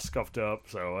forehead, all scuffed up.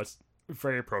 So that's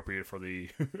very appropriate for the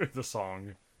the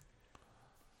song.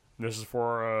 This is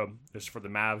for the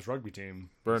Mavs rugby team.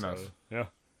 Very So, nice. Yeah,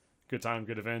 good time,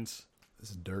 good events. This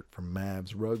is Dirk from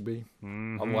Mavs Rugby.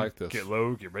 I like this. Get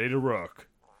low, get ready to rock.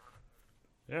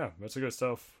 Yeah, that's the good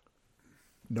stuff.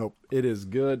 Nope, it is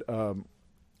good.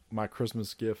 My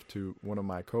Christmas gift to one of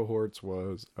my cohorts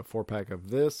was a 4-pack of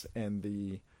this and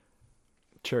the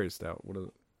cherry stout. What is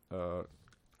it?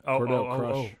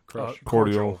 Cordell Crush.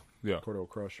 Cordial. Yeah. Cordell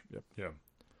Crush. Yep. Yeah.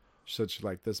 She said she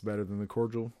liked this better than the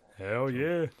cordial. Hell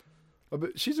yeah.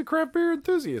 But she's a craft beer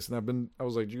enthusiast, and I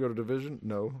was like, "Did you go to Division?"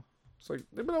 No. It's like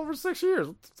they've been over 6 years.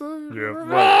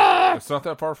 Yeah. It's not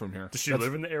that far from here. Does she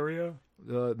live in the area?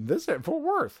 This at Fort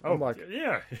Worth. I'm like,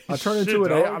 yeah. I turn into Shit, an.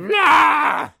 dog. I'm,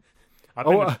 ah! I've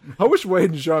been to- I wish Wade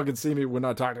and Sean could see me when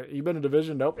I talk. You been to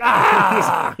Division? Nope.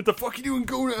 What the fuck you doing?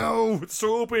 Go now. It's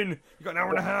so open. You got an hour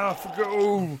and a half.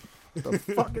 Go. The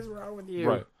fuck is wrong with you?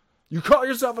 Right. You call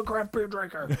yourself a craft beer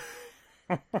drinker?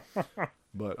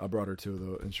 But I brought her to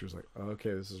though, and she was like,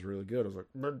 "Okay, this is really good." I was like,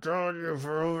 "Been telling you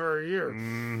for over a year.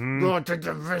 Go to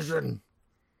Division.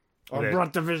 I Okay.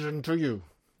 brought Division to you."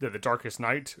 The Darkest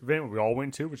Night event we all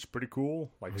went to, which is pretty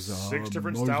cool. Like was, 6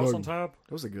 different amazing. stouts on top.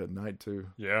 It was a good night too.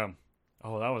 Yeah.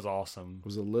 Oh, that was awesome. It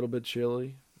was a little bit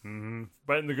chilly.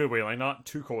 But in the good way, like not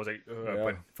too cold, like, Yeah.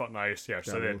 but it felt nice. Yeah.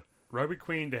 So Yeah, then Rugby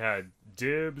Queen, they had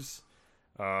dibs,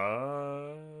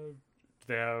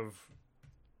 They have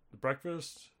the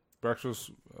breakfast.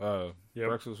 Breakfast. Yep.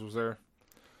 Breakfast was there.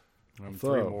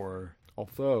 Three more.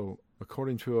 Although,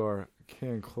 according to our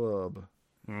can club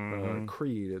Mhm.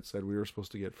 creed, it said we were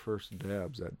supposed to get first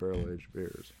dabs at barrel-aged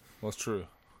beers. That's true.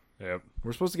 Yep.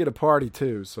 We're supposed to get a party,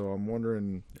 too, so I'm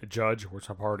wondering... Judge, where's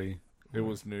our party? It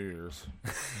was New Year's.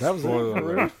 That was Spoiler it,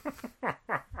 really?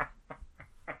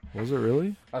 Was it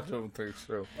really? I don't think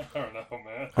so. I don't know,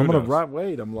 man. I'm going knows? to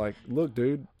wait. I'm like, look,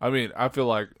 dude. I mean, I feel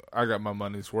like I got my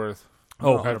money's worth.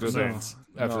 Oh, after 100%.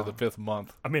 the 5th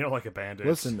month. I mean, I like a bandit.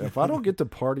 Listen, if I don't get to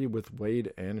party with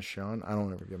Wade and Sean, I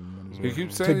don't ever get my money's He worth.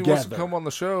 keeps saying he wants to Together. come on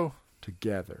the show.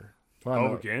 Together. Why Oh,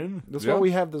 not? again? That's Yeah. why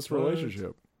we have this What?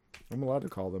 relationship. I'm allowed to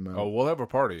call them out. Oh, we'll have a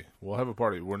party. We'll have a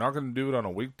party. We're not going to do it on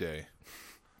a weekday.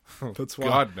 That's why.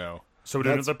 God, no. So we did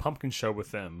That's- another pumpkin show with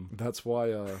them. That's why.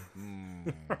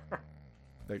 Mm.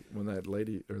 When that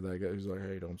lady or that guy was like,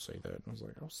 "Hey, don't say that," I was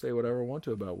like, "I'll say whatever I want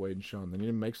to about Wade and Sean. Then you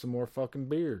need to make some more fucking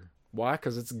beer. Why?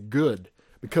 Because it's good.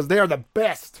 Because they are the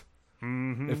best.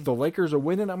 Mm-hmm. If the Lakers are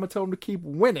winning, I'm gonna tell them to keep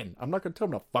winning. I'm not gonna tell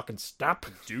them to fucking stop.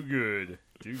 Do good.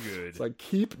 Do good. It's like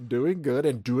keep doing good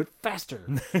and do it faster.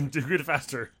 Do good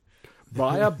faster.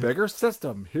 Buy a bigger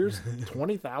system. Here's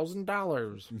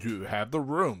 $20,000. You have the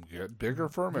room. Get bigger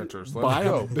fermenters. Let's Buy a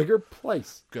go. bigger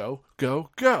place. Go, go,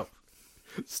 go.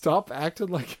 Stop acting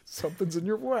like something's in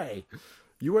your way.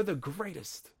 You are the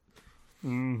greatest.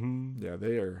 Mm-hmm. Yeah,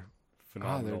 they are.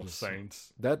 Phenomenal they're just-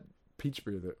 saints. That peach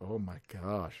beer, oh my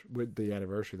gosh. With the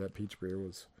anniversary, that peach beer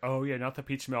was Oh, yeah, not the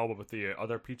peach smell, but with the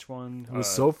other peach one. it was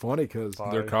so funny because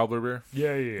Five. Their cobbler beer.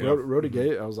 Yeah, yeah, yeah. Rody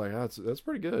Gate, I was like, that's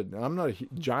pretty good. I'm not a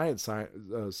giant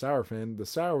sour fan. The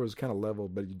sour was kind of level,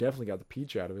 but you definitely got the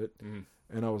peach out of it. Mm.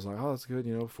 And I was like, oh, that's good,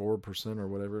 4% or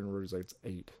whatever. And Rody's like, it's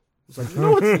 8. It's like,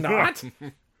 no, it's not.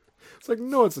 It's like,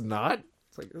 no, it's not.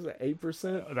 It's like, is it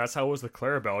 8%? That's how it was the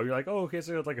Clarabelle. You're like, oh, okay,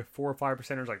 so it's like a 4 or 5%.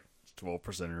 It's like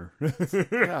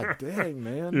 12%. God dang,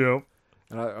 man. Yep.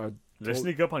 And I They told,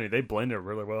 sneak up on you. They blend it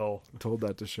really well. told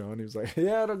that to Sean. He was like,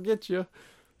 yeah, it'll get you.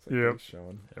 It's like, Yep. "Thanks,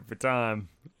 Sean. Every time.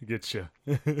 It gets you.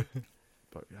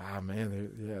 But,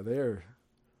 man, they're...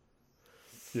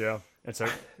 Yeah. And so,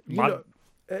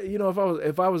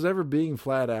 if I was ever being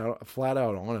flat out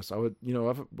honest, I would,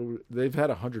 they've had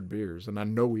 100 beers, and I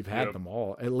know we've had Yep. them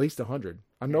all, at least 100.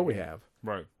 I know we have,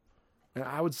 Right. and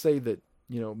I would say that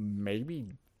maybe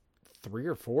 3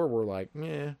 or 4 were like,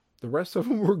 yeah. The rest of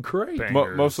them were great. Bang.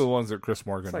 Most of the ones that Chris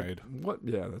Morgan It's like, made. what?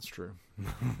 Yeah, that's true.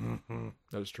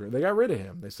 That's true. They got rid of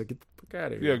him. They said, get the fuck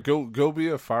out of Yeah, here. go be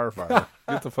a firefighter.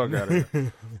 Get the fuck out of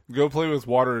here. Go play with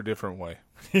water a different way.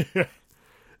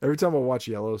 Every time I watch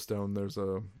Yellowstone, there's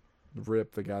a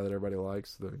Rip, the guy that everybody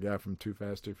likes, the guy from Too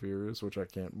Fast, Too Furious, which I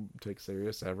can't take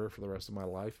serious ever for the rest of my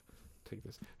life. Take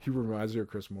this. He reminds me of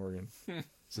Chris Morgan. He's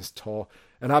this tall.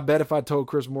 And I bet if I told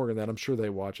Chris Morgan that, I'm sure they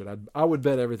watch it. I would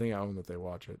bet everything I own that they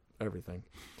watch it. Everything.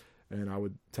 And I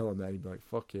would tell him that. He'd be like,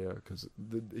 fuck yeah. Because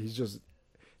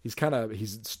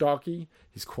he's stocky.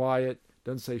 He's quiet.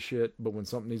 Doesn't say shit. But when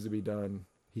something needs to be done,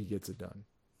 he gets it done.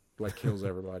 Like kills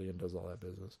everybody and does all that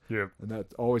business. Yep. And that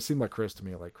always seemed like Chris to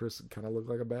me. Like Chris kind of looked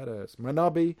like a badass. Might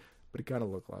not be, but he kind of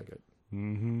looked like it.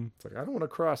 Mm-hmm. It's like, I don't want to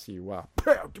cross you. Wow.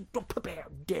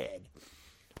 Dead.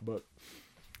 But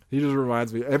he just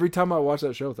reminds me. Every time I watch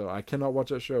that show, though, I cannot watch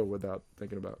that show without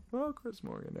thinking about, oh, Chris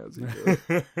Morgan, how's he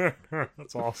doing?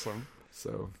 That's awesome.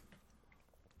 So,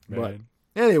 Man.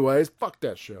 but anyways, fuck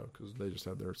that show. Because they just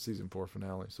had their season 4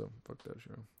 finale. So, fuck that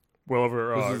show. Well,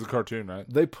 over. This is a cartoon, right?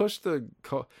 They pushed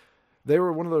they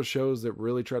were one of those shows that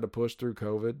really tried to push through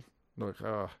COVID. Like,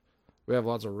 we have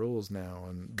lots of rules now.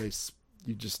 And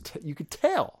you could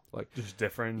tell. Like, just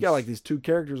different. yeah, like these 2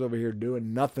 characters over here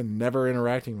doing nothing, never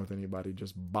interacting with anybody,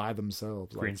 just by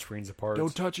themselves. green Like, screens apart.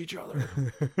 don't touch each other.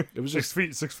 It was 6 just,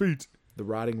 feet. 6 feet. the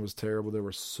writing was terrible. There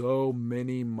were so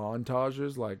many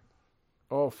montages. Like,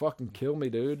 oh, fucking kill me,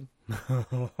 dude.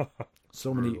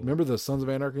 So many. Remember the Sons of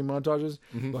Anarchy montages?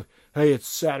 Mm-hmm. Like, hey, it's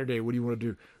Saturday. What do you want to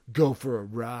do? Go for a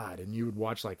ride. And you would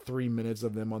watch like 3 minutes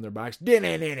of them on their bikes. There's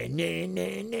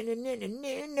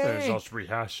You're also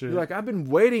rehash it. like, I've been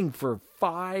waiting for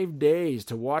 5 days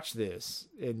to watch this.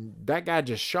 And that guy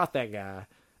just shot that guy.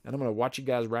 And I'm going to watch you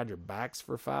guys ride your bikes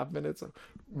for 5 minutes.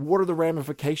 What are the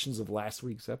ramifications of last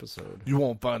week's episode? You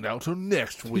won't find out till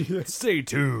next week. Stay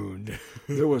tuned.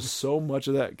 There was so much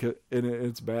of that. And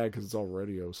it's bad because it's all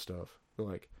radio stuff.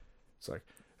 Like, it's like,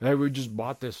 hey, we just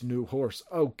bought this new horse.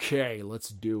 Okay, let's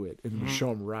do it. And we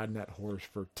show him riding that horse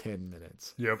for 10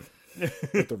 minutes Yep.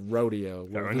 at the rodeo.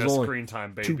 where Earn there's that only screen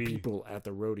time, 2 baby. people at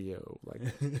the rodeo. Like,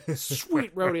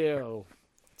 sweet rodeo.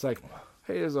 It's like,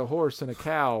 hey, there's a horse and a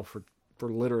cow for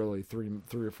literally three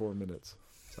or 4 minutes.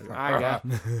 It's like, I got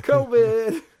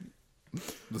COVID.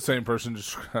 The same person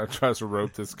just tries to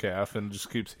rope this calf and just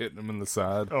keeps hitting him in the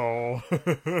side. Oh,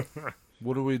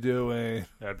 What are we doing?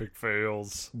 epic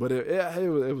fails. But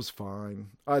it was fine.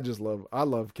 I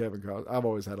love Kevin Costner. I've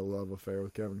always had a love affair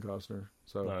with Kevin Costner.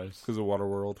 So Nice. Because of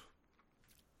Waterworld.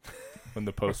 And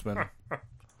The Postman.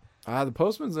 The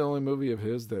Postman's the only movie of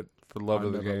his that For the love I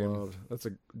of the never game.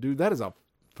 loved. That is a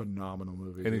phenomenal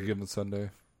movie. Any dude. given Sunday.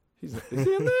 Is he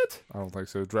in that? I don't think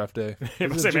so. Draft day.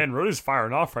 If I say, man, Road is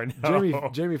firing off right now.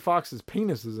 Jamie Foxx's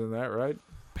penis is in that, right?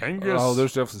 Pengus. Oh,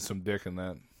 there's definitely some dick in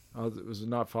that. Was it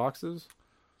not Fox's?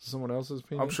 Someone else's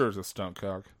penis? I'm sure it's a stunt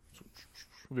cock.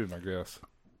 Would be my guess.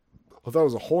 I thought it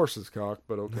was a horse's cock,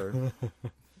 but okay.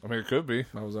 I mean, it could be.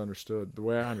 That was understood. The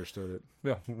way I understood it.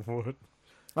 Yeah. What?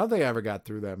 I don't think I ever got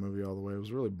through that movie all the way. It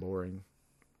was really boring.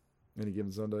 Any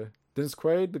given Sunday. Dennis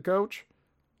Quaid, the coach?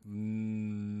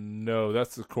 No,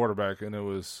 that's the quarterback, and it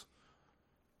was.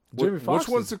 Jamie Foxx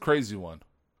Which one's is- the crazy one?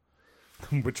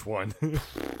 Which one? I'm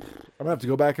gonna have to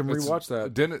go back and It's- rewatch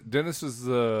that. Dennis is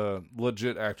the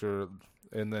legit actor,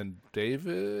 and then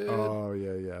David. Oh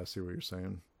yeah, I see what you're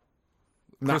saying.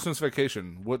 Christmas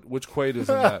Vacation. Which Quaid is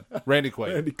in that? Randy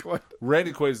Quaid. Randy Quaid.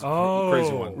 Randy Quaid's the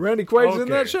crazy one. Randy Quaid's in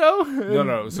that Okay. show?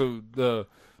 No. So the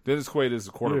Dennis Quaid is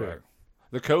the quarterback.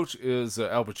 The coach is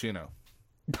Al Pacino.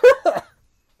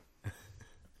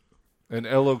 And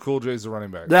LL Cool J is the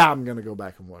running back. Yeah, I'm gonna go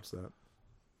back and watch that.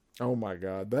 Oh my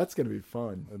god, that's gonna be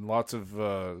fun. And lots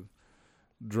of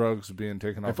drugs being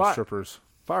taken off If of I- strippers.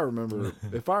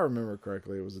 If I remember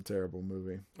correctly, it was a terrible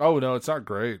movie. Oh no, it's not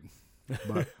great.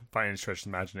 By any stretch of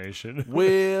imagination.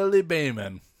 Willie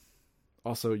Bayman.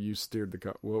 Also, you steered the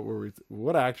cup.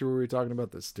 What actor were we talking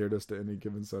about that steered us to Any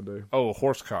Given Sunday? Oh,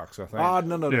 Horsecocks, I think.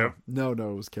 No. Yeah. No,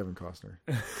 it was Kevin Costner.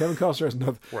 Kevin Costner has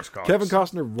nothing. Horse cocks. Kevin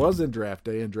Costner was in Draft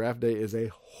Day, and Draft Day is a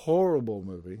horrible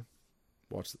movie.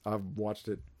 I've watched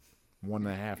it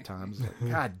 1.5 times.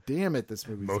 Like, God damn it, this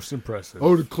movie. Most impressive.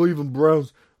 Oh, the Cleveland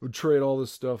Browns would trade all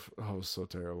this stuff. Oh, it was so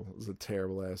terrible. It was a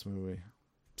terrible ass movie.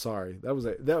 Sorry, I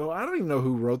don't even know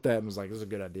who wrote that and was like, "This is a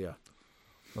good idea."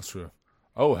 That's true.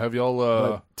 Oh, have y'all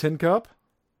But Tin Cup,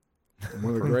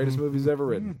 one of the greatest movies ever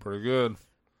written. pretty good.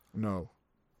 No,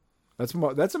 that's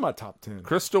in my top 10.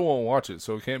 Chris still won't watch it,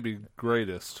 so it can't be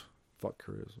greatest. Fuck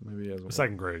Chris. Maybe he hasn't. The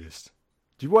second greatest.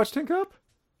 Did you watch Tin Cup?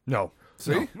 No.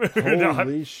 See? No,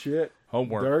 Holy shit.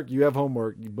 Homework. Dirk, you have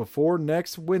homework. Before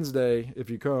next Wednesday, if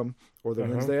you come, or the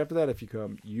Wednesday after that, if you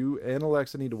come, you and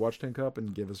Alexa need to watch Tin Cup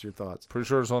and give us your thoughts. Pretty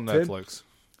sure it's on Tin- Netflix.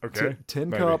 Okay. Tin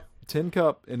maybe.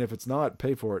 Cup, and if it's not,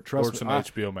 pay for it. Or Trust it's me. on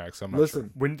HBO Max. I'm not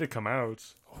Listen, When did it come out?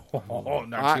 sure. Oh,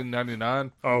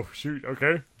 1999. Oh, shoot.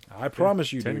 Okay. I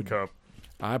promise you, Tin dude. Cup.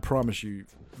 I promise you,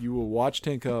 you will watch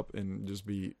Tin Cup and just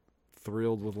be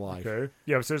thrilled with life. Okay.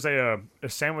 Yeah, so there's a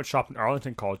sandwich shop in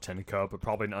Arlington called Tin Cup, but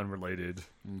probably an unrelated.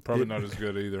 Probably not as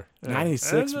good either.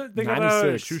 96, And they got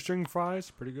 96. shoestring fries.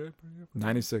 Pretty good. Pretty good.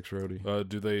 96, Rhodey.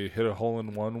 Do they hit a hole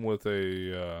in one with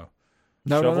a?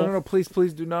 No, please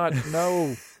do not.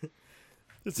 No.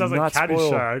 It sounds Do like not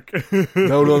spoil. Caddyshack.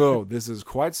 No. This is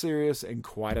quite serious and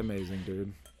quite amazing,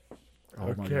 dude. Oh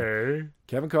my god. Okay.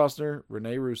 Kevin Costner,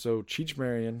 Rene Russo, Cheech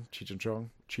Marion, Cheech and Chong,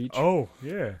 Cheech, Oh,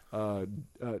 yeah.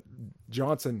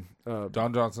 Johnson,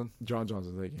 Don Johnson. John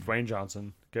Johnson, thank you. Dwayne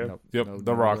Johnson. Okay. Nope, Yep, no,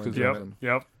 The no, Rock Dwayne is in Yep. Johnson.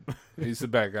 Yep. He's the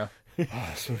bad guy. Oh,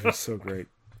 this movie is so great.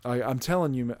 I'm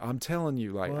telling you,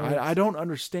 like, What? I don't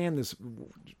understand this.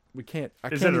 We can't. I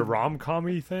Is can't it a even-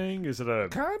 rom-com-y thing? Is it a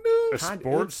Kind a of. Kind-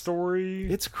 sports it's- story?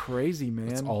 It's crazy, man.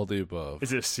 It's all the above.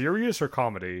 Is it serious or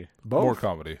comedy? both. More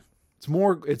comedy.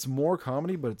 It's more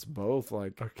comedy, but it's both.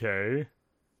 Like, Okay.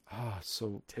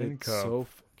 so Tin it's Cup. so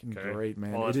fucking Okay. great,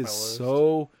 man. I'll It add is my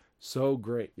list. so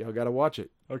great. Y'all got to watch it.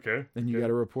 Okay. And you Okay. got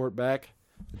to report back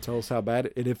and tell us how bad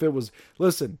it. And if it was,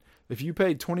 listen, if you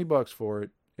paid $20 for it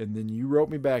and then you wrote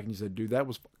me back and you said, "Dude, that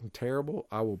was fucking terrible,"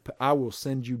 I will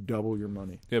send you double your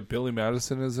money. Yeah, Billy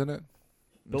Madison is in it.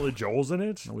 Billy Joel's in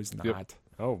it? No, he's not. Yep.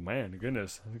 Oh, man.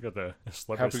 Goodness. You got the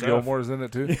celebrity Happy stuff. Gilmore's in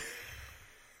it too.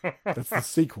 That's the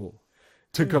sequel.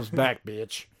 Tin Cup's back,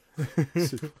 bitch.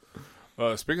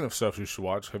 Speaking of stuff you should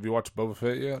watch, have you watched Boba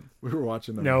Fett yet? We were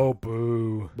watching. No,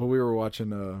 boo. But we were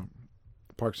watching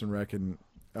Parks and Rec, and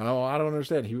I don't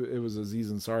understand. It was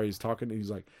Aziz Ansari. He's talking. And he's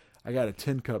like, "I got a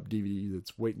Tin Cup DVD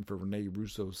that's waiting for Rene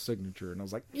Russo's signature," and I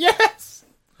was like, "Yes."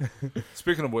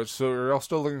 Speaking of which, so are y'all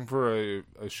still looking for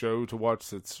a show to watch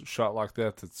that's shot like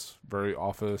that? That's very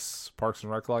Office, Parks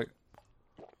and Rec like?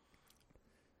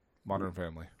 Modern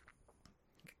Family.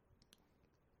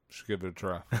 Should give it a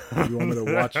try. You want me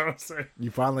to watch? I was saying- You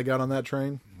finally got on that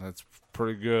train, That's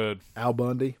pretty good. Al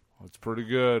Bundy. It's pretty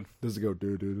good. Does it go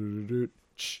do do do do do?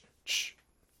 Shh, shh.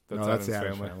 That's No, that's the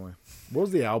Addams Addams Family. Family. What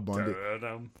was the Al Bundy?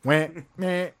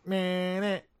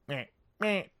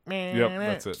 Yep,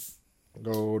 that's it.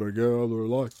 Go together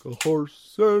like a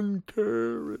horse and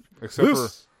carriage.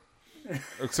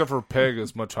 Except for Peg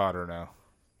is much hotter now.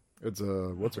 It's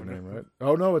what's her name, right?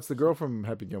 Oh no, it's the girl from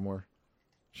Happy Gilmore.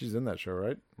 She's in that show,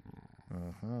 right?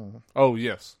 Oh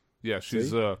yes, yeah.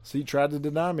 She's See, tried to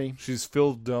deny me. she's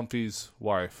Phil Dunphy's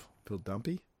wife. Phil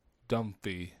Dumpy?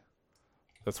 Dumphy.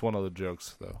 That's one of the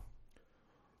jokes, though.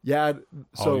 Yeah.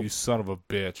 So Oh, you son of a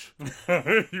bitch!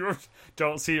 You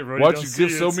don't see it, Rody. Why'd don't you see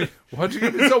give it. so me? Why'd you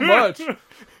give me so much? I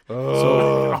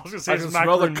was gonna say I it's can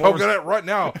smell the macaroon mornings. coconut right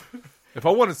now. If I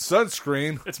wanted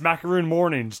sunscreen, It's macaroon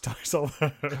mornings. So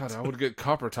God, I would get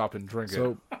Copper Top and drink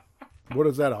so what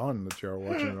is that on that you're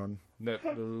watching it on? it.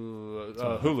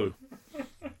 Hulu.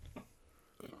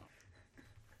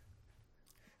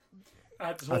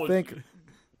 I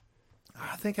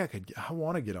think I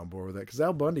want to get on board with that because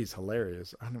Al Bundy's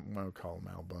hilarious. I don't want to call him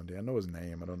Al Bundy. I know his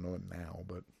name. I don't know it now,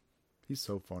 but he's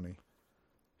so funny.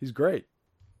 He's great,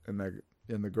 and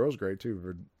the girl's great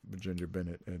too, Virginia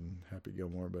Bennett and Happy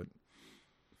Gilmore. But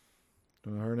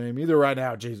don't know her name either right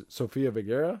now. Jesus, Sofia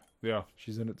Vergara. Yeah.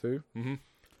 She's in it too. Mm-hmm.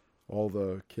 All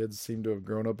the kids seem to have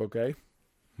grown up okay.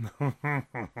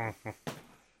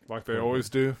 Like they always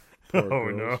do. Poor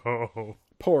Oh girls. no!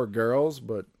 Poor girls,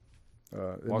 but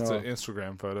Lots no, of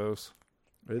Instagram photos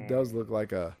it does look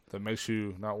like a. that makes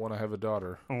you not want to have a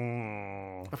daughter.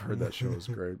 Oh. I've heard that show is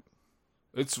great.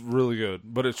 It's really good,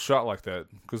 but it's shot like that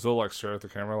because they'll like stare at the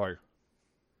camera like.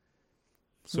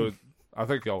 So I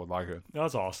think y'all would like it.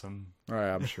 That's awesome. All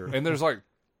right, I'm sure. And there's like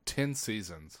 10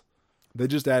 seasons. They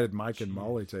just added Mike and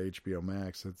Molly to HBO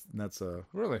Max. That's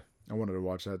Really? I wanted to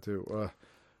watch that too. Of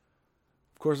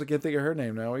course, I can't think of her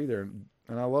name now either,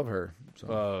 and I love her.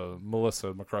 So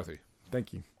Melissa McCarthy,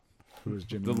 thank you. Who is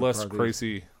Jimmy? the less McCarthy.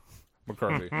 crazy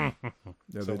McCarthy. Yeah,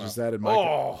 they somehow. just added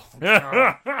Mike.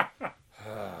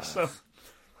 So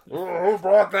Who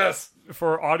brought this?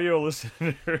 for audio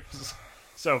listeners,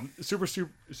 so super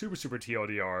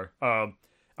TLDR.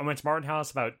 I went to Martin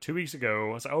House about 2 weeks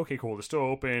ago. I was like, okay, cool. They're still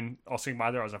open. I'll swing by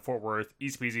there. I was in Fort Worth.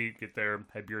 Easy peasy. Get there.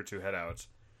 Had beer to head out.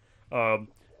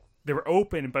 They were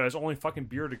open, but it was only fucking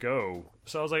beer to go.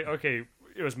 So I was like, okay.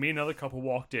 It was me and another couple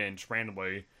walked in just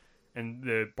randomly. And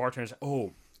the bartender said,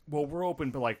 oh, well, we're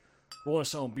open, but like, we're only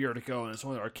selling beer to go, and it's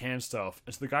only our canned stuff.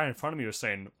 And so the guy in front of me was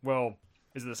saying, well,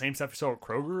 is it the same stuff you sell at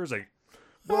Kroger? It's like,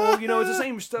 well, you know, it's the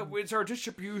same stuff. It's our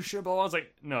distribution. Blah, blah. I was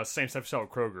like, no, it's the same stuff you sell at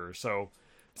Kroger. So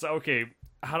it's like, okay,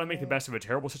 how to make the best of a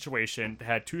terrible situation. They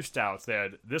had two stouts. They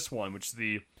had this one, which is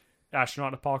the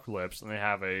Astronaut Apocalypse, and they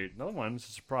have another one. It's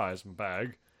a surprise in my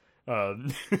bag. So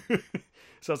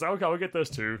I was like, okay, I'll get those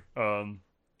two.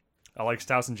 I like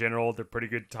stouts in general. They're pretty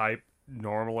good type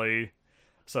normally.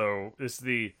 So this is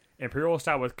the Imperial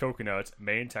Stout with coconuts,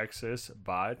 made in Texas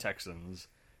by Texans.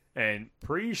 And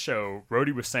pre-show,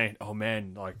 Rody was saying, oh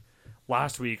man, like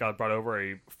last week I brought over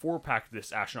a 4-pack of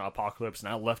this Astronaut Apocalypse and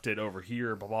I left it over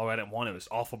here, but I didn't want it. It was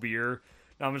awful beer.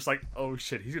 And I'm just like, oh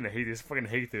shit, he's going to hate this. I fucking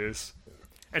hate this.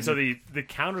 And so the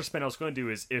counter spin I was going to do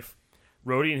is if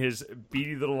Rody and his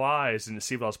beady little eyes didn't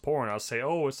see what I was pouring, I'll say,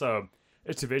 oh, it's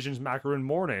a Vision's Macaroon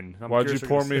Morning. I'm Why'd you curious what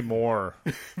pour you're me more?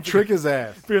 Trick his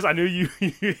ass. because I knew you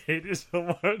hate it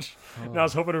so much. And I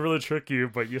was hoping to really trick you,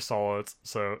 but you saw it.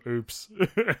 So, oops.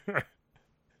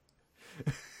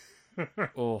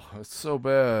 Oh, it's so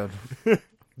bad. Did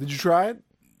you try it?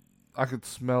 I could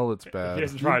smell it's bad. He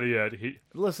hasn't tried it yet.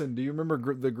 Listen, do you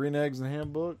remember the Green Eggs and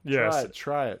Ham book? Yes.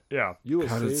 Try it. Yeah. You will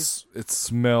God, see. it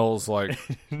smells like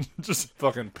Just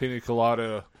fucking pina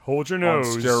colada. hold your On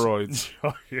nose. steroids.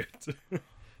 Chug it.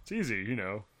 It's easy, you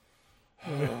know.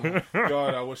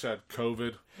 God, I wish I had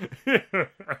COVID.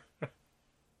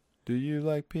 Do you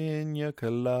like pina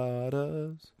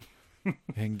coladas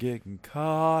and getting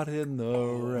caught in the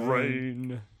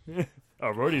rain? Rain. Oh,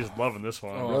 Rody's loving this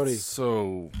one. Oh, Brody. it's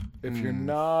so If you're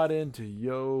not into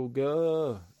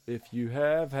yoga, if you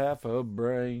have half a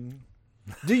brain,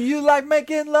 do you like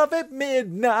making love at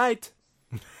midnight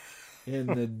in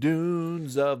the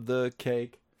dunes of the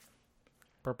cake?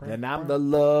 And I'm the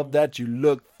love that you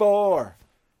look for.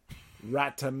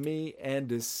 Write to me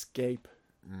and escape.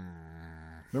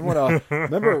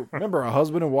 Remember a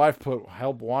husband and wife put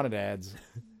help wanted ads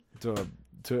to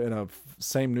in a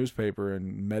same newspaper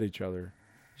and met each other.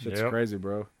 Shit's Yep. crazy,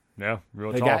 bro. Yeah,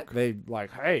 real They talk.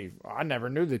 like, hey, I never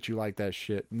knew that you liked that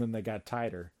shit, and then they got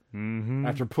tighter Mm-hmm.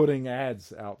 after putting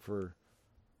ads out for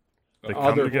They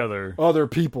come together other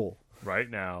people. right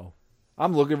now.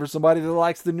 I'm looking for somebody that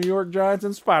likes the New York Giants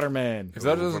and Spider-Man. If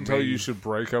that doesn't tell you you should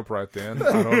break up right then,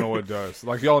 I don't know what does.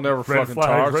 Like y'all never fucking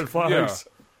talked. Red flags.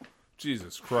 Yeah.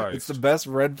 Jesus Christ. It's the best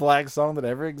Red Flag song that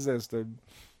ever existed.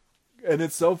 And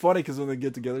it's so funny because when they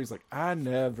get together, he's like, I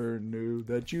never knew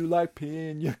that you like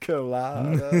pina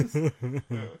coladas.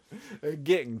 And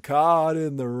getting caught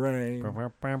in the rain.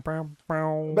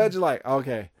 Imagine like,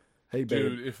 okay, hey, babe.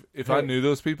 Dude, if I knew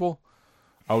those people,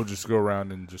 I would just go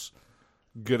around and just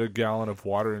get a gallon of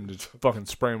water and just fucking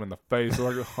spray them in the face.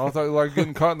 Like, I thought you like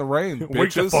getting caught in the rain, bitches.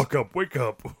 Wake the fuck up! Wake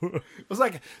up! It's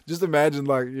like, just imagine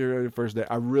like your first day.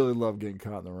 I really love getting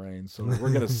caught in the rain. So we're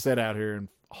going to sit out here and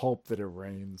hope that it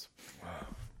rains.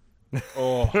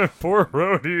 Oh, Poor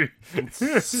Rhodey.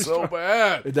 so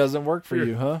bad. It doesn't work for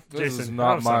you, huh? This Jason, is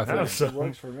not my have thing. some. It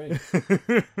works for me.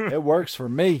 It works for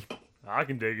me. I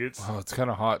can dig it. Oh, it's kind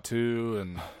of hot too,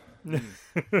 and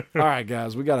All right,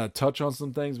 guys, we got to touch on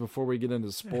some things before we get into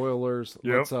spoilers.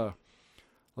 Yep.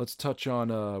 Let's touch on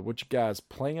what you guys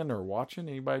playing or watching.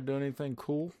 Anybody doing anything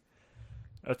cool?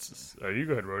 That's you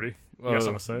go ahead, Rhodey. You got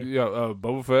something to say? Yeah,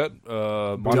 Boba Fett,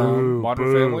 Boo, Modern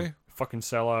boo. Family. Fucking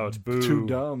sellouts. Boo. Two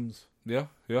dumbs. Yeah.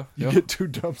 You get two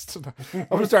dumbs tonight. I'm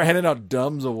gonna start handing out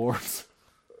dumbs awards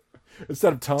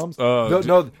instead of tums.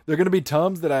 No, they're gonna be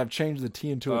tums that I've changed the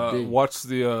T into a D. Watch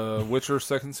the Witcher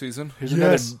second season. Here's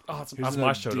Yes. another- Oh, that's here's my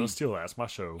another show. D. Don't steal that. It's my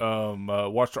show.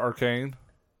 Watch Arcane.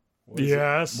 What is it?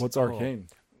 Yes. What's Oh. Arcane?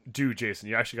 Dude, Jason,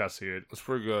 you actually got to see it. It's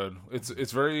pretty good.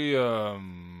 It's very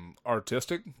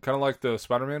artistic, kind of like the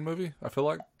Spider-Man movie. I feel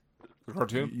like the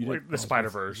cartoon. You Like didn't- the I was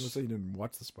Spider-Verse. gonna say you didn't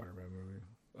watch the Spider-Man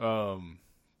movie.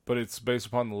 But it's based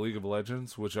upon the League of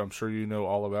Legends, which I'm sure you know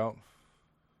all about.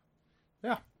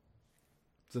 Yeah,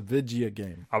 it's a Vigia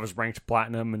game. I was ranked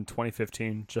platinum in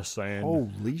 2015. Just saying.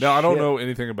 Holy shit! Now I don't know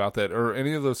anything about that or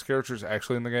any of those characters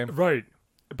actually in the game. Right.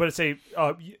 But it's a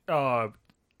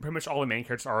pretty much all the main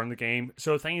characters are in the game.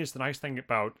 So the thing is, the nice thing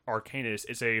about Arcane is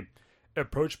it's a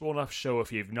approachable enough show.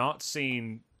 If you've not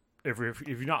seen, if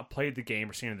you've not played the game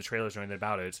or seen the trailers or anything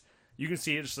about it, you can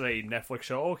see it's a Netflix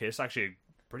show. Okay, it's actually a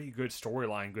pretty good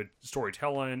storyline, good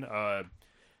storytelling,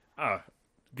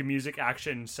 good music,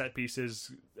 action, set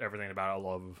pieces, everything about it I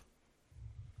love.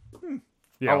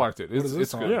 Yeah, I liked it. is this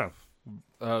It's on? good.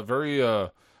 Yeah, Very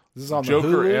This is on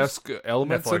Joker-esque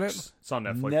elements Netflix. in it. It's on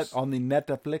Netflix. On the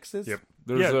Netflixes. Yep.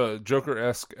 There's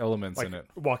Joker-esque elements Like in it.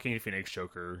 Joaquin Phoenix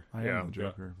Joker. I yeah, am the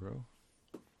Joker, bro.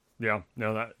 yeah.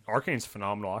 No, that Arcane's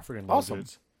phenomenal. I freaking love Awesome.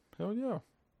 it. Hell yeah!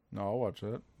 No, I'll watch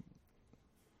that.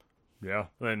 Yeah.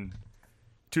 Then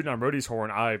tooting on Rhodey's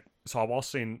horn, I've all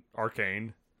seen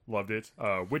Arcane, loved it.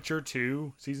 Witcher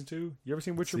 2, season 2. You ever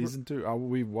seen Witcher? Season 2.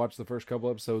 We watched the first couple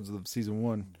episodes of season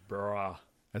 1. Bruh.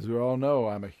 As we all know,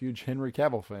 I'm a huge Henry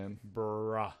Cavill fan.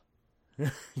 Bruh.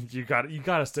 you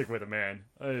gotta stick with it, man.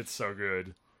 It's so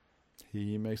good.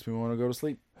 He makes me want to go to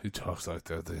sleep. He talks like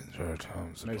that the entire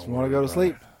time. So Makes don't me want to worry go to about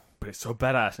sleep. it. But it's so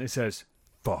badass. And it says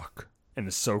fuck. And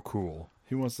it's so cool.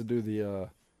 He wants to do the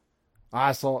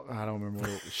I don't remember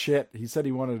shit. He said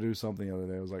he wanted to do something the other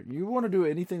day. I was like, you want to do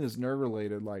anything that's nerd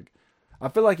related? Like, I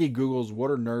feel like he Googles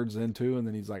what are nerds into, and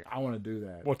then he's like, I want to do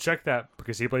that. Well, check that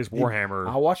because he plays Warhammer.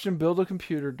 I watched him build a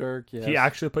computer, Dirk. Yes. He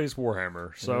actually plays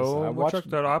Warhammer. Yes, I So we'll watched- check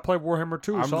that. I play Warhammer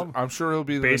too. So I'm sure he'll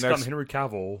be the based on next Henry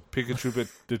Cavill. Pikachu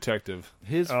detective.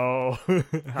 his Oh,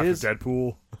 after His-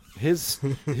 Deadpool. his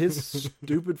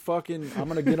stupid fucking I'm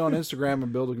gonna get on Instagram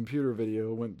and build a computer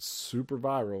video went super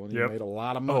viral, and he Yep. made a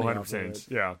lot of Oh, money. off of 100%.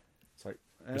 it. Yeah. It's like,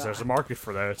 Because there's a market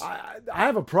for that. I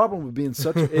have a problem with being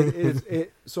such.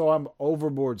 So I'm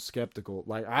overboard skeptical.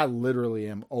 Like I literally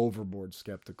am overboard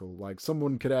skeptical. Like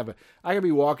someone could have I could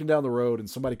be walking down the road and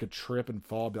somebody could trip and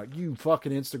fall. Be like, "You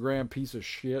fucking Instagram piece of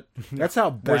shit." That's how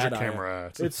bad. Where's your I am. camera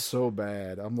at? It's so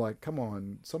bad. I'm like, come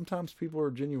on. Sometimes people are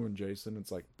genuine, Jason.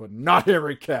 It's like, but not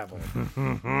Henry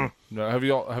Cavill. No, have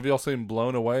y'all seen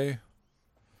Blown Away?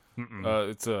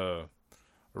 It's a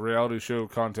reality show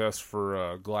contest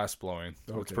for glass blowing.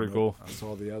 It's Okay, pretty well, cool. I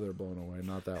saw the other blown away,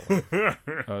 not that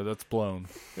one. That's Blown.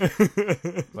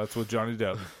 That's with Johnny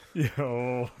Depp.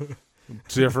 Yo.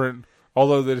 Different,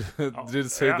 although they did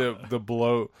say yeah. the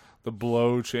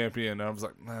blow champion. I was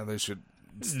like, man, they should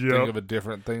think Yep. of a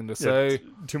different thing to Yeah, say.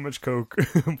 too much Coke.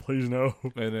 Please no.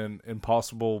 And then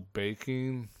Impossible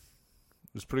Baking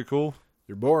was pretty cool.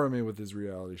 You're boring me with these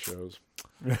reality shows.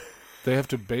 They have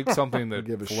to bake something I that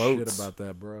give a floats. shit about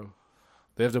that, bro.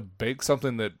 They have to bake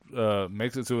something that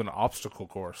makes it to an obstacle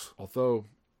course. Although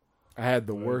I had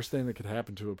the worst thing that could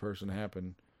happen to a person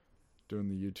happen doing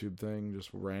the YouTube thing, just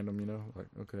random, like,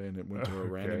 okay, and it went to a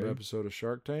random Okay. episode of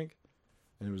Shark Tank,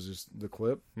 and it was just the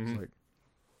clip. Mhm. It's like,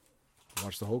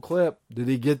 watch the whole clip. Did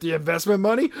he get the investment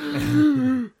money?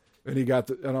 And he got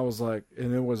and I was like,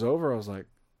 and it was over. I was like,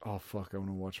 oh fuck, I want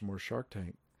to watch more Shark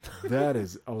Tank. That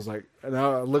is, I was like, and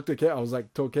I looked at Kate. I was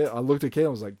like, told Kate, I looked at Kate. I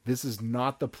was like, this is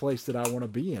not the place that I want to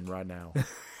be in right now.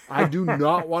 I do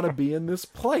not want to be in this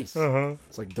place.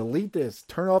 It's like, delete this,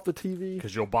 turn off the TV.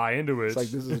 Because you'll buy into it. It's like,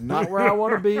 this is not where I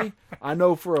want to be. I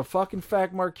know for a fucking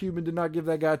fact Mark Cuban did not give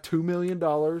that guy $2 million.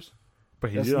 But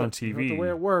he That's did on not TV. the way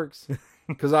it works.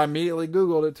 Because I immediately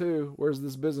Googled it too. Where's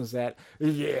this business at?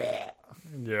 Yeah.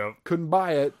 Yeah. Couldn't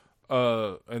buy it.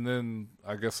 And then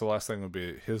I guess the last thing would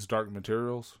be his Dark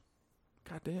Materials.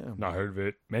 Goddamn. Not heard of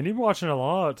it. Man, you've been watching a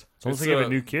lot. It's almost It's, like you have a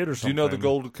new kid or Do something. you know the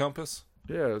Golden Compass?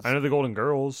 Yeah. I know the Golden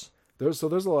Girls. There's a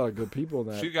lot of good people in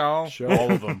that She gone. show.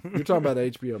 All of them. You're talking about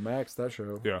HBO Max, that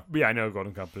show. Yeah. But yeah, I know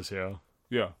Golden Compass, yeah.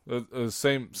 Yeah.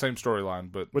 Same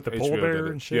storyline, but With the HBO polar bear did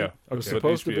it. and shit? Yeah. Okay. It was But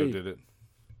supposed to HBO be, did it.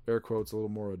 air quotes, a little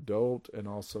more adult and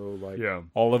also like, Yeah.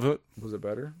 All of it. was it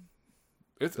better?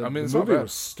 It's. The, I mean, the it's not movie bad.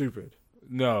 was stupid.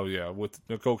 No, yeah, with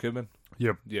Nicole Kidman.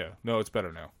 Yep. Yeah, no, it's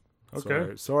better now.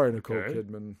 Okay. Sorry, Nicole Okay.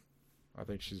 Kidman. I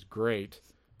think she's great.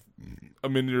 I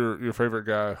mean, your favorite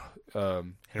guy,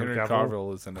 Henry Cavill?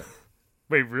 Cavill, is in it.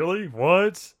 Wait, really?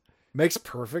 What? Makes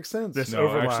perfect sense. This- No,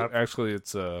 overlap. actually,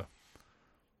 it's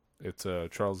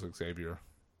Charles Xavier.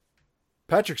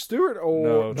 Patrick Stewart or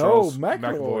No, Charles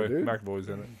McAvoy, dude. McAvoy's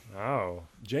in it. Oh.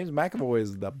 James McAvoy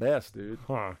is the best, dude.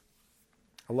 Huh.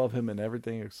 I love him in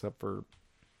everything except for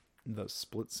the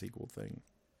Split sequel thing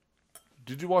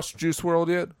Did you watch Juice WRLD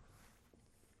yet?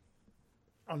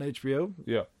 on HBO.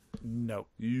 Yeah. No.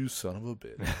 You son of a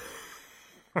bitch.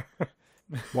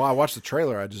 Well, I watched the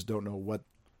trailer. I just don't know what.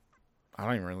 I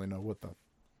don't even really know what the.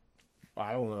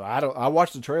 I don't know. I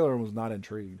watched the trailer and was not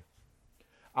intrigued.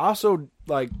 I also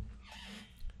like.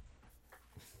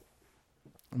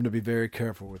 I'm going to be very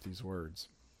careful with these words.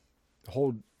 The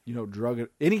whole, drug,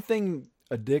 anything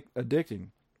addicting,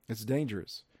 it's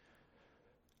dangerous.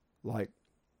 Like,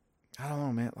 I don't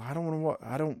know, man. I don't want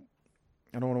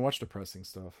to watch depressing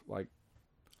stuff. Like,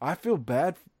 I feel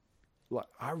bad. Like,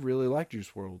 I really like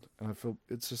Juice WRLD, and I feel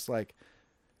it's just like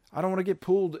I don't want to get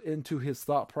pulled into his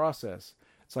thought process.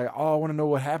 It's like, oh, I want to know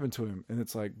what happened to him, and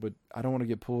it's like, but I don't want to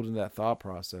get pulled into that thought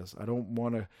process. I don't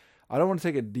want to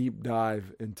take a deep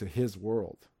dive into his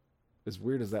world. As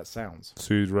weird as that sounds,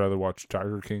 So you'd rather watch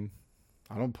Tiger King?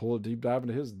 I don't pull a deep dive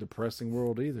into his depressing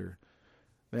world either.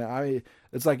 Man,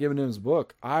 it's like Eminem's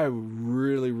book. I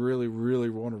really, really, really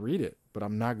want to read it, but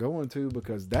I'm not going to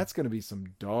because that's going to be some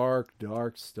dark,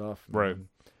 dark stuff, man. Right.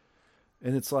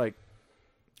 And it's like,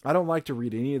 I don't like to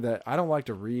read any of that. I don't like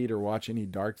to read or watch any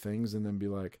dark things and then be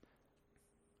like,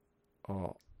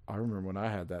 oh, I remember when I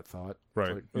had that thought.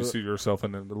 Right. Like, you see yourself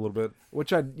in it a little bit.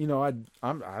 which I'm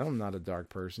not a dark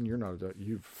person. You're not a dark.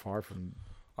 You far from.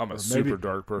 I'm Or a maybe- super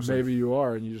dark person. Maybe you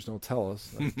are, and you just don't tell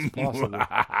us. It's possible.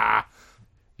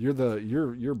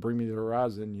 You're Bring Me to the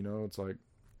Horizon. It's like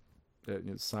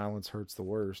silence hurts the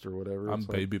worst or whatever. I'm It's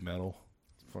like, baby metal.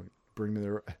 fuck, Bring Me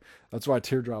to. That's why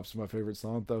Teardrops is my favorite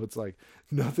song. Though it's like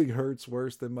nothing hurts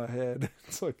worse than my head.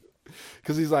 It's like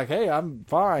because he's like, hey, I'm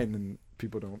fine, and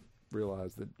people don't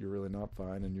realize that you're really not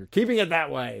fine, and you're keeping it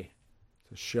that way.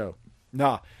 It's a show.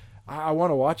 Nah, I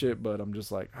want to watch it, but I'm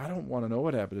just like, I don't want to know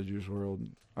what happened to Juice WRLD.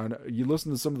 I know, you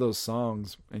listen to some of those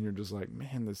songs, and you're just like,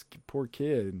 man, this poor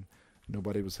kid. And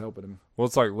nobody was helping him. Well,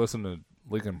 it's like listening to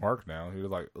Linkin Park now. You're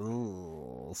like,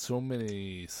 oh, so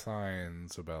many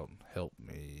signs about help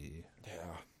me.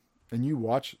 Yeah. And you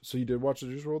did watch the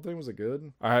Juice WRLD thing? Was it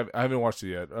good? I haven't watched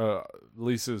it yet.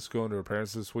 Lisa's going to her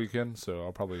parents this weekend, so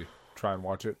I'll probably try and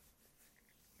watch it.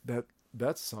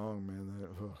 That song, man.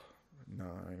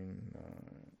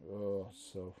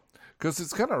 So Because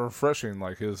it's kind of refreshing,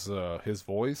 like his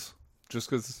voice. Just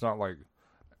because it's not like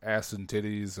ass and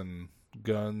titties and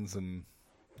guns and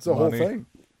it's a whole money. thing.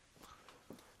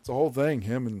 It's a whole thing.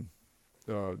 Him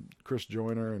and Chris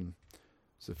Joyner and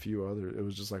there's a few other. It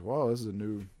was just like, wow, this is a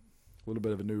little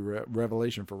bit of a new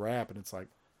revelation for rap, and it's like,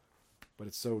 but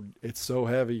it's so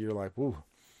heavy. You're like, woo.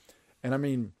 And I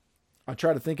mean, I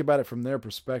try to think about it from their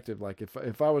perspective. Like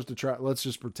if I was to try, let's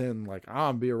just pretend like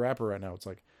I'm be a rapper right now. It's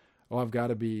like, oh, I've got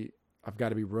to be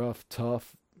rough,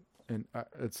 tough, and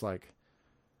it's like,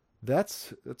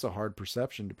 that's a hard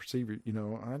perception to perceive.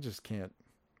 I just can't.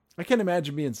 I can't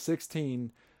imagine being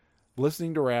 16,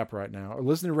 listening to rap right now, or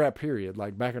listening to rap. Period.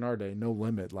 Like back in our day, No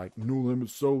Limit, like No Limit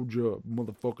Soldier,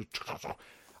 motherfuckers.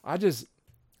 I just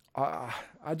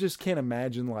can't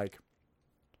imagine like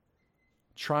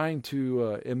trying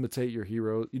to imitate your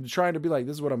hero. You're trying to be like,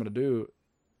 this is what I'm going to do,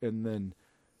 and then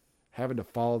having to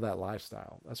follow that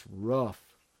lifestyle. That's rough.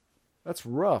 That's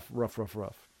rough.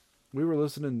 We were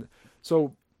listening.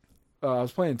 So I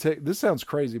was playing. This sounds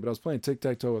crazy, but I was playing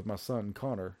tic-tac-toe with my son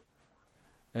Connor,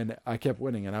 and I kept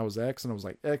winning. And I was X, and I was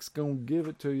like, X gonna give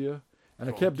it to you. And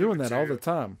I Well, kept give doing it that to all the you.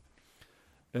 time.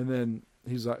 And then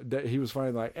he was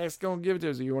finally like, "X gonna give it to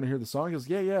us. You want to hear the song?" He goes,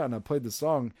 "Yeah." And I played the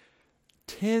song.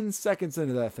 10 seconds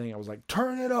into that thing, I was like,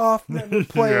 "Turn it off, never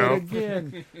play Yeah. it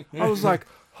again." I was like,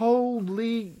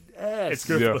 "Holy ass!" It's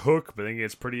good Yeah. for the hook, but I think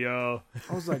it's pretty. I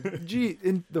was like, "Gee!"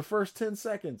 In the first 10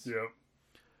 seconds, Yep.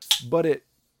 but it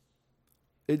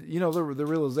the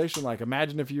realization, like,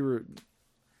 imagine if you were.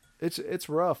 It's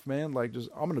rough, man. Like, just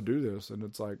I'm gonna do this, and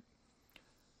it's like,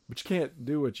 but you can't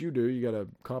do what you do. You gotta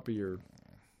copy your.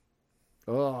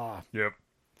 Yep.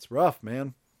 It's rough,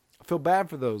 man. I feel bad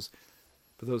for those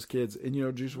kids, and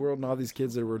Juice WRLD and all these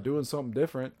kids that were doing something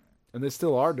different, and they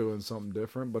still are doing something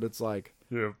different. But it's like,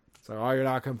 Yep. oh, you're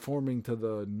not conforming to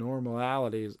the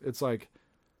normalities. It's like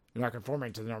you're not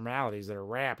conforming to the normalities that are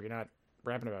rap. You're not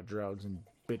rapping about drugs and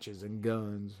bitches and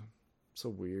guns. So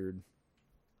weird.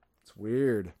 It's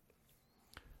weird.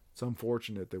 It's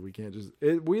unfortunate that we can't just.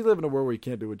 We live in a world where you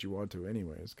can't do what you want to,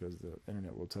 anyways, because the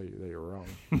internet will tell you that you're wrong.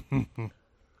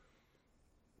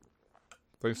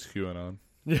 Thanks, QAnon.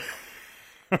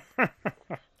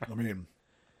 I mean,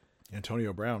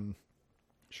 Antonio Brown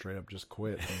straight up just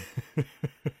quit. And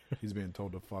he's being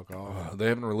told to fuck off. They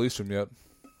haven't released him yet.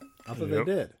 I thought Yep.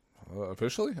 they did.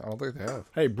 Officially? I don't think they have.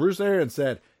 Hey, Bruce Arians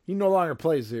said he no longer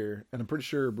plays here, and I'm pretty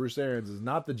sure Bruce Arians is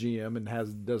not the GM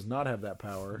and does not have that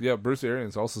power. Yeah, Bruce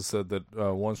Arians also said that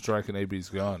one strike and AB's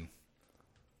gone.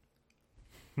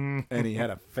 And he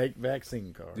had a fake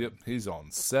vaccine card. Yep, he's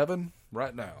on 7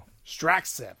 right now. Strike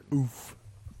 7. Oof.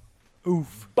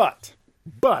 But.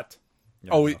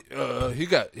 Oh, he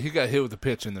got hit with a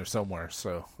pitch in there somewhere,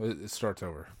 so it starts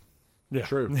over. Yeah.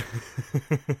 True.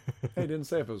 Hey, he didn't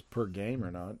say if it was per game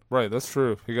or not. Right, that's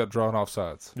true. He got drawn off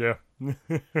sides. Yeah.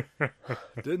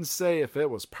 Didn't say if it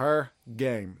was per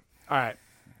game. All right.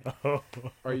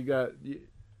 Are you got?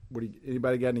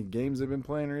 Anybody got any games they've been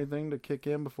playing or anything to kick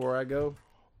in before I go?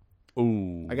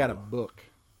 Ooh. I got a book.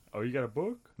 Oh, you got a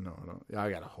book? No. Yeah, I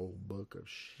got a whole book of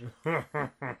shit.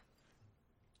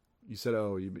 You said,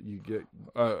 "Oh, you get."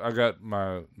 I got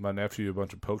my nephew a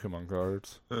bunch of Pokemon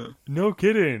cards. No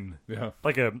kidding. Yeah.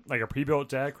 Like a pre-built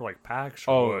deck or like packs.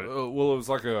 Or Oh, what? well, it was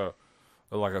like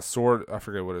a sword. I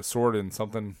forget what it's sword and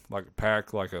something like a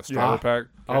pack, like a starter pack,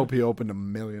 I hope he opened $1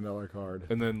 million card.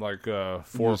 and then like 4 or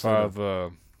Just like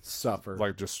 5 Suffer.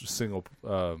 like just single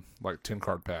like 10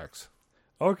 card packs.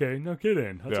 Okay, no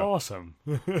kidding. That's Yeah. awesome.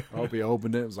 I hope he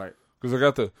opened it. It was like, Because I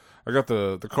got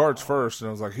the cards first, and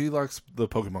I was like, he likes the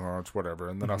Pokemon cards, whatever.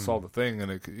 And then I saw the thing,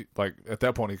 and it like at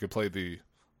that point he could play the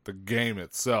game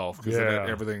itself because it Yeah. had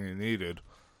everything he needed.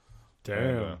 Damn.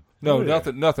 And, no, Yeah.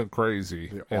 nothing crazy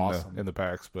Yeah, in awesome. the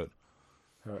packs, but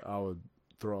I would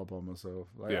throw up on myself.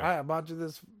 Like, Yeah. I bought you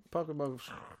this Pokemon.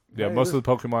 yeah, Hey, most this- of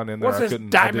the Pokemon in there What's I this didn't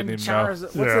Diamond even know. Charizard?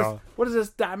 What's Yeah. this? What is this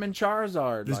Diamond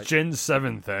Charizard? This Like, Gen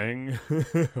 7 thing.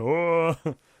 Oh.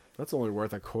 that's only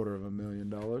worth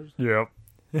 $250,000. Yep.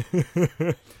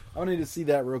 I need to see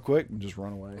that real quick and just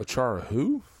run away. Achara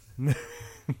who?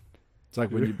 It's like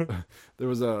when you there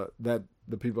was the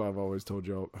people I've always told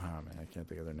you. Oh man, I can't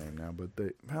think of their name now. But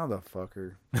how the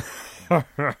fucker?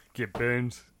 Get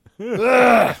binged.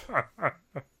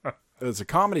 It's a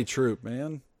comedy troupe,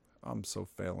 man. I'm so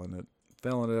failing at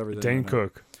everything. Dane right now.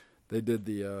 Cook. They did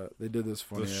this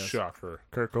funny. The ass- shocker.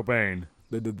 Kurt Cobain.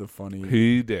 They did the funny.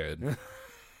 He did.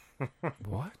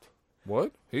 What?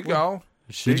 What? He gone.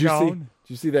 She Did you gone? Did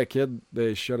you see that kid?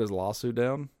 They shut his lawsuit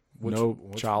down. Which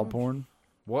Child one? porn.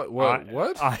 What?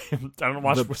 What? I don't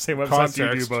watch The the same websites you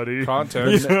do, Context. buddy.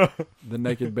 Context. Yeah. The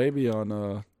naked baby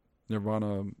on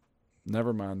Nirvana.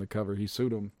 Nevermind the cover. He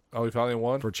sued him Oh, he finally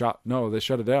won? for child. No, they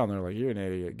shut it down. They're like, "You're an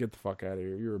idiot. Get the fuck out of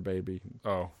here. You're a baby.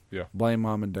 Oh, yeah. Blame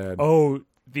mom and dad." Oh,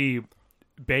 the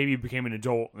baby became an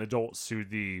adult, and the adult sued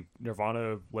the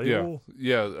Nirvana Yeah. label.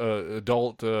 Yeah.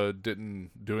 Adult didn't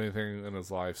do anything in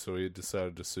his life, so he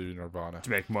decided to sue Nirvana. To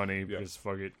make money, Yeah. because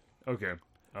fuck it. Okay.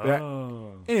 Yeah.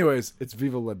 Oh. Anyways, it's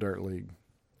Viva La Dirt League,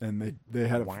 and they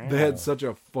had such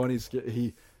a funny skit.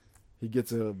 He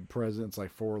gets a present. It's like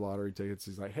 4 lottery tickets.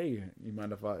 He's like, "Hey, you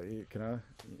mind if can I?"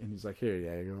 And he's like, "Here,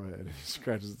 yeah, go ahead." And he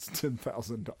scratches. It's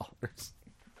 $10,000.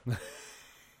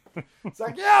 It's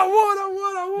like, "Yeah,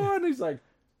 I won." He's like,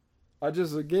 "I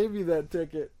just gave you that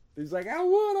ticket." He's like, "I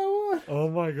won." Oh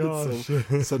my gosh.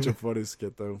 It's such a funny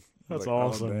skit though. That's Like,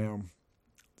 awesome. Oh, damn.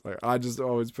 Like, I just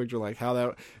always picture like how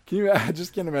that. I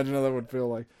just can't imagine how that would feel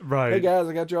like. Right. Hey guys,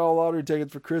 I got you all lottery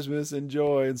tickets for Christmas.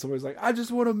 Enjoy. And somebody's like, "I just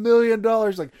won $1 million."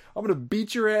 Like, I'm gonna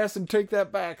beat your ass and take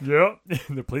that back. Yep.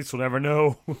 The police will never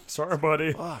know. Sorry,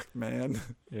 buddy. Fuck, man.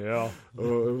 Yeah.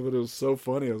 Oh, but it was so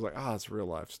funny. I was like, it's real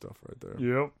life stuff right there.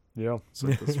 Yep. Yep. It's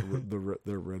like this,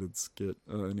 their Reddit skit.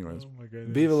 Anyways, Oh my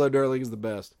goodness. Viva La Dirt League is the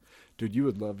best. Dude, you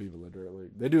would love Evil Dead League.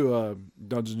 They do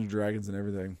Dungeons and Dragons and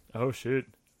everything. Oh shit.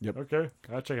 Yep. Okay,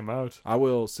 gotta check them out. I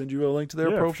will send you a link to their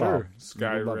Yeah, for profile.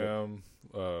 sure. You would love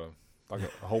it. Skyrim, like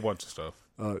a whole bunch of stuff.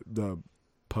 The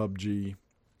PUBG.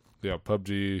 Yeah,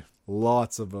 PUBG.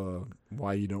 Lots of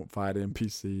why you don't fight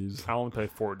NPCs. I only play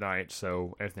Fortnite,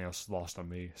 so everything else is lost on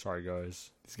me. Sorry, guys.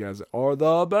 These guys are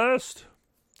the best.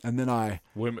 And then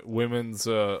Women's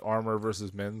armor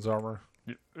versus men's armor.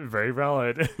 Very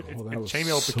valid. Oh, that was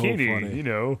Chainmail so bikini, funny. you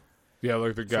know. Yeah,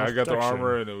 like the guy got the Self-protection.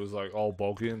 armor and it was like all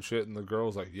bulky and shit, and the girl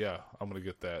was like, "Yeah, I'm gonna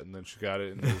get that," and then she got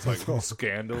it and it was like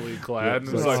scantily clad, and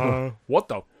it was like, "What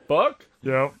the fuck?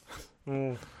 Yep.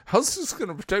 Mm. How's this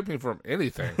gonna protect me from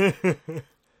anything?"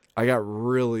 I got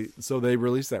really so they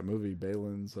released that movie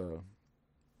Balin's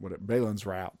Balin's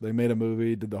Route. They made a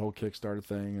movie, did the whole Kickstarter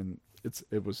thing, and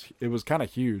it was kind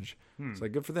of huge. It's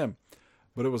like good for them,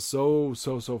 but it was so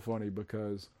funny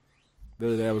because the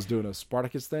other day I was doing a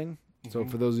Spartacus thing. So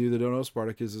for those of you that don't know,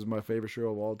 Spartacus is my favorite show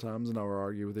of all times, and I'll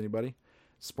argue with anybody.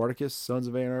 Spartacus, Sons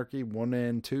of Anarchy, 1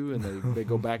 and 2, and they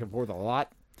go back and forth a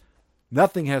lot.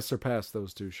 Nothing has surpassed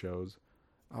those two shows.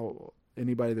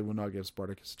 Anybody that will not give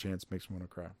Spartacus a chance makes me want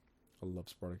to cry. I love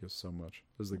Spartacus so much.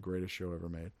 This is the greatest show ever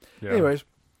made. Yeah. Anyways,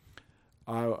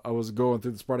 I was going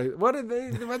through the Spartacus.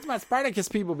 What's my Spartacus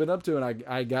people been up to? And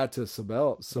I got to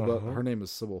Sybil. Her name is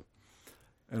Sybil.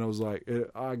 And I was like,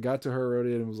 I got to her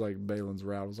already, and it was like Balin's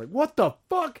Route. I was like, what the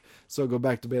fuck? So I go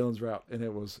back to Balin's Route, and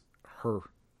it was her.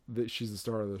 She's the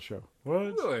star of the show. What?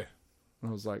 Really? And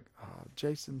I was like,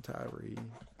 Jason Tyree.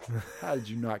 How did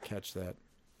you not catch that?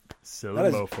 Silly That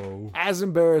is- mofo. As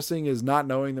embarrassing as not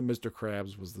knowing that Mr.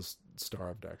 Krabs was the star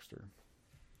of Dexter.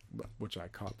 Which I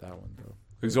caught that one, though.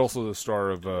 He's also the star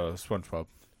of SpongeBob.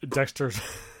 Dexter's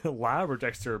Lab or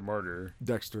Dexter Murder?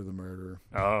 Dexter the Murderer.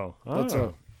 Oh. Let's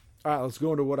all right, let's go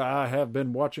into what I have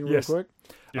been watching real Yes. quick.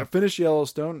 Yep. I finished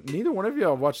Yellowstone. Neither one of you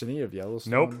have watched any of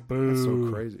Yellowstone. Nope. That's so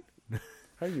Boo. crazy.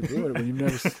 How are you doing it when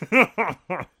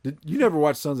you you never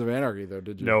watched Sons of Anarchy though,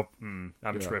 did you? Nope. I'm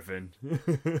Yeah. tripping.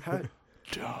 How-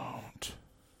 Don't.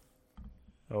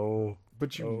 Oh.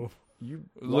 but you Oh. you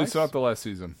At least like, not the last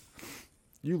season.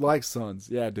 you like Sons.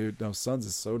 Yeah, dude. No, Sons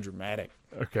is so dramatic.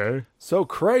 Okay. So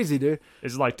crazy, dude.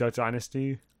 Is it like Duck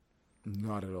Dynasty?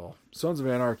 Not at all. Sons of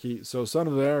Anarchy. So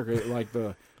Sons of Anarchy, like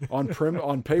on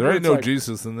paper, There ain't it's no like,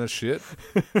 Jesus in this shit.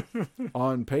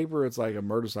 on paper, it's like a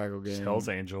motorcycle game. Hells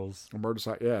Angels. A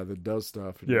motorcycle, yeah, that does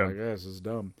stuff. And Yeah. you're like, this is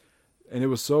dumb. And it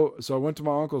was so I went to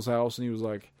my uncle's house, and he was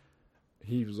like,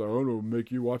 I'm gonna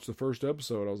make you watch the first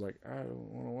episode. I was like, I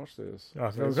don't want to watch this.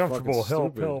 I feel It's uncomfortable.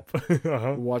 fucking Help, stupid.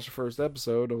 help. We watched the first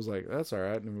episode. I was like, that's all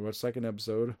right. And we watched the second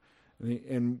episode,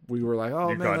 and we were like, oh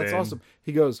You man, got that's in. awesome.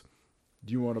 He goes,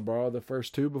 do you want to borrow the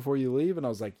first two before you leave? And I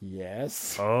was like,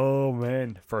 yes. Oh,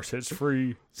 man. First hit's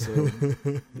free. So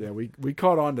yeah, we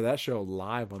caught on to that show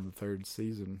live on the third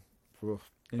season. Oof.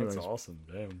 Anyways, That's awesome.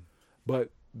 Damn. but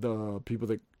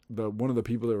one of the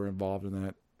people that were involved in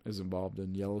that is involved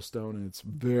in Yellowstone, and it's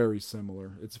very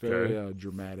similar. It's very Okay.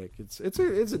 dramatic. It's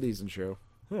a decent show.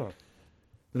 Huh.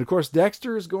 And of course,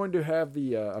 Dexter is going to have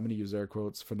the I'm going to use air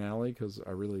quotes finale because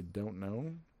I really don't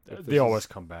know. if They this always is-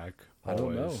 come back. I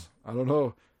don't know. Always. I don't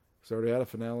know. It's already had a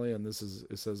finale, and it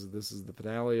says this is the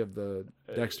finale of the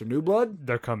Dexter New Blood.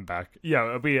 They'll come back. Yeah,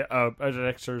 it'll be a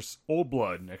Dexter's Old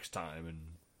Blood next time. And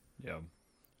yeah.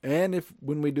 And if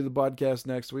when we do the podcast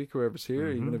next week, whoever's here,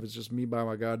 Mm-hmm. even if it's just me by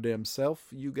my goddamn self,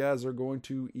 you guys are going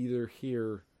to either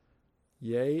hear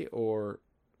yay or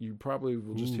you probably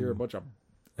will just hear a bunch of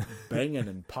banging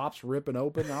and pops ripping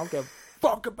open. I don't give a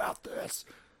fuck about this.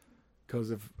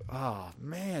 Because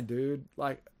man, dude,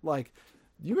 like,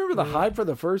 you remember the hype for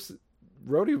the first?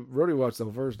 Rody watched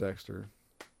the first Dexter.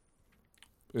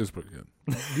 It was pretty good.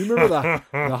 Do you remember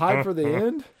the hype for the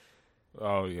end?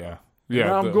 Oh yeah,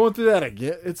 Now I'm going through that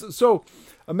again. It's so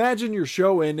imagine your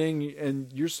show ending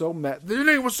and you're so mad. The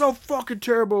ending was so fucking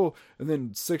terrible, and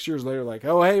then 6 years later, like,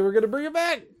 oh hey, we're gonna bring it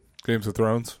back. Games of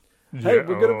Thrones. Hey, Yeah,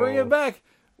 we're gonna bring oh. it back.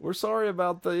 We're sorry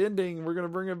about the ending. We're gonna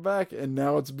bring it back, and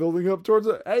now it's building up towards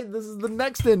it. Hey, this is the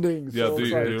next ending. Yeah, So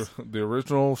it's the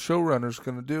original showrunner's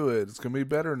gonna do it. It's gonna be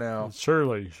better now.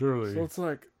 Surely. So it's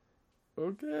like,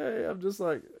 okay, I'm just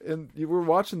like, and you were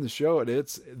watching the show, and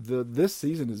this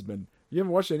season has been. You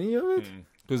haven't watched any of it?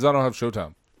 Because I don't have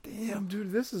Showtime, Damn,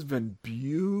 dude, this has been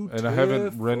beautiful. and I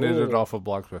haven't rented it off of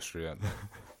Blockbuster yet.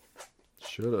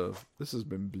 Should have. This has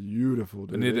been beautiful,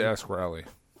 I dude. need to ask Riley.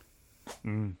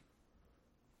 Could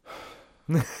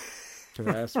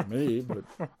ask me, but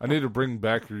I need to bring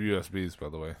back your USBs. By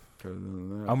the way, other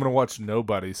than that, I'm gonna watch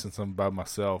Nobody since I'm by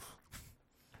myself.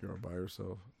 you're by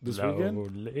yourself. This weekend,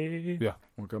 Lonely. Yeah.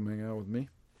 want to come hang out with me?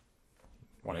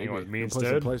 Want to hang out with me Wanna play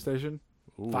some instead? PlayStation?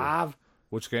 Ooh. 5.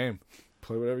 Which game?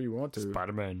 Play whatever you want to.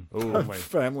 Spider-Man. Oh,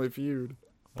 Family Feud,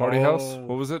 Party Oh. House.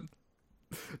 What was it?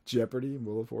 Jeopardy,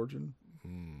 Wheel of Fortune.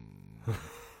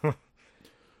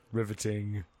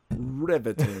 Riveting.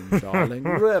 Riveting, darling.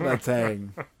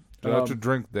 Riveting. Do I have to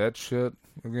drink that shit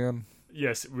again?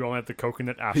 Yes, we only have the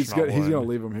coconut astronaut He's going one. to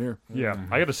leave him here. Yeah,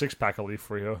 I got a 6-pack I'll leave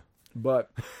for you.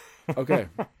 But, okay.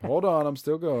 Hold on. I'm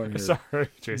still going here. Sorry, No,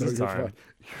 Jason's you're time.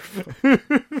 fine.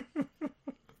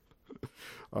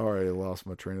 I already lost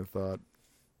my train of thought.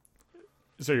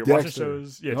 So you're watching Dexter.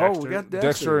 shows? Yeah, Oh, Dexter. we got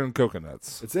Dexter and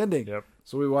coconuts. It's ending. Yep.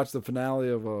 So we watched the finale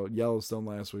of Yellowstone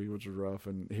last week, which was rough,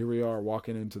 and here we are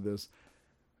walking into this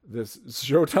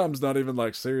Showtime's not even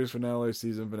like series finale,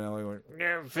 season finale. Like,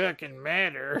 no fucking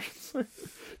matter.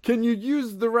 Can you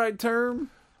use the right term?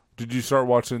 Did you start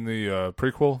watching the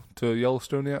prequel to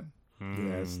Yellowstone yet?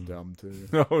 Yeah, it's dumb too.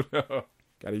 No, no.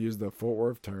 Got to use the Fort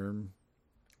Worth term.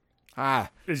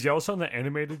 Is Yellowstone the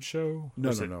animated show? No,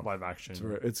 Or is no, it no. live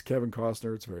action? It's Kevin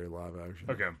Costner. It's very live action.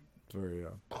 Okay. It's very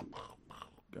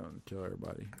gonna kill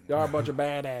everybody. Y'all are a bunch of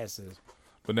badasses.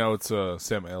 But now it's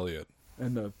Sam Elliott.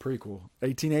 And the prequel,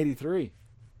 1883.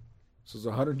 So it's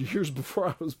 100 years before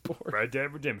I was born. Red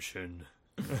Dead Redemption.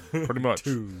 Pretty much.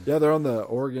 2. Yeah, they're on the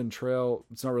Oregon Trail.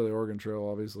 It's not really Oregon Trail,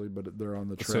 obviously, but they're on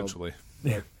the trail. Essentially.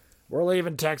 We're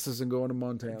leaving Texas and going to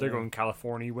Montana. They're going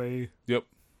California way. Yep.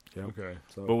 Yep. Okay.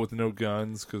 So, But with no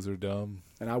guns because they're dumb.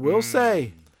 and I will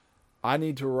say, I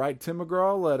need to write Tim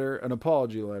McGraw a letter, an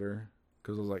apology letter,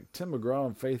 because I was like, Tim McGraw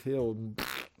and Faith Hill.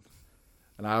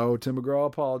 And I owe Tim McGraw an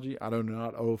apology. I do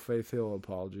not owe Faith Hill an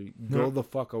apology. Go the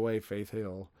fuck away, Faith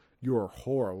Hill. You are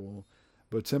horrible.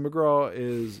 But Tim McGraw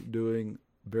is doing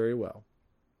very well.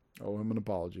 I owe him an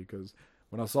apology because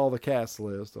when I saw the cast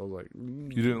list, I was like, You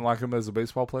didn't like him as a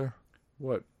baseball player?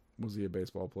 what was he a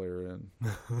baseball player in?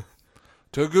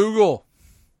 To Google.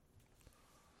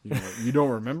 You don't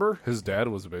remember? His dad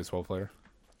was a baseball player.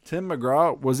 Tim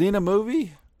McGraw, was he in a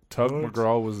movie? Tug What?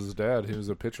 McGraw was his dad. He was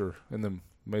a pitcher in the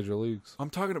major leagues. I'm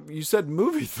talking, you said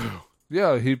movie though.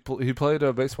 Yeah, he played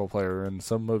a baseball player in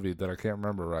some movie that I can't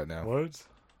remember right now. What?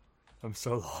 I'm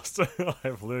so lost. I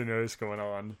have literally no what's going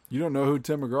on. You don't know who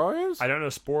Tim McGraw is? I don't know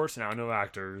sports and I don't know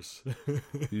actors.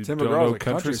 You Tim don't McGraw's know a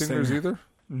country country singers singer. either?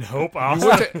 Nope.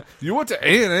 You went to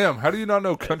A&M. How do you not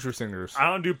know country singers? I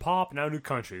don't do pop and I don't do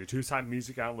country. The two type of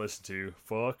music I don't listen to.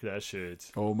 Fuck that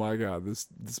shit. Oh my god, this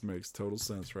makes total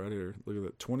sense right here. Look at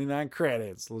that. 29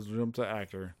 credits. Let's jump to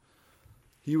actor.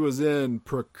 He was in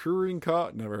Procuring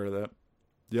Cotton. Never heard of that.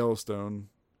 Yellowstone.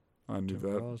 I knew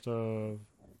that.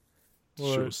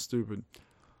 Shit was stupid.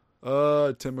 Tim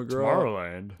McGraw.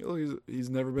 Tomorrowland. He's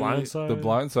never been. Blindside. The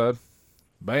Blind Side.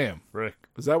 Bam. Rick.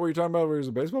 Is that what you're talking about? Where he was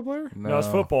a baseball player? No, it's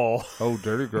football. Oh,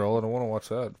 Dirty Girl. I don't want to watch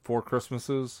that. 4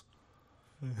 Christmases.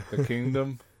 The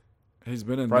Kingdom. He's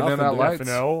been in Friday nothing. Night dude. Lights.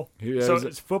 FNL. He So has-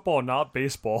 it's football, not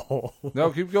baseball. No,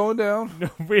 keep going down.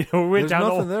 we went There's down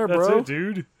nothing there, that's bro. it,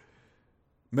 dude.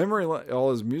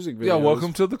 all his music videos. Yeah,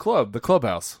 welcome to the club. The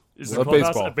clubhouse. Is Of the clubhouse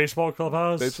baseball. a baseball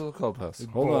clubhouse? Baseball clubhouse.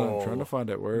 Hold on, I'm Oh. trying to find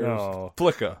it. Where is No.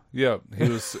 Flicka. Yeah, he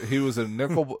was a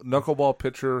knuckleball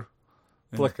pitcher.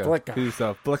 Flicka. Flicka. He's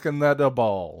flicking that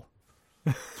ball.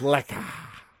 Flecka?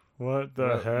 What the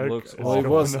That heck? looks is Well, he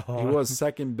going was on?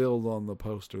 second build on the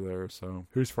poster there. So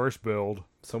Who's first build?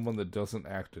 Someone that doesn't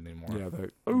act anymore. yeah,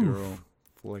 that girl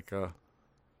Flicka.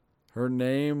 Her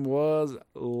name was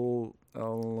Liza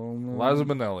Liza.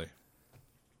 Minnelli.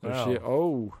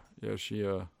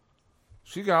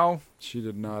 She gone. She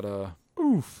did not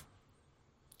Oof.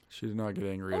 she did not get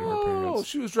angry at her Oh, parents.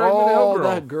 she was dragging the hell girl.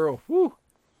 that girl. Woo.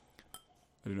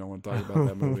 I do not want to talk about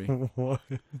that movie. What?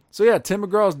 So yeah, Tim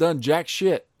McGraw's done jack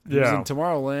shit. He was Yeah. in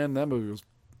Tomorrowland. That movie was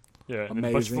Yeah, and a bunch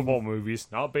of Amazing. football movies.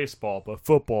 Not baseball, but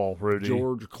football, Rudy.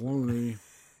 George Clooney.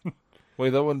 Wait,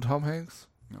 that wasn't Tom Hanks?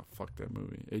 No, fuck that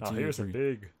movie. Oh, he was a 1883.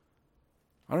 big.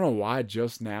 I don't know why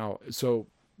just now. So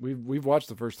we've watched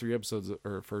the first 3 episodes,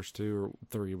 or first 2 or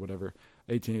 3, whatever,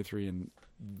 1883, and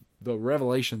the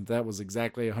revelation that was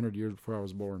exactly 100 years before I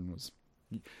was born was.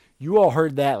 You all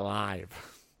heard that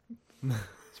live. It's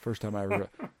the first time I ever.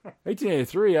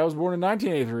 1883. I was born in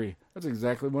 1983. That's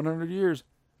exactly 100 years.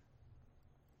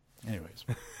 Anyways,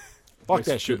 fuck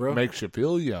that shit, bro. Makes you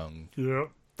feel young. Yeah.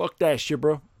 Fuck that shit,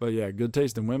 bro. But yeah, Good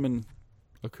Taste in Women,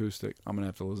 acoustic. I'm gonna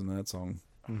have to listen to that song.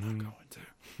 I'm not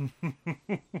going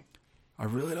to. I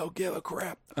really don't give a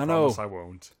crap. I know. Promise I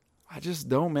won't. I just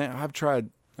don't, man.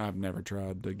 I've never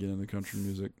tried to get into country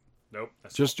music. Nope.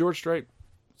 That's Just George Strait.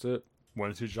 That's it. one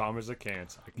or two genres I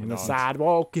can't. I When the cannot.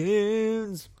 sidewalk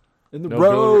ends and the No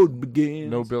road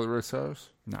begins. No Billy Ray Cyrus?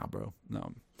 Nah, bro.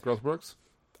 No. Garth Brooks?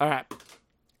 All right.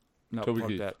 No, Kobe fuck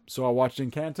Keith. that. So I watched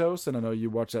Encantos, and I know you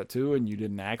watched that too, and you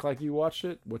didn't act like you watched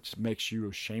it, which makes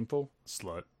you shameful.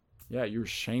 Slut. Yeah, you're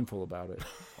shameful about it.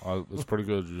 It's pretty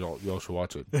good. Y'all should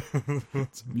watch it.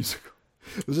 It's a musical.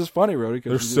 It's just funny, Rody.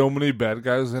 There's so many bad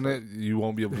guys in it, you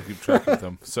won't be able to keep track of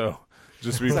them. So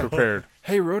just be prepared.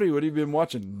 Hey, Rody, what have you been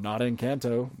watching? Not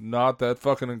Encanto. Not that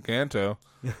fucking Encanto.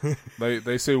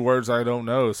 They say words I don't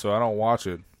know, so I don't watch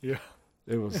it. Yeah.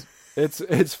 It was.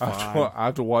 It's fine. I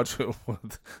have to watch it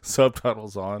with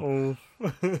subtitles on.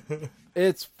 Oh.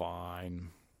 It's fine.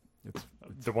 It's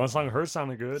The one song I heard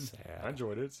sounded good. sad. I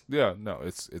enjoyed it. Yeah, no,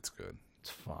 it's good. It's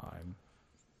fine.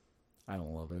 I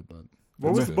don't love it, but What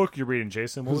That's was the good. book you're reading,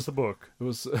 Jason? What was the book? it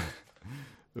was.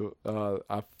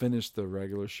 I finished the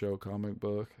regular show comic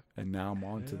book, and now I'm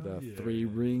on to Hell the yeah. 3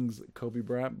 Rings Kobe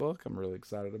Bryant book. I'm really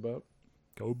excited about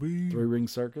Kobe. 3 Ring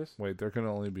Circus. Wait, there can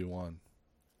only be one.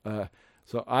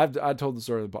 So I told the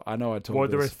story. I know I told. Well,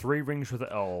 there were this. 3 rings for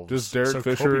the elves. Does Derek so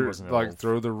Kobe Fisher was an like elf.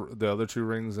 throw the other 2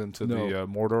 rings into No. the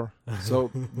Mordor?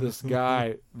 So this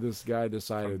guy from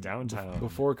decided downtown?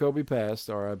 before Kobe passed,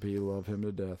 R.I.P. Love him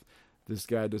to death. This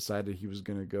guy decided he was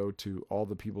going to go to all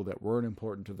the people that weren't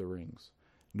important to the rings.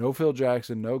 No Phil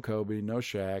Jackson, no Kobe, no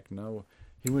Shaq, no.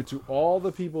 He went to all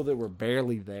the people that were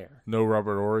barely there. No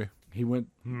Robert Ory. He went.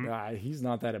 He's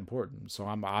not that important, so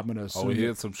I'm going to assume Oh, he that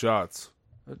hit some shots.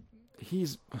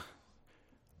 he's.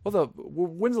 Well,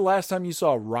 when's the last time you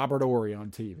saw Robert Ory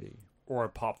on TV? Or a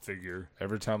pop figure.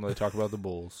 Every time they talk about the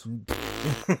Bulls.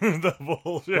 The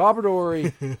bullshit. Robert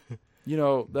Ory, you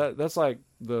know that's like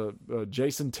the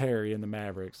Jason Terry in the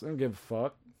Mavericks. I don't give a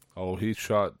fuck. Oh, he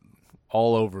shot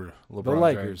all over LeBron The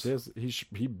Lakers, James.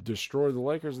 he destroyed the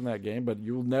Lakers in that game, but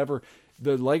you'll never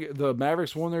the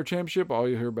Mavericks won their championship. All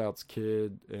you hear about's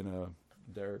Kid and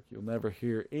Derek. You'll never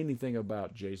hear anything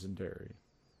about Jason Terry.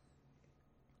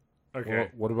 Okay. Well,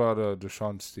 what about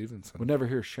Deshaun Stevenson? We'll never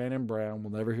hear Shannon Brown.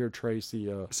 We'll never hear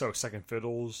Tracy. So second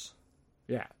fiddles.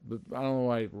 Yeah, but I don't know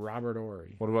why Robert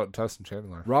Ory. What about Tyson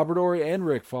Chandler? Robert Ory and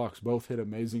Rick Fox both hit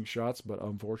amazing shots, but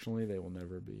unfortunately, they will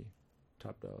never be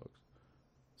top dogs.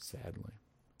 Sadly,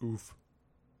 Oof.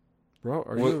 bro,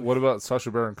 are What about Sacha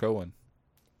Baron Cohen?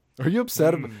 you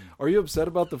upset? Are you upset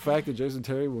about the fact that Jason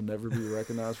Terry will never be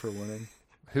recognized for winning?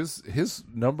 His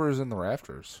number is in the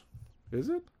rafters. Is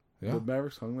it? Yeah. The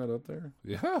Mavericks hung that up there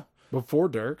Yeah. before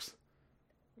Dirk's.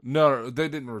 No, they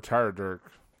didn't retire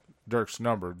Dirk's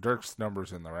number. Dirk's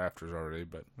number's in the rafters already,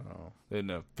 but Oh, they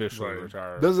didn't officially Right.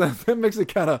 retire. that makes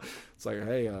it kind of? It's like,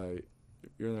 hey,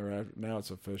 you're in the raft now. It's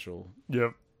official.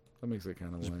 Yep. That makes it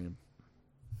kind of lame.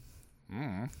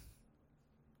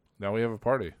 Now we have a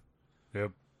party.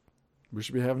 Yep. We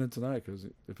should be having it tonight because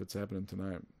if it's happening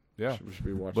tonight, Yeah. we should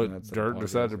be watching that. But instead Dirk of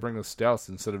decided to podcasting. bring us stouts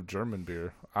instead of German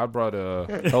beer. I brought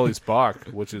a Helles Bock,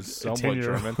 which is somewhat 10-year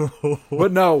German,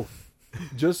 But no,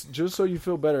 just so you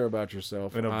feel better about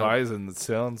yourself. and a Weizen that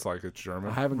sounds like it's I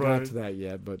German. haven't Right. got to that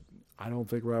yet, but I don't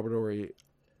think Robert Ory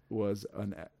was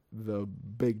the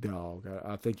big dog.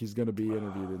 I think he's going to be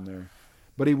interviewed in there.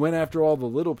 But he went after all the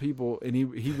little people, and he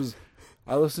was.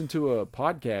 I listened to a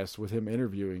podcast with him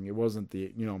interviewing. It wasn't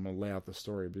I'm going to lay out the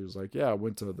story, but he was like, yeah, I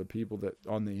went to the people that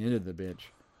on the end of the bench.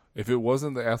 If it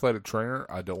wasn't the athletic trainer,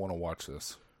 I don't want to watch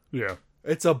this. Yeah.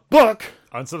 It's a book.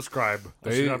 Unsubscribe. Let's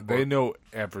They do that they book. know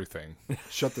everything.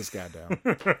 Shut this guy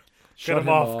down. Cut Shut him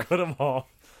off. Cut him off.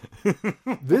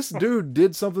 This dude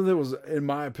did something that was, in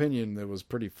my opinion, that was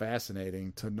pretty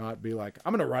fascinating. To not be like,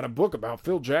 I'm going to write a book about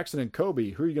Phil Jackson and Kobe.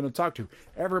 Who are you going to talk to?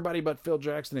 Everybody but Phil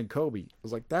Jackson and Kobe. I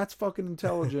was like, that's fucking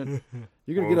intelligent.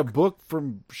 You're going to get a book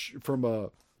from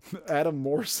Adam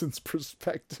Morrison's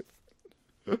perspective.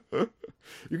 You're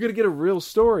going to get a real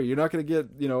story. You're not going to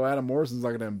get, Adam Morrison's not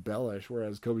going to embellish.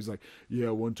 Whereas Kobe's like, yeah,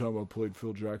 one time I played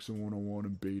Phil Jackson 1-on-1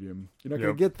 and beat him. You're not going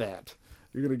Yep. to get that.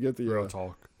 You're going to get the Real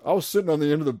talk. I was sitting on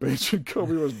the end of the bench and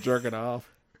Kobe was jerking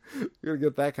off. You're gonna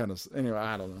get that kind of. Anyway,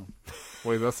 I don't know.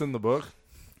 Wait, that's in the book?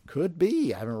 Could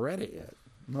be. I haven't read it yet.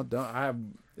 I'm not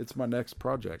done. It's my next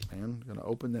project, man. I'm gonna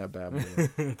open that bad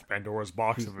boy. Pandora's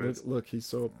box of it. Look, he's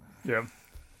so. Yep.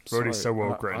 Sorry. Brody's so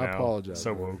woke right I now. apologize.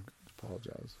 So Brody. woke.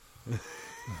 Apologize.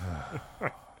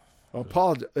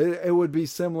 Apologize. It would be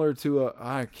similar to a.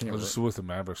 I I can't. was just with the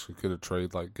Mavericks. We could have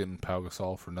traded like getting Pau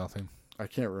Gasol for nothing. I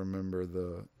can't remember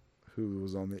who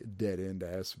was on the dead end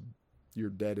ass. Your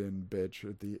dead end bitch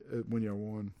at the when you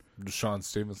won. Deshaun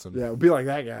Stevenson. Yeah, it would be like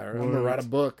that guy. Right? I'm gonna What? write a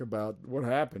book about what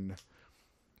happened.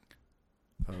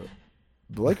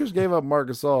 The Lakers gave up Marc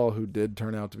Gasol, who did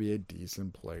turn out to be a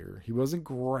decent player. He wasn't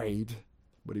great,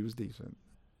 but he was decent.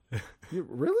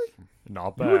 Really?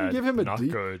 Not You bad. wouldn't give him a Not D?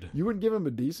 good. You wouldn't give him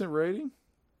a decent rating?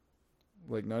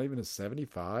 Like not even a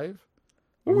 75?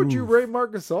 What would you rate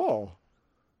Marc Gasol?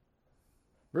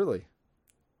 Really?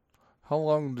 How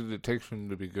long did it take for him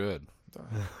to be good?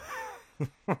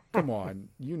 Come on.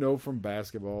 You know from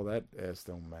basketball that S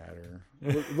don't matter.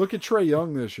 Look at Trae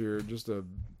Young this year.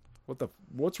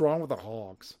 What's wrong with the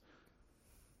Hawks?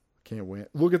 Can't win.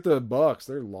 Look at the Bucks.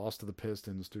 They lost to the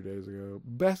Pistons 2 days ago.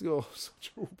 Basketball is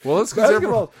such a... Well,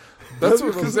 that's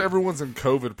because everyone's in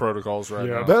COVID protocols right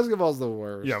now. Basketball's the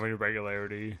worst. Yeah, I mean,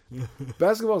 regularity.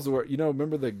 Basketball's the worst. You know,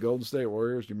 remember the Golden State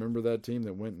Warriors? You remember that team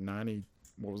that went 90,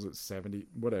 70,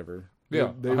 whatever.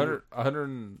 Yeah, They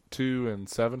 102 and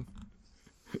 7.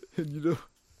 And you know,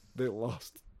 they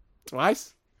lost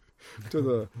twice to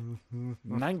the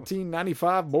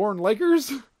 1995 born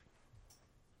Lakers.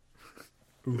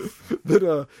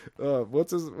 That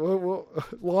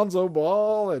Lonzo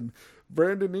Ball and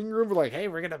Brandon Ingram were like, "Hey,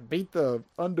 we're gonna beat the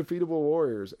undefeatable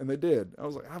Warriors," and they did. I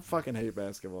was like, I fucking hate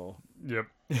basketball. Yep.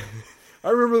 I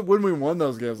remember when we won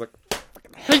those games, like, I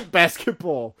fucking hate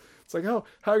basketball. It's like, how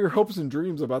are your hopes and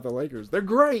dreams about the Lakers? They're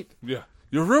great. Yeah,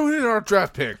 you're ruining our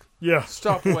draft pick. Yeah.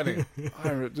 Stop winning.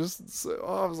 I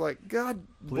was like, God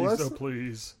Please, bless.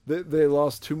 please. They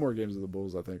lost 2 more games of the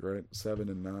Bulls, I think, right? 7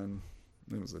 and 9.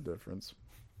 It was the difference.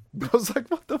 I was like,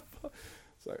 what the fuck?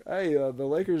 It's like, hey, the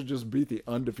Lakers just beat the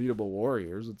undefeatable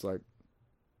Warriors. It's like,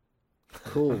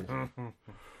 cool.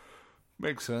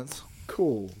 Makes sense.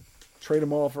 Cool. Trade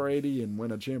them all for 80 and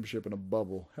win a championship in a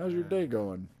bubble. How's your day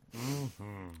going?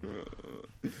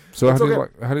 So how It's do you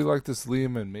okay. how do you like this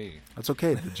Liam and me? That's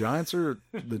okay. The Giants are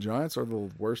the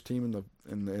worst team in the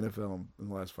NFL in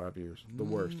the last 5 years. The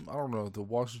worst. I don't know. The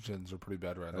Washingtons are pretty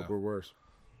bad right now. We're worse.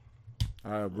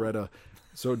 I read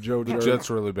Joe The Judge.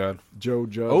 Jets are really bad. Joe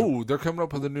Judge. Oh, they're coming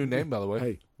up with a new name, by the way.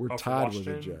 Hey, we're For tied with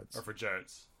the Washington Jets. Or for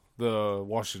Jets? The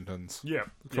Washingtons. Yeah.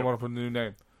 Coming up with a new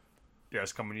name. Yeah,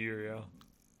 it's coming year, yeah.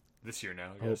 This year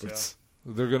now, I I hope guess, it's.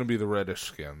 They're going to be the Reddish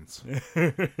Skins.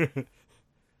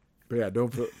 But yeah, don't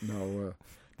feel no.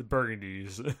 The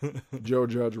Burgundies. Joe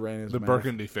Judge ran his The mouth.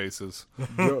 Burgundy faces.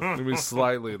 Joe, Going to be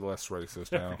slightly less racist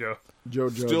There now. we go. Joe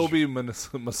Judge. Still be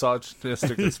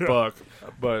misogynistic as fuck,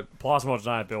 but Plausible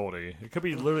deniability. It could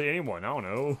be literally anyone. I don't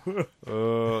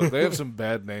know. they have some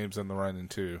bad names in the running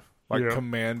too. Like Yeah.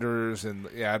 commanders and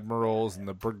the admirals and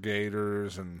the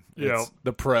brigaders and Yeah.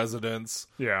 the presidents.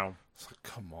 Yeah. It's like,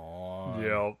 come on.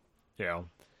 Yeah. Yeah.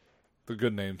 The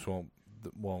good names won't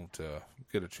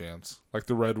get a chance. Like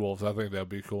the Red Wolves, I think that'd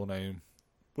be a cool name.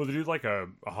 Will they do like a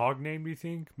hog name, do you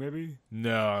think? Maybe?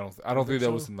 No, I don't think that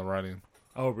so? was in the running.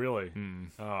 Oh, really? Mm.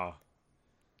 Ah.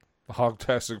 The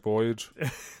Hogtastic Voyage.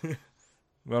 I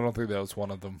don't think that was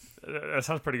one of them. That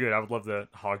sounds pretty good. I would love the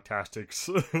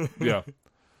Hogtastics. Yeah.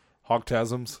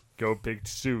 Hogtasms. Go Big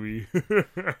Suey.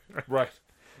 Right.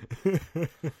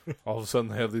 All of a sudden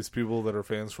they have these people that are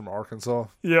fans from Arkansas.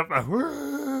 Yep.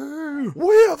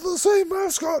 We have the same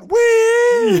mascot.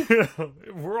 We. Yeah.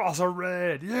 We're also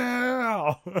red.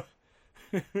 Yeah.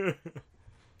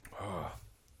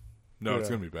 No, it's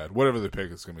Yeah. gonna be bad. Whatever they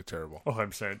pick, it's gonna be terrible. Oh,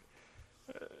 I'm saying.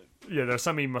 Yeah, there's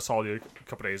some meme I saw a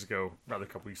couple days ago, rather a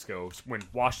couple weeks ago, when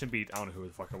Washington beat, I don't know who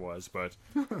the fuck it was, but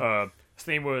his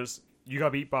name was, you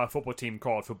got beat by a football team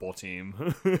called football team.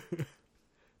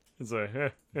 It's like,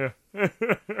 yeah.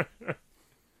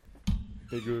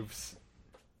 Big oops.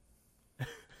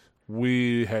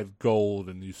 We had gold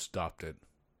and you stopped it.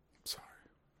 Sorry.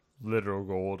 Literal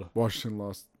gold. Washington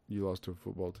lost. You lost to a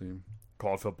football team.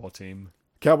 Called football team.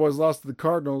 Cowboys lost to the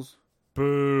Cardinals.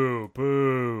 Boo,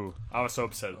 boo. I was so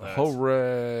upset at that.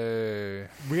 Hooray!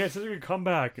 We had such a good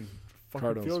comeback and fucking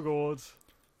Cardinals. field goals.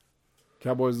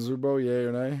 Cowboys in the Super Bowl, yay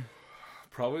or nay?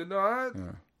 Probably not.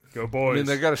 Yeah. Go I boys. mean,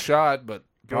 they got a shot, but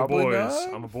Go probably boys.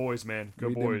 not. I'm a boys, man. Go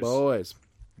We them boys. boys.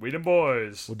 We them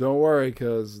boys. Well, don't worry,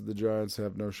 because the Giants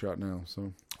have no shot now.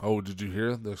 So Oh, did you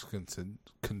hear? There's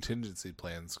contingency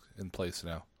plans in place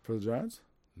now. for the Giants,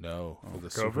 No, for the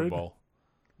Super COVID? Bowl.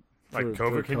 Like For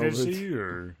COVID COVID. contingency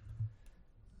or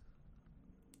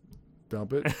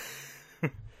dump it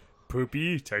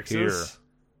Poopy, Texas?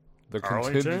 The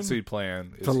Arlington? contingency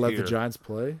plan is to let here. the Giants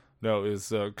play. No, is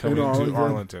coming to Arlington?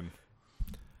 Arlington.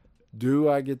 Do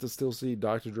I get to still see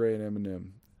Dr. Dre and Eminem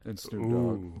and Snoop Dogg?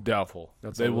 Ooh. Doubtful.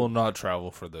 That's They all will that- not travel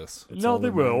for this. That's No, all they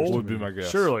that matters will. to Would be me. my guess.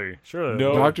 Surely.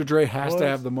 No. Dr. Dre has What? to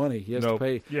have the money. He has Nope. to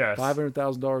pay Yes.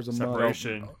 $500,000 a month.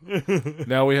 Separation.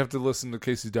 Now we have to listen to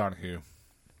Casey Donahue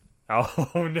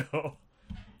Oh, no.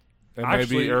 and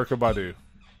Actually- maybe Erica Badu.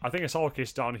 I think I saw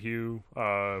Case Donahue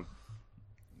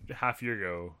half year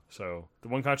ago. So the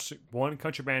one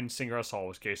country band singer I saw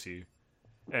was Casey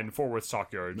and Fort Worth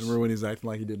Stockyards. Remember when he's acting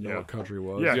like he didn't know Yeah. what country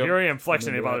was? Yeah, Yep. here I am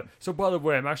flexing Remember about it. that. So by the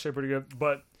way, I'm actually pretty good.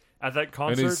 But at that And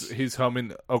concert, he's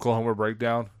humming Oklahoma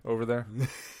Breakdown over there.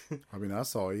 I mean, I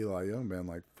saw Eli Young Band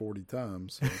like 40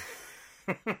 times. So.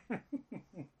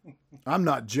 I'm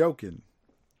not joking.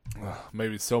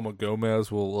 Maybe Selma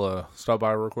Gomez will stop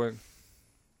by real quick.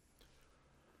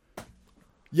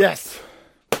 Yes.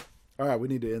 All right, we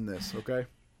need to end this, okay?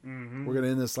 We're going to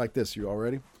end this like this. You all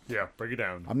ready? Yeah, break it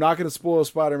down. I'm not going to spoil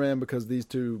Spider-Man because these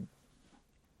two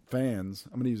fans,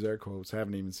 I'm going to use air quotes,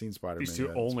 haven't even seen Spider-Man These two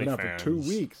yet. only it's been out for 2 fans.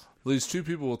 weeks. These two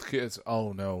people with kids.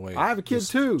 Oh no, wait. I have a kid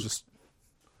too.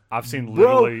 I've seen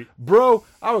Bro, literally.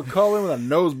 I would call in with a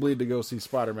nosebleed to go see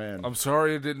Spider-Man. I'm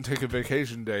sorry I didn't take a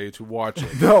vacation day to watch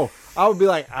it. No, I would be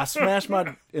like, I smashed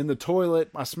in the toilet,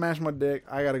 I smashed my dick,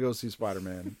 I got to go see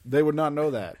Spider-Man. They would not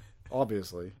know that,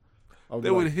 obviously. They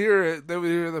would hear it. They would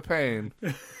hear the pain.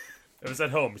 It was at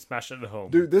home. He smashed it at home.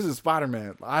 Dude, this is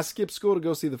Spider-Man. I skipped school to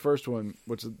go see the first one,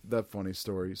 which is that funny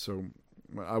story. So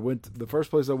the first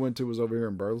place I went to was over here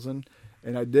in Burleson,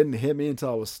 and it didn't hit me until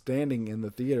I was standing in the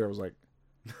theater. I was like,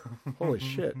 holy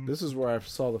shit, this is where I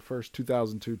saw the first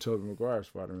 2002 Tobey Maguire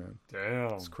Spider-Man.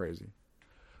 Damn. It's crazy.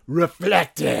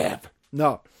 Reflective.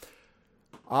 No.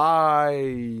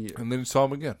 And then you saw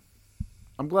him again.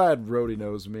 I'm glad Rhodey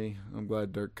knows me. I'm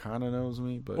glad Dirk kind of knows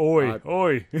me. But Oi.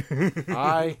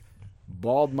 I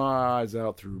bawled my eyes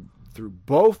out through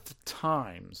both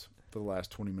times for the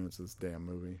last 20 minutes of this damn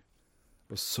movie.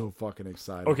 I was so fucking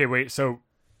excited. Okay, wait. So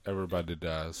Everybody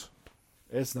dies.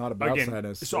 It's not about again,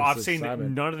 sadness. so it's I've seen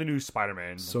excitement. none of the new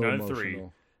Spider-Man, So none emotional. of the three,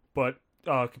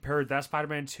 but compare that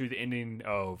Spider-Man to the ending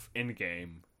of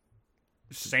Endgame.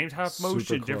 Same type of Super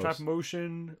motion, different close. type of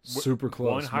motion. Super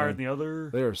close. One higher man. than the other.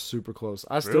 They are super close.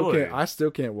 I still Really? can't. I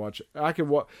still can't watch it. I could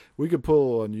watch. We could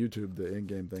pull on YouTube the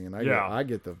in-game thing, and I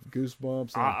get the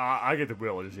goosebumps. And I get the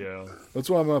willies, yeah. that's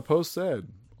why my post said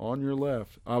on your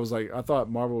left. I was like, I thought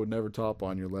Marvel would never top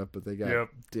on your left, but they got Yep.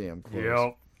 damn close.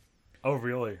 Yep. Oh,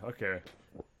 really? Okay.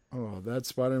 Oh, that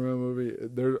Spider-Man movie.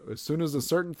 There, as soon as a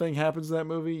certain thing happens in that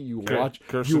movie, you will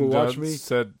Kirsten watch Dunst me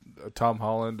said Tom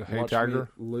Holland, "Hey watch Tiger."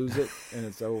 me lose it, and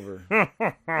it's over.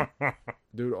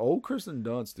 Dude, old Kirsten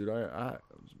Dunst, dude.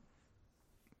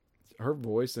 Her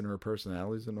voice and her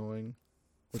personality is annoying,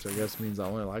 which I guess means I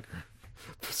only like her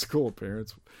physical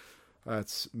appearance.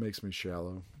 That makes me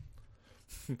shallow.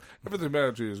 Everything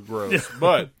about you is gross,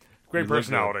 but Great you look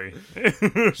personality.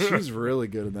 She's really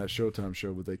good in that Showtime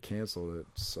show, but they canceled it.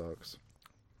 Sucks.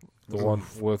 the one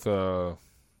with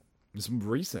It's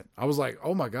recent. I was like,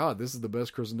 oh my god, this is the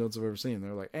best Kirsten Dunst I've ever seen.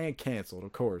 They're like, and canceled,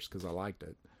 of course, because I liked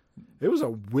it. It was a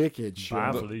wicked show.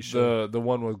 Bye, Felicia. the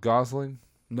one with Gosling.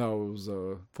 No, it was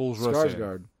Fool's Rush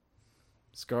In.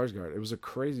 Skarsgård. It was a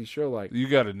crazy show. Like, You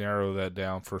got to narrow that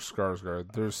down for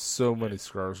Skarsgård. There's so many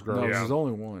Skarsgård. no, Yeah. there's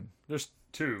only one. There's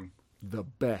two. The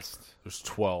best. There's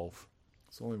 12.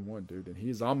 It's only one, dude, and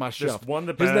he's on my There's shelf. one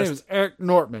the His best. name is Eric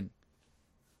Nortman.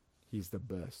 He's the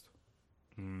best.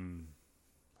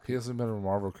 He hasn't been a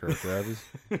Marvel character, has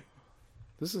he?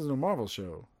 This isn't a Marvel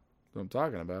show that I'm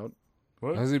talking about.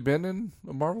 What? Has he been in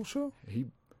a Marvel show?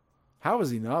 How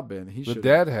has he not been? He The should.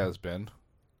 dad has been.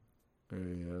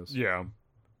 Yes. Yeah.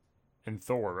 And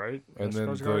Thor, right? And That's then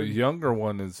the Skarsgård? younger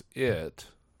one is It,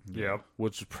 Yep,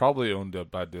 which is probably owned up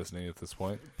by Disney at this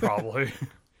point. probably.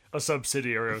 A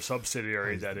subsidiary of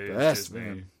subsidiary that is Best, Disney.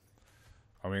 man.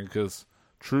 I mean, because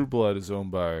True Blood is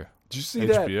owned by Did you see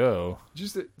that? HBO.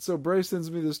 So Bray sends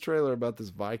me this trailer about this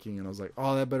Viking, and I was like,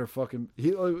 "Oh, that better fucking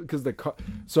because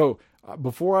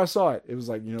before I saw it, it was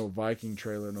like Viking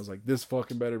trailer, and I was like, this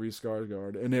fucking better be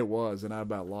Skarsgård, and it was, and I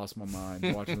about lost my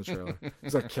mind watching the trailer.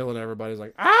 He's like killing everybody. He's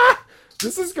like,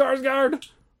 this is Skarsgård.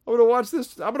 I'm gonna watch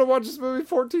this. I'm gonna watch this movie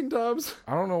 14 times.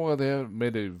 I don't know why they haven't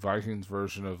made a Vikings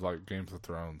version of like Games of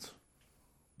Thrones.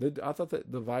 I thought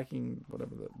that the Viking,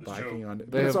 whatever the Viking on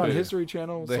They it's have on a- History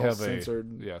Channel. It's They all have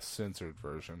censored. censored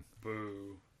version.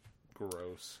 Boo.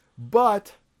 Gross.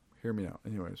 But hear me out.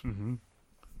 Anyways,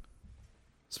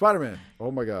 Spider-Man.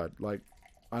 Oh my god! Like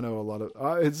I know a lot of.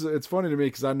 It's funny to me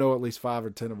because I know at least 5 or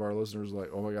 10 of our listeners are like,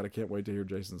 oh my god, I can't wait to hear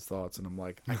Jason's thoughts, and I'm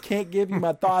like, I can't give you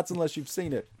my thoughts unless you've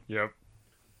seen it. Yep.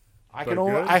 I But can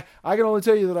only good? I can only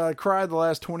tell you that I cried the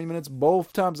last 20 minutes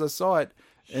both times I saw it.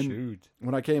 And Shoot.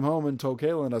 when I came home and told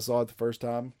Kaylin I saw it the first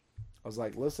time, I was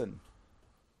like, listen,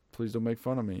 please don't make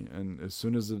fun of me. And as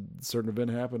soon as a certain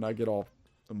event happened, I get all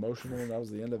emotional, and that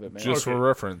was the end of it, man. Just for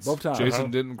reference, Both times.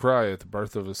 Jason didn't cry at the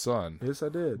birth of his son, Yes, I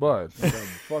did. but Like a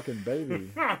fucking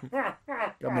baby.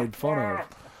 Got made fun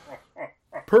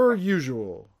of. Per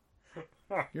usual.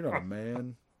 You're not a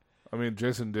man. I mean,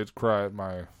 Jason did cry at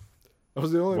my. I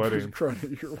was the only Wedding. person crying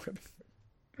at your wedding.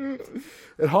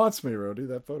 It haunts me, Rody.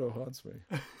 That photo haunts me.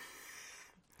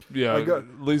 Yeah, I got-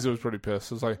 Lisa was pretty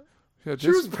pissed. It's like, yeah, She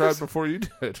was Jason cried pissed. before you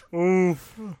did.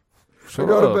 Oof. I Shut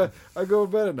go up. to bed. I go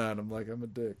to bed at night. I'm like, I'm a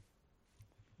dick.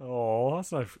 Oh,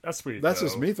 that's not. That's sweet. That's though.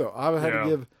 just me though. I had Yeah. to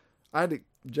give. I had to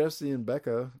Jesse and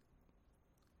Becca.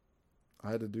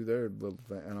 I had to do their little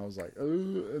thing, and I was like,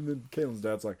 "Ooh," and then Caitlin's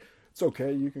dad's like, "It's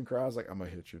okay, you can cry." I was like, "I'm gonna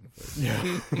hit you in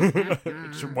the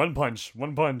face." Just one punch.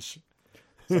 One punch.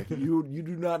 It's like, you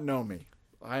do not know me.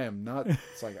 I am not.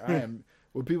 It's like I am.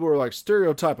 When people are like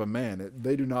stereotype a man,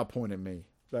 they do not point at me.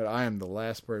 That I am the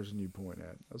last person you point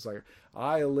at. I was like,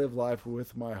 I live life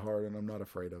with my heart, and I'm not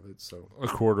afraid of it. So A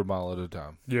quarter mile at a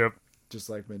time. Yep. just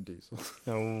like Vin Diesel,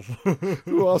 Oh.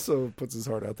 who also puts his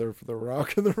heart out there for The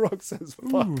Rock, and The Rock says,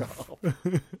 "Fuck off."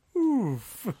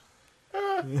 Oof.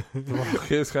 The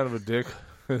Rock is kind of a dick,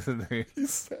 isn't he? He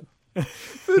said, Vin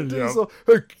Yep. Diesel,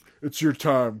 "Hey, it's your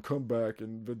time. Come back."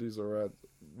 And Vin Diesel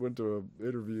went to an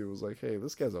interview. Was like, "Hey,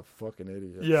 this guy's a fucking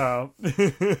idiot." Yeah.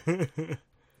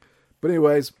 But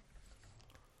anyways,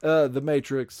 The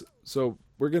Matrix. So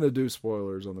we're gonna do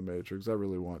spoilers on The Matrix. I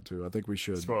really want to. I think we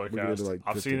should. Spoiler We're gonna cast. do, like,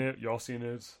 I've 50. seen it. Y'all seen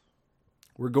it?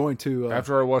 We're going to.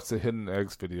 After I watch the Hidden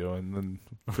Eggs video and then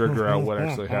figure out what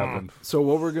actually happened. So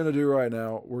what we're gonna do right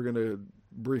now? We're gonna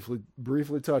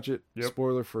briefly touch it, Yep.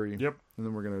 spoiler free. Yep. And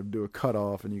then we're gonna do a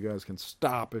cutoff, and you guys can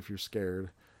stop if you're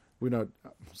scared. We're not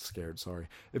scared. Sorry,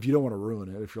 if you don't want to ruin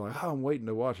it. If you're like, "Oh, I'm waiting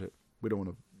to watch it," we don't want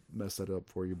to mess that up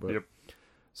for you. But Yep.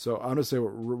 so I'm gonna say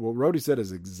what Rhodey said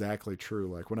is exactly true.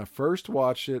 Like when I first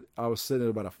watched it, I was sitting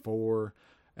at about a 4,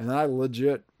 and I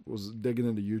legit was digging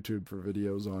into YouTube for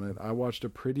videos on it. I watched a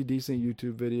pretty decent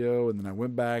YouTube video, and then I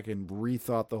went back and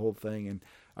rethought the whole thing, and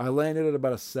I landed at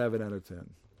about a 7 out of 10.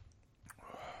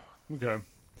 Okay.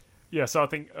 Yeah, so I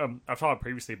think I've talked about it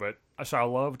previously, but so I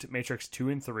loved Matrix 2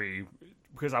 and 3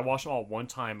 because I watched them all one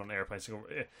time on the airplane. So,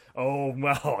 oh,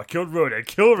 wow, I killed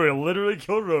Rhodey. Literally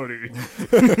killed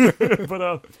Rhodey.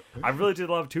 But I really did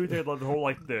love 2 and 3. I loved the whole,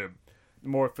 like, the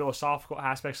more philosophical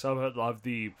aspects of it. Love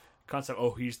the concept,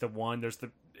 oh, he's the one.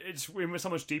 It was so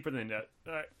much deeper than that.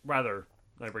 Rather,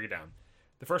 let me break it down.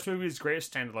 The first movie is great as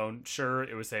standalone. Sure,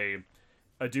 it was a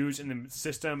dude's in the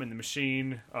system, in the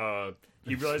machine.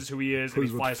 He realizes who he is, and he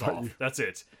Who's about flies to fight off. you? That's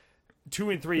it.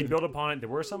 2 and 3 built upon it. There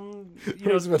were some,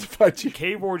 I was about to fight you.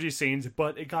 cave orgy scenes,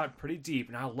 but it got pretty deep,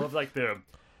 and I love like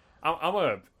I'm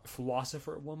a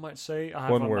philosopher, one might say. I have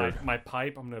One on word. my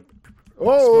pipe. I'm gonna smoke a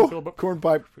Oh, little bit. corn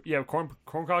pipe. Yeah, corn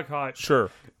cob pipe.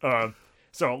 Sure.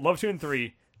 So love 2 and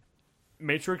 3.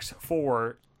 Matrix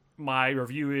 4. My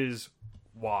review is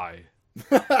why.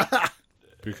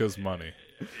 Because money.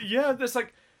 Yeah, that's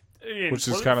like, again, Which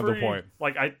is spoiler kind of the free, point.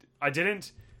 Like I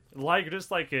didn't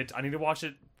dislike it. I need to watch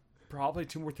it probably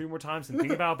 2 or 3 more times and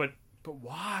think about it, but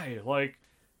why? Like,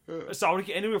 so I would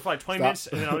get into it for like 20 minutes,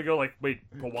 and then I would go like, wait,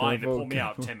 but why? And it pulled me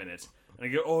out 10 minutes. And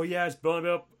I go, oh yeah, it's building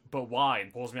up, but why?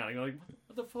 And pulls me out. And I go like,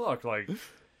 what the fuck? Like, I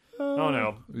don't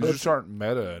know. You just aren't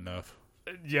meta enough.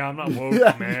 Yeah, I'm not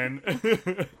woke, man.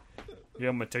 Yeah,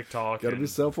 I'm a TikTok. Gotta be and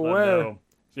self-aware. I don't know.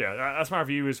 Yeah, that's my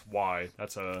review is why.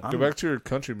 That's Go back to your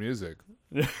country music.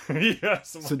 yes,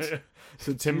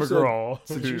 Since Tim you said- McGraw.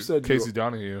 Since you said Casey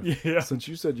Donahue. Yeah. Since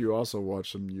you said you also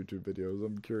watched some YouTube videos,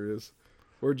 I'm curious,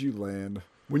 where'd you land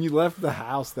when you left the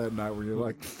house that night? Where you're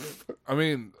like, I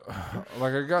mean,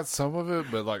 like I got some of it,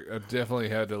 but like I definitely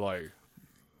had to like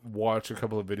watch a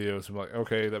couple of videos and be like,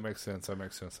 okay, that makes sense.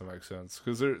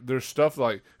 Because there's stuff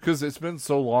like, because it's been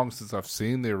so long since I've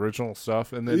seen the original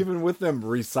stuff, and then even with them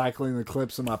recycling the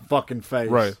clips in my fucking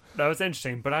face, right. That was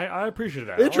interesting, but I appreciate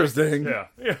that. Interesting. Yeah.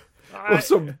 Well,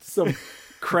 some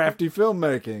crafty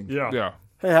filmmaking. Yeah.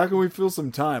 Hey, how can we fill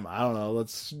some time? I don't know.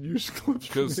 Let's use clips.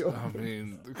 from Because the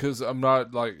old- because I'm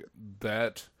not like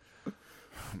that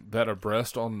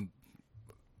abreast on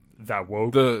That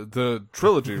woke. the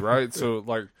trilogy, right? So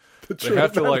like they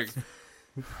have to like,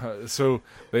 so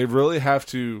they really have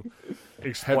to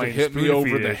hit me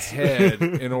over the head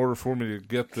in order for me to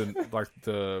get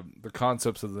the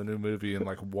concepts of the new movie and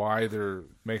like why they're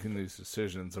making these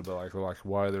decisions about like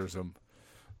why there's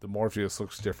the Morpheus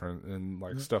looks different and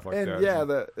like stuff like and that. yeah,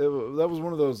 that was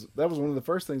one of those. That was one of the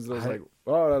first things that I was like,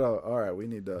 oh no, all right, we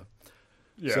need to.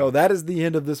 Yeah. So that is the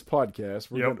end of this podcast.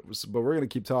 Yep. But we're gonna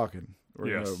keep talking. We're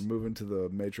Yes. gonna move into the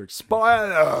Matrix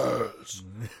spoilers.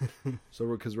 So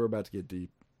because we're about to get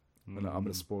deep, and I'm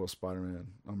gonna spoil Spider-Man.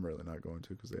 I'm really not going to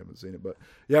because they haven't seen it. But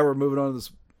yeah, we're moving on to this.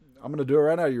 I'm gonna do it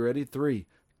right now. You ready? 3,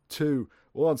 2.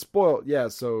 Well, on spoil. Yeah.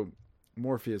 So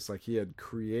Morpheus, like he had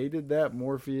created that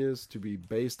Morpheus to be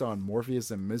based on Morpheus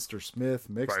and Mr. Smith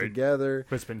mixed Right. together.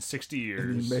 But it's been 60 And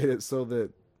years. he made it so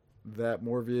that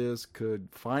Morpheus could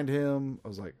find him. I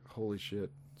was like, holy shit,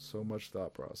 so much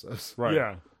thought process. Right.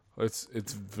 Yeah.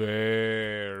 It's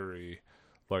very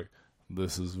like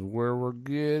this is where we're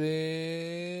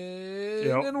getting,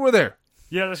 Yep. and we're there.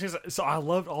 Yeah, that's so I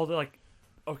loved all the like.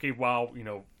 Okay, wow,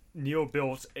 Neo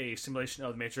built a simulation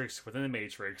of the Matrix within the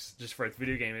Matrix just for its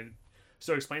video game, and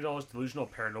so it explains all this delusional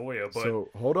paranoia. But So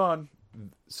hold on.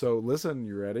 So listen,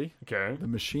 you ready? okay, The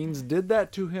machines did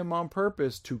that to him on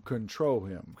purpose to control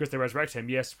him. because they resurrect him,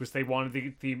 yes, because they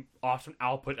wanted the awesome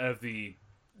output of the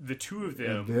two of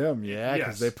them. Yeah, because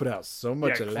Yes. they put out so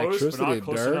much Close, electricity, but not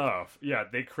close Dirk. enough. Yeah,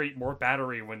 they create more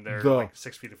battery when they're The- like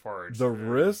 6 feet apart. The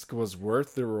risk was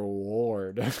worth the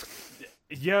reward.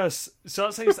 Yes, so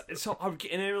I'm saying, so I'm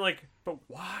getting it like, but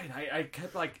why? And I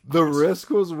kept like The risk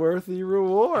was worth the I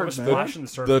reward, was man. flashing the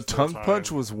surface The whole tongue time.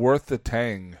 punch was worth the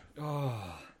tang.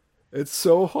 It's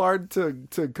so hard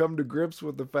to come to grips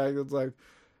with the fact that it's like,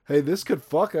 hey, this could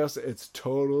fuck us. It's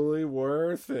totally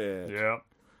worth it. Yeah,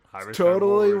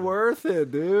 Totally worth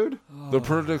it, dude. The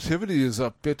productivity is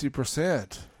up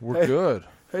 50%. We're good.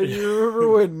 Hey, do you remember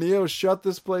when Neo shut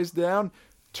this place down?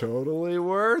 Totally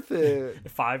worth it.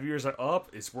 If 5 years are up,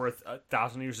 it's worth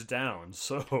 1,000 years down.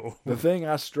 So The thing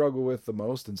I struggle with the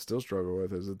most and still struggle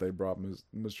with is that they brought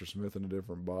Mr. Smith in a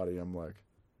different body. I'm like,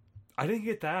 I didn't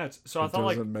get that. So I it thought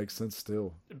like doesn't make sense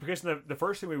still. because in the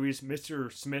first two movies, Mr.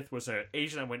 Smith was an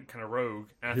agent that went kind of rogue,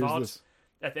 and I Here's thought this.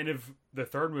 at the end of the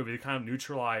third movie, they kind of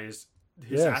neutralized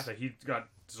his Yes. asset. He got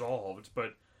dissolved,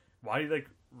 but why did he like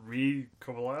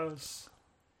recoalesce?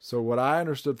 So what I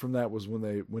understood from that was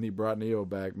when he brought Neo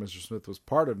back, Mr. Smith was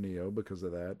part of Neo because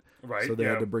of that. Right? So they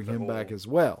yeah, had to bring the him back whole- as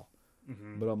well.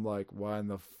 Mhm. But I'm like, why in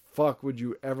the fuck would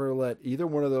you ever let either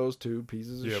one of those two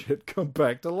pieces of Yep. shit come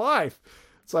back to life?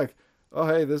 It's like, oh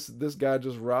hey, this guy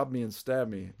just robbed me and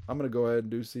stabbed me. I'm gonna go ahead and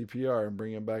do CPR and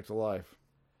bring him back to life.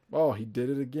 Oh, he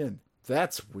did it again.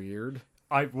 That's weird.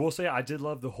 I will say I did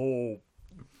love the whole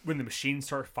when the machines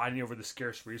start fighting over the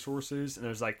scarce resources, and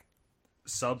there's like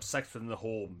subsects within the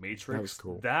whole Matrix. That was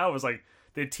cool. That was like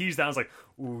they teased that. I was like,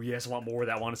 "Ooh, yes, I want more of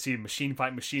that. I want to see machine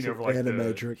fight machine So over like the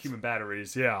Animatrix. human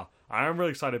batteries." Yeah, I'm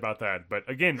really excited about that. But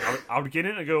again, I would get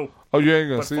in and go, Oh, you ain't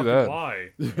gonna "But see fucking that. why?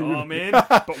 Oh man,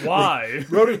 but why?"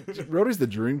 Rhodey's the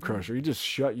dream crusher. He just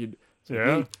shut you. It's like,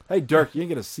 Yeah. Hey, Dirk, you ain't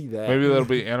gonna see that. Maybe that'll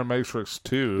be Animatrix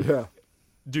 2. Yeah.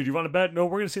 Dude, you want to bet? No,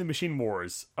 we're gonna see the Machine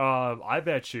Wars. I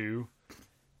bet you.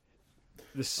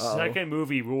 The second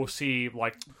movie we'll see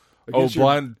like Oh, Get your-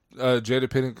 blind Jada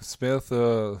Pinkett Smith.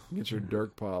 Get your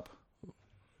Dirk pop.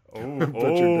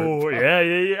 oh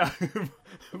yeah.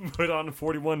 Put on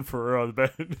 41 for the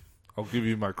bet. I'll give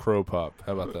you my crow pop.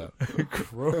 How about that?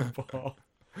 Crow ball.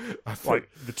 Like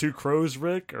the two crows,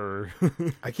 Rick, or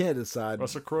I can't decide.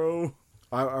 Russell Crowe.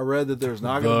 I read that there's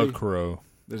not The gonna be crow.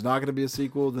 there's not gonna be a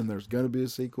sequel. Then there's gonna be a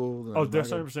sequel. Then Oh, there's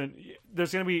there's not 100%.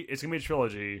 There's gonna be. It's gonna be a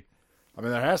trilogy. I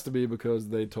mean, there has to be because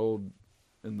they told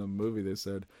in the movie they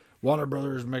said Warner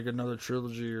Brothers make another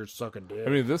trilogy or suck a dick. I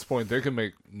mean, at this point, they can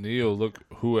make Neo look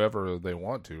whoever they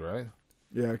want to, right?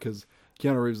 yeah, because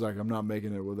Keanu Reeves is like, I'm not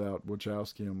making it without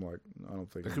Wachowski. I'm like, I don't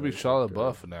think It could be anybody Shia cares.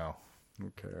 LaBeouf now.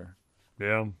 Don't care.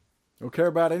 Yeah. Don't care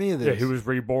about any of this. Yeah, he was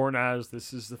reborn as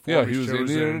this is the form Yeah, he's he was chosen.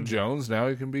 Indiana Jones. Now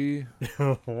he can be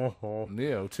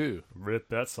Neo, too. Rip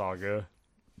that saga.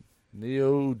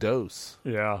 Neo Dose.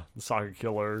 Yeah, the saga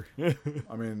killer.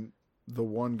 I mean, the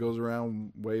one goes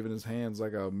around waving his hands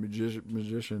like a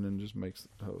magician and just makes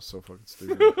so fucking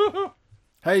stupid.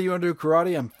 Hey, you want to do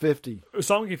karate? I'm 50.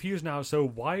 So I'm confused now. So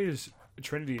why is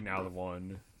Trinity now the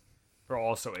one, or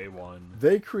also A1?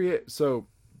 They create so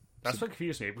That's what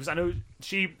confused me because I know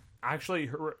she actually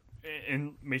her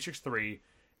in Matrix 3,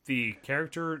 the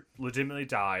character legitimately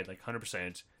died like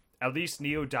 100%. At least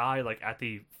Neo died like at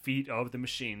the feet of the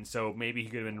machine, so maybe he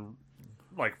could have been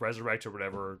like resurrected or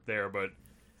whatever there. But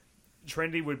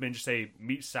Trinity would have been just a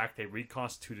meat sack they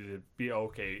reconstituted to be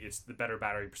okay. It's the better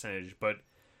battery percentage, but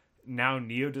now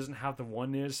Neo doesn't have the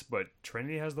oneness, but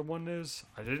Trinity has the oneness.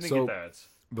 I didn't So- get that.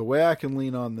 the way I can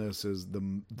lean on this is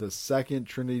the second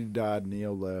Trinity died,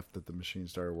 Neo left, that the machine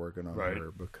started working on Right.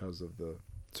 her because of the.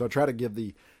 So I try to give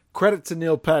the credit to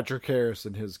Neil Patrick Harris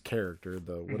and his character.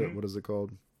 The what is it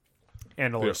called?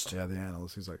 Analyst. Yeah, the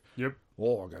analyst. He's like, Yep.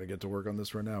 oh, I got to get to work on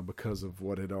this right now because of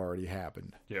what had already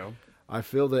happened. Yeah. I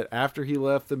feel that after he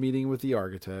left the meeting with the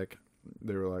architect,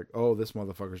 they were like, oh, this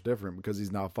motherfucker's different because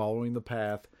he's not following the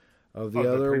path of the Of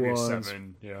other previous ones.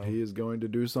 7. Yeah. He is going to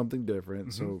do something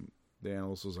different. So the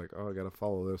analyst was like, oh, I got to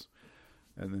follow this.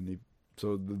 And then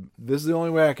this is the only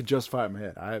way I could justify it in my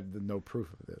head. I have no proof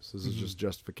of this. This is just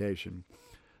justification.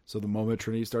 So the moment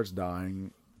Trinity starts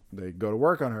dying, they go to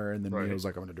work on her, and then Right. Neo's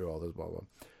like, I'm going to do all this, blah, blah.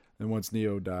 And once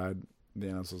Neo died, the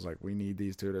analyst was like, we need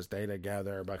these two to stay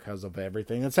together because of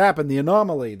everything that's happened. The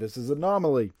anomaly. This is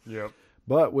anomaly. Yep.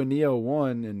 But when Neo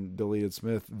won and deleted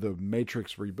Smith, the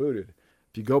Matrix rebooted.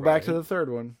 If you go back to Right. the third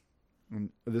one, and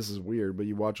this is weird, but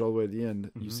you watch all the way to the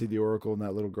end, you see the Oracle and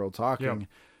that little girl talking. Yep.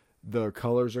 The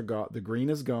colors are gone. The green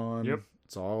is gone. Yep.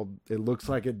 It's all. It looks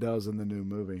like it does in the new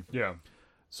movie. Yeah.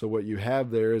 So what you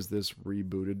have there is this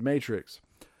rebooted Matrix.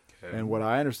 Okay. And what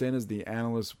I understand is the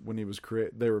analyst, when he was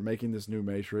they were making this new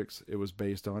Matrix, it was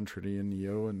based on Trinity and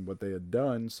Neo and what they had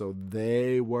done. So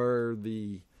they were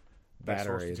the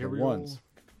battery, the ones.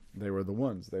 They were the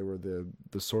ones. They were the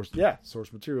source. Yeah,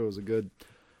 source material is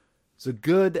it's a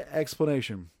good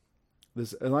explanation.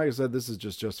 This, and like I said, this is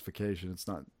just justification. It's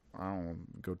not. I don't want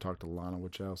to go talk to Lana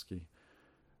Wachowski,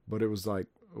 but it was like,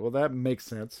 well, that makes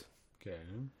sense. Okay.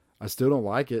 I still don't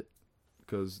like it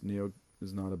because Neo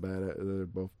is not a badass. They're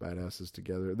both badasses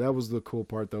together. That was the cool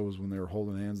part, though, was when they were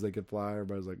holding hands, they could fly.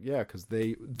 Everybody's like, yeah, because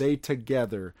they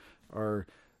together are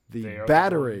the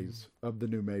batteries of the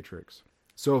new Matrix.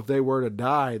 So if they were to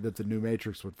die, that the new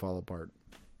Matrix would fall apart.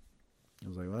 I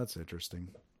was like, well, that's interesting.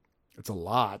 It's a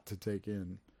lot to take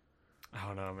in. I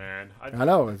don't know, man. I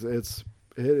know it's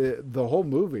the whole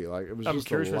movie. Like it was. I'm just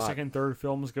curious a where lot. second, third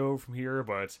films go from here,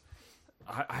 but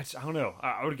I don't know.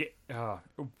 I would get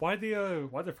why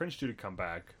the French dude come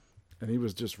back? And he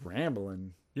was just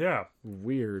rambling. Yeah,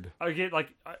 Weird. I get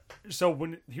like so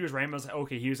when he was rambling, I was like,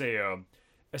 okay, he was a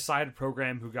side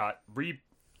program who got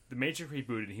the Matrix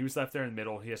rebooted. He was left there in the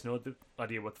middle. He has no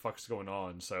idea what the fuck's going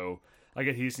on. So I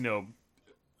get he's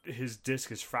his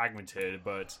disc is fragmented,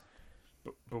 but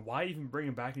why even bring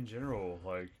him back in general?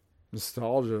 Like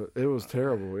Nostalgia. It was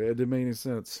terrible. It didn't make any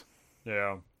sense.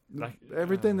 yeah. Like,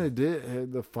 Everything they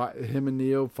did, the fight, him and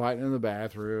Neo fighting in the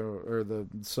bathroom or the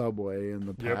subway, and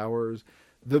the Yep. powers.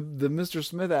 The Mr.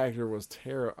 Smith actor was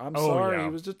terrible. I'm Oh, sorry, yeah. he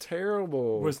was just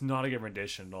terrible. was not a good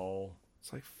rendition at all.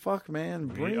 It's like, fuck, man,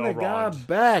 bring L. the guy Ron.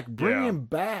 back, bring Yeah. him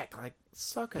back. Like,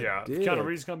 suck a Yeah, dick. if Keanu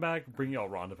Reeves come back, bring L.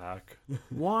 Ronda back.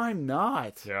 Why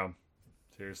not? Yeah,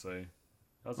 seriously,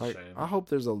 that's a Like, shame. I hope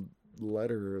there's a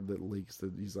letter that leaks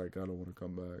that he's like, I don't want to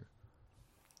come back.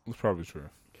 That's probably true.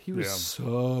 He was Yeah.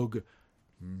 so good,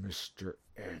 Mr.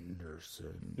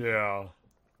 Anderson. Yeah,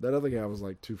 That other guy was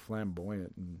like too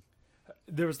flamboyant and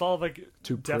there was a lot of like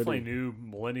too definitely pretty. new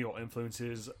millennial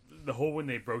influences. The whole when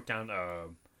they broke down,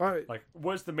 Right. like,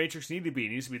 what does the Matrix need to be? It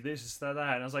needs to be this, this, that, and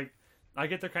I was like, I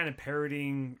get they're kind of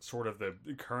parodying sort of the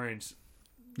current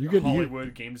You can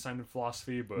Hollywood game design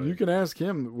philosophy, but you can ask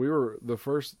him. We were the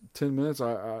first 10 minutes.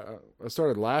 I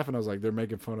started laughing. I was like, they're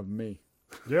making fun of me.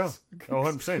 yeah,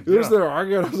 100%. There's Yeah. their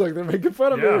arguing. I was like, they're making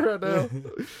fun of me Yeah. right now.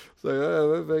 It's like,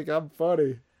 oh, they think I'm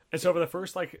funny. And so for the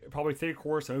first, like, probably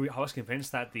 3/4 of the movie, I was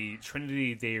convinced that the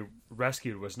Trinity they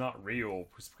rescued was not real.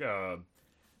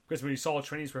 Because when you saw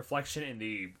Trinity's reflection in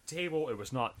the table, it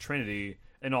was not Trinity.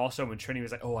 And also when Trinity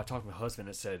was like, oh, I talked to my husband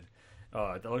and said,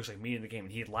 that looks like me in the game.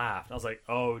 And he laughed. I was like,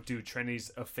 oh, dude,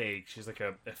 Trinity's a fake. She's like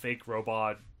a fake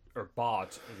robot, or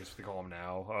bot, I guess they call him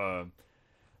now.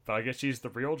 But I guess she's the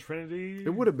real Trinity. It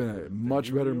would have been a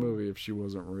much better movie if she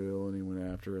wasn't real and he went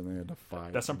after her and they had to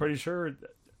fight. That's I'm pretty sure.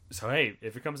 So hey,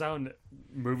 if it comes out in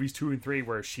movies 2 and 3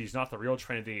 where she's not the real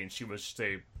Trinity and she was just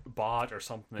a bot or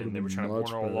something, and they were trying to warn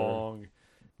Much her better. along,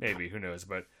 maybe, who knows?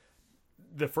 But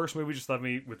the first movie just left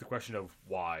me with the question of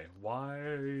why?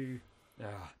 I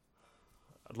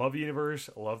love the universe,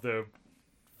 I love the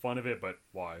fun of it, but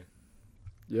why?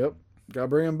 Yep. Gotta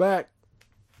bring him back.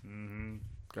 Mm-hmm.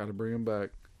 Gotta bring him back.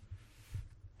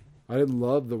 I didn't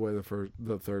love the way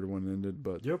the third one ended,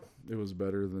 but Yep. it was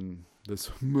better than this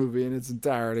movie in its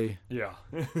entirety. Yeah.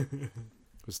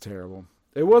 It was terrible.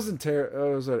 It wasn't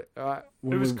terrible.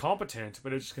 It was competent,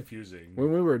 but it's just confusing.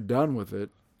 when we were done with it,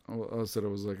 I said it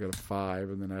was like at a 5,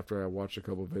 and then after I watched a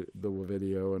couple of the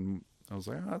video, and I was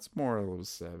like, oh, that's more of a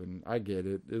 7. I get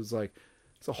it. It was like,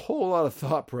 it's a whole lot of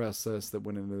thought process that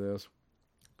went into this.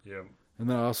 Yeah. And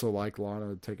then I also like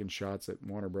Lana taking shots at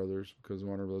Warner Brothers, because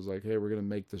Warner Brothers like, hey, we're going to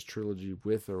make this trilogy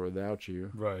with or without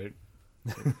you. Right.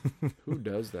 Who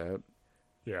does that?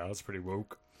 Yeah, that's pretty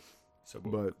woke. So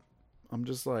woke. But I'm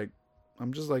just like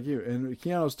you. And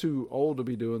Keanu's too old to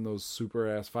be doing those super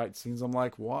ass fight scenes. I'm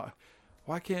like, why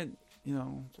can't,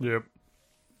 Yep.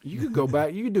 you could go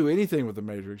back. You could do anything with the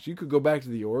Matrix. You could go back to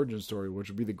the origin story, which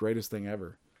would be the greatest thing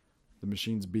ever. The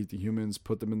machines beat the humans,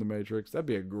 put them in the Matrix. That'd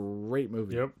be a great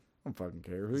movie. Yep. I don't fucking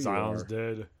care who Zion's you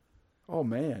are. dead. Oh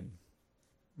man,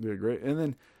 be a great. And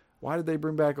then why did they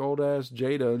bring back old ass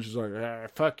Jada? And she's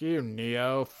like, "Fuck you,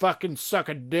 Neo. Fucking suck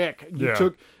a dick.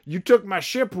 You took my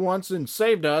ship once and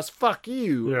saved us. Fuck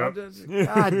you." Yeah.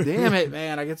 God damn it,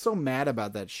 man. I get so mad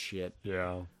about that shit.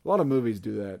 Yeah. A lot of movies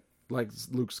do that. Like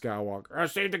Luke Skywalker. I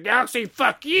saved the galaxy.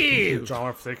 Fuck you.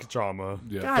 Drama for thick drama.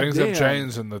 Yeah, God things damn. have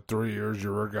changed in the 3 years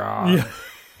you were gone. Yeah.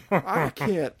 I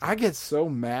can't. I get so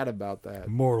mad about that.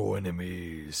 Mortal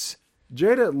enemies.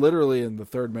 Jada literally in the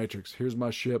third Matrix. Here's my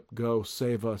ship. Go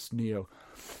save us, Neo.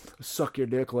 suck your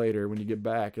dick later when you get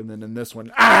back. And then in this one,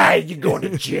 you're going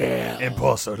to jail.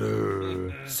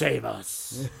 Impossible. Save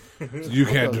us. You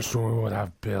can't destroy what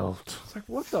I've built. It's like,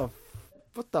 what the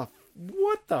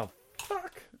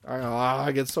fuck?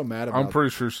 I get so mad about I'm pretty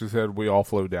sure she said we all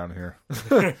flow down here.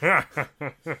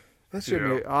 that shit.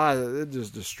 It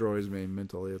just destroys me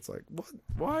mentally. It's like, what?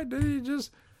 Why did he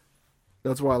just?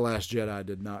 That's why Last Jedi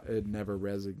did not. It never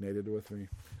resonated with me.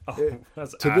 Oh,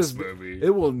 that's To ass this movie. It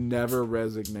will never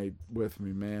resonate with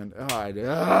me, man.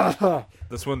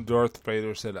 That's when Darth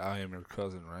Vader said, "I am your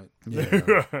cousin," right?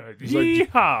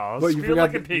 Yeehaw! But you Squeal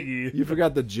forgot like a piggy. You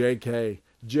forgot the JK.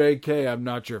 JK, I'm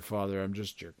not your father. I'm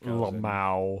just your cousin.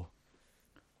 Lamau.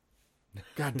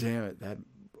 God damn it! That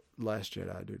Last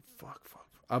Jedi, dude. Fuck.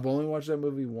 I've only watched that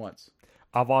movie once.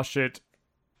 I've watched it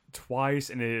twice,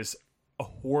 and it is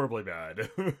horribly bad.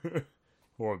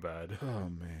 Horribly bad. Oh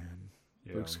man.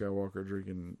 Yeah. Luke Skywalker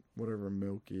drinking whatever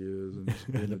milk he is and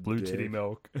just being The a blue dick. titty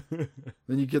milk.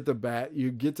 Then you get to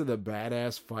the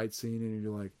badass fight scene and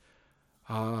you're like,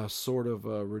 sort of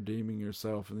redeeming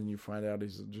yourself, and then you find out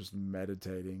he's just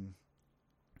meditating.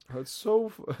 It's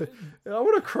so. I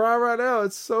want to cry right now.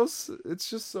 It's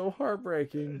just so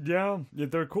heartbreaking. Yeah,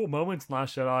 there are cool moments in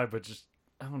Last Jedi, but just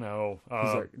I don't know.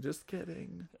 He's like, just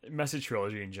kidding. Message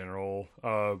trilogy in general.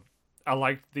 I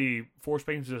liked the Force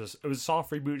Awakens. It was a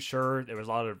soft reboot, sure. There was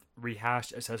a lot of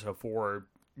rehashed etc. for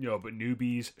but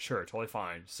newbies, sure, totally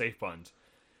fine, safe buns.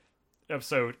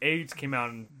 Episode 8 came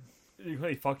out and it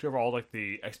really fucked over all like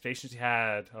the expectations you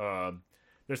had.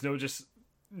 There's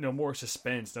no more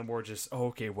suspense, no more just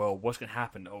okay, well, what's gonna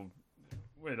happen?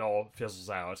 It all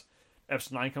fizzles out.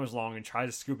 Episode 9 comes along and tries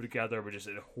to scoop it together, but it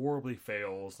horribly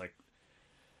fails. Like,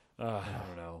 I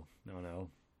don't know.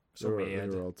 So They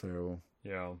mad. were all terrible.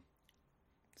 Yeah.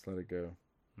 Just let it go.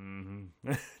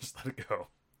 Mm-hmm. Just let it go.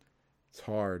 It's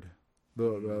hard.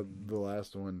 The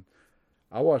last one,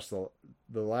 I watched the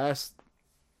last.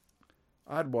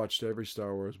 I'd watched every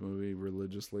Star Wars movie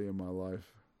religiously in my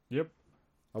life. Yep.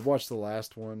 I've watched the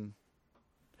last one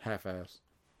half-ass.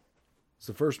 It's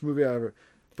the first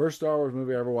Star Wars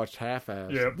movie I ever watched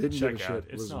half-ass. Yep. Didn't Check give a out.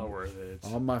 shit. It's Was not worth it.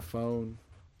 on my phone.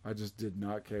 I just did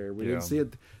not care. We Yeah. didn't see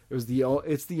it. It was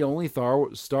it's the only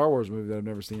Star Wars movie that I've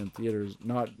never seen in theaters.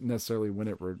 Not necessarily when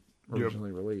it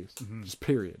originally released, just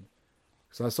period.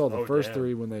 So I saw the first damn.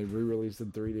 3 when they re-released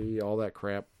in 3D, all that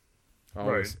crap.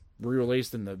 Right.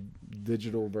 Re-released in the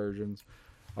digital versions.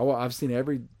 I've seen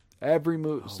every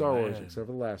movie Star Wars man. except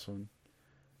for the last one.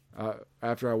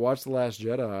 After I watched The Last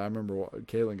Jedi, I remember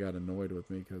Caitlin got annoyed with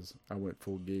me because I went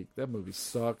full geek. That movie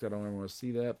sucked. I don't ever want to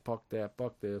see that. Fuck that.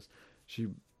 Fuck this. She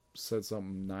said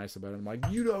something nice about it. I'm like,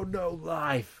 you don't know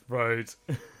life. Right.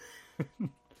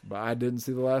 But I didn't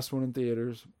see the last one in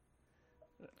theaters.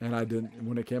 And I didn't,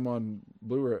 when it came on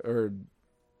Blu-ray, or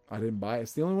I didn't buy it.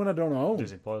 It's the only one I don't own.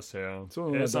 Disney Plus, yeah. the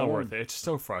only one It's I not don't worth own. it. It's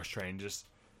so frustrating. Just,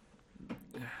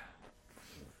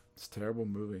 It's a terrible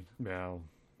movie. yeah.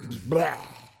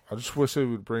 I just wish they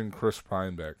would bring Chris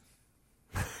Pine back.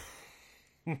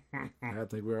 I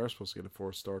think we are supposed to get a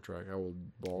 4th Star Trek. I will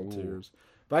bawl tears.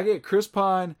 If I get Chris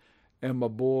Pine and my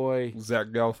boy Zach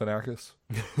Galifianakis.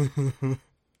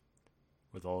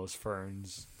 With all his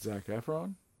ferns. Zac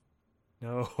Efron,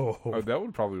 No. Oh, that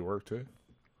would probably work too.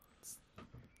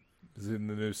 Is it in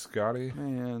the new Scotty?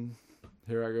 man,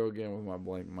 here I go again with my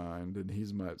blank mind, and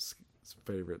he's my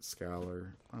favorite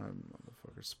scholar. I'm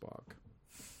motherfucker Spock.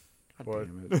 God What?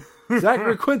 damn it.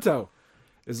 Zachary Quinto.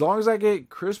 As long as I get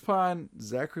Chris Pine,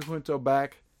 Zachary Quinto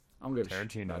back, I'm gonna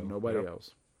Tarantino. about nobody Yep.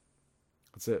 else.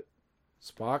 That's it.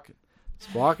 Spock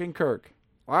and Kirk.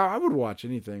 I would watch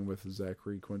anything with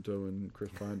Zachary Quinto and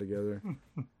Chris Pine together.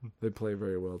 They play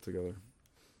very well together.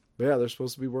 But yeah, they're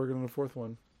supposed to be working on a 4th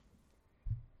one.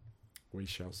 We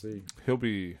shall see. It'll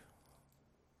be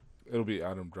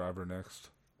Adam Driver next.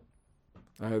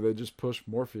 They just pushed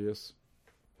Morpheus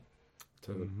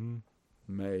to Mm-hmm.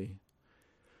 May.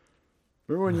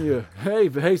 Remember when you hey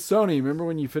Sony, remember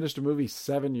when you finished a movie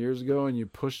 7 years ago and you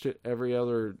pushed it every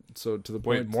other to the point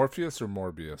Wait, Morpheus or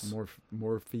Morbius?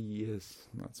 Morpheus.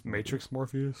 Not Morpheus. Matrix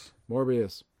Morpheus?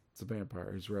 Morbius. It's a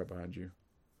vampire. He's right behind you.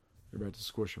 You're about to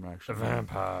squish him A actually.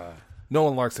 vampire. No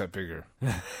one likes that figure.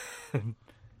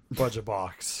 Budget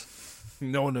box.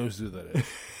 No one knows who that is.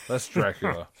 That's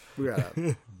Dracula. We got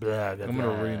it. Blah, blah, I'm gonna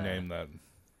blah. rename that.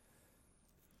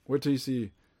 Wait till you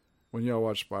see when y'all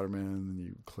watch Spider-Man and then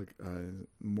you click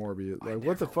Morbius. Like,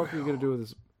 what the fuck are you gonna do with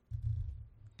this?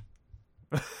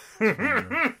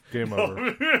 Game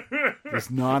over. This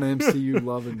non-MCU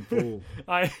loving fool.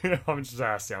 I'm just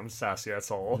sassy. I'm sassy. That's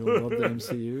all. You don't love the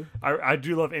MCU? I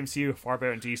do love MCU far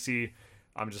better than DC.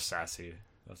 I'm just sassy.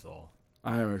 That's all.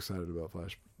 I am excited about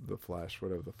the Flash,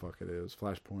 whatever the fuck it is.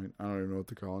 Flashpoint. I don't even know what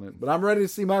they're calling it. But I'm ready to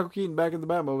see Michael Keaton back in the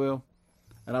Batmobile.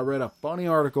 And I read a funny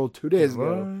article 2 days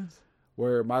ago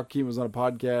where Michael Keaton was on a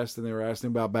podcast and they were asking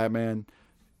him about Batman.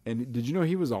 And did you know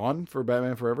he was on for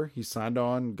Batman Forever? He signed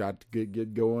on, got to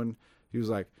get going. He was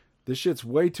like, this shit's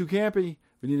way too campy.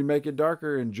 We need to make it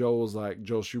darker. And Joel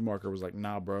Schumacher was like,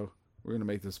 nah, bro. We're going to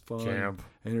make this fun,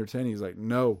 entertaining. He's like,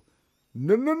 no.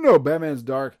 Batman's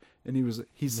dark. And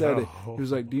he said, he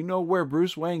was like, do you know where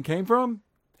Bruce Wayne came from?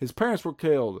 His parents were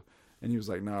killed. And he was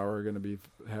like, no, we're going to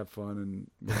have fun and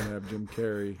we're going to have Jim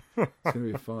Carrey. It's going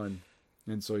to be fun.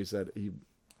 And so he said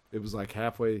it was like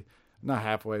not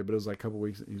halfway, but it was like a couple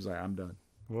weeks. He was like, I'm done.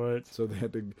 What? So they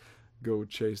had to go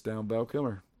chase down Val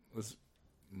Kilmer.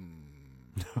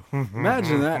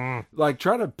 Imagine that. Like,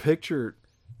 try to picture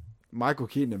Michael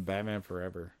Keaton in Batman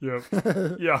Forever. Yep.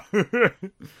 Yeah.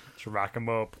 Just rack him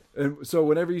up. And so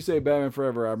whenever you say Batman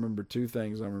Forever, I remember two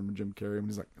things. I remember Jim Carrey when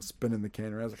he's like spinning the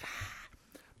can around. I was like,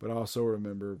 but I also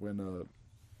remember when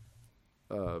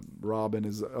Robin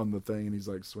is on the thing and he's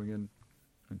like swinging,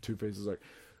 and Two-Face is like,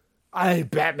 I'm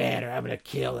Batman or I'm going to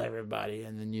kill everybody.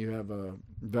 And then you have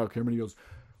Val Kilmer and he goes,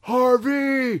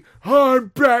 Harvey, I'm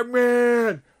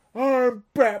Batman. I'm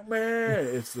Batman.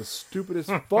 It's the stupidest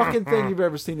fucking thing you've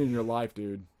ever seen in your life,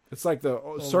 dude. It's like the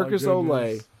Circus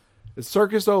Olay. It's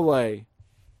Circus Olay.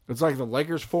 It's like the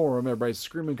Lakers Forum. Everybody's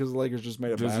screaming because the Lakers just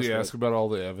made a basket. Does he ask about all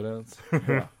the evidence?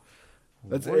 Yeah.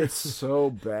 It's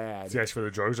so bad. Does he ask where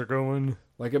the drugs are going?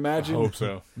 Like, imagine. I hope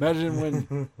so. Imagine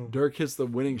when Dirk hits the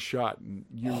winning shot and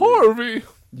Harvey,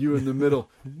 you in the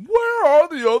middle. Where are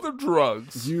the other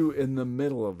drugs? You in the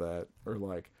middle of that are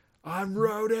like, I'm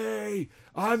Rhodey.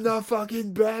 I'm the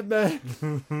fucking Batman.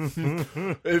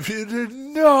 If you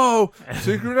didn't know,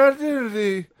 secret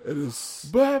identity. It is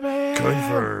Batman.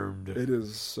 Confirmed. It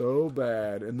is so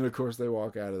bad. And then, of course, they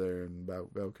walk out of there and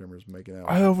Val Kilmer's making out.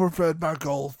 I overfed my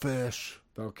goldfish.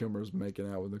 Val Kilmer's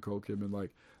making out with Nicole Kidman like,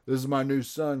 this is my new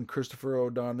son, Christopher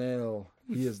O'Donnell.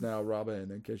 He is now Robin,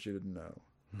 in case you didn't know.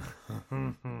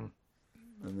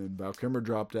 And then Val Kilmer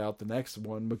dropped out the next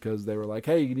one because they were like,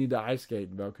 hey, you need to ice skate.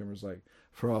 And Val Kilmer's like,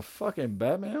 for a fucking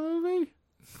Batman movie?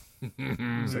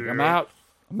 He's like, I'm out.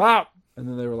 And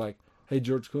then they were like, hey,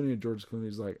 George Clooney. And George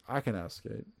Clooney's like, I can ice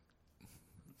skate.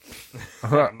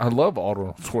 I love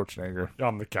Arnold Schwarzenegger.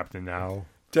 I'm the captain now.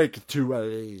 Take 2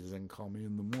 A's and call me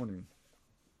in the morning.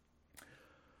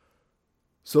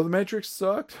 So The Matrix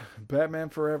sucked. Batman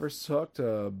Forever sucked.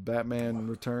 Batman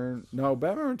Return. No,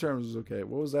 Batman Returns was okay.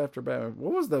 What was after Batman?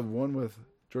 What was the one with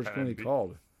George Clooney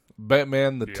called?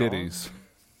 Batman the Beyond. titties.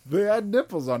 They had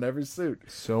nipples on every suit.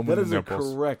 So many That is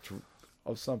nipples. a correct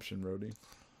assumption, Rhodey.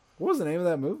 What was the name of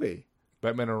that movie?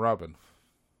 Batman and Robin.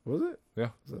 Was it? Yeah.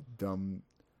 It was a dumb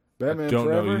Batman Don't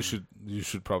Forever. know. You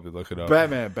should probably look it up.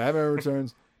 Batman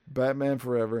Returns, Batman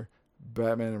Forever,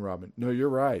 Batman and Robin. No, you're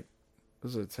right.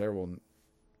 This is a terrible name.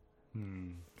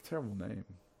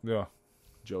 Yeah.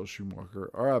 Joel Schumacher.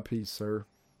 R.I.P., sir.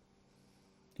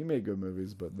 He made good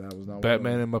movies, but that was not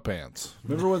Batman one. in my pants.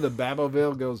 Remember when the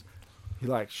Batmobile goes, he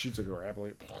like shoots a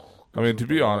grappling. I mean, to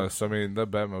be honest, I mean,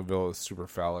 that Batmobile is super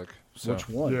phallic. So Which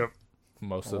one? Yep.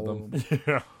 most All of of them.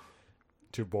 Yeah.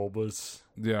 2 Bulbas.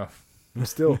 Yeah.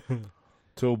 Still,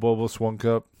 Two Bulbous, 1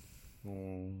 cup.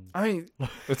 I mean,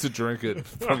 It's a drink at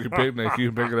fucking picnic.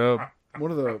 You can pick it up.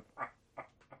 one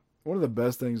of the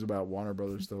best things about Warner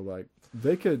Brothers, though, like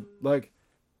they could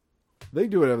they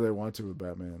do whatever they want to with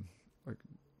Batman. Like,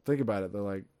 think about it. They're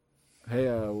like, hey,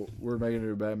 we're making a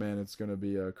new Batman. It's gonna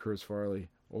be Chris Farley.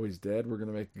 Oh, he's dead. We're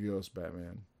gonna make a ghost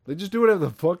Batman. They just do whatever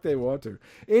the fuck they want to.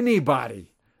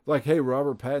 Anybody. Like, hey,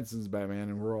 Robert Pattinson's Batman,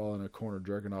 and we're all in a corner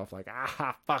jerking off like,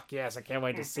 fuck yes, I can't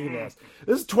wait to see this.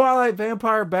 This is Twilight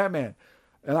Vampire Batman,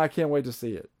 and I can't wait to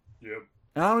see it. Yep.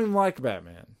 And I don't even like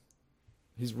Batman.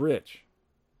 He's rich.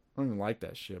 I don't even like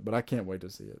that shit, but I can't wait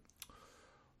to see it.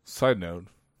 Side note,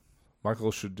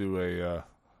 Michael should do a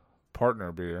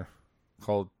partner beer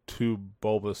called 2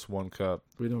 Bulbous, 1 cup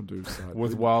We don't do side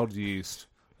with wild yeast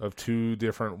of 2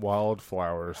 different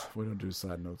wildflowers. We don't do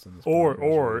side notes in this. Or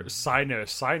podcast,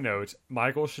 side note,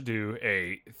 Michael should do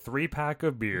a 3-pack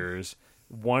of beers.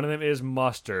 One of them is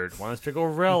mustard, one is pickle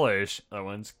relish, other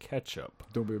one's ketchup.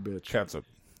 don't be a bitch. Ketchup.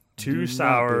 2 Do not be a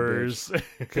sours.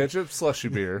 Ketchup slushy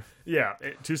beer. Yeah,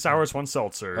 2 sours, 1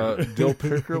 seltzer. Dill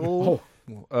pickle.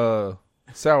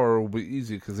 Sour will be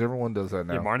easy because everyone does that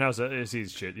now. Yeah, Martin has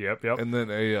his shit. Yep. And then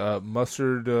a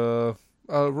mustard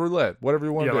roulette, whatever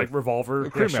you want Yeah, to do. like revolver.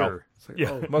 cream yeah, ale. sure. It's like,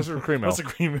 Yeah. Mustard cream ale. That's a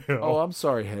cream ale. oh, I'm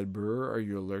sorry, head brewer. Are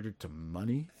you allergic to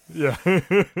money? yeah.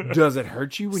 Does it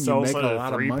hurt you when you Sells make a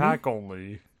lot of money? 3-pack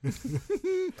only.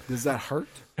 Does that hurt?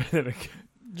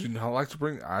 Do you not like to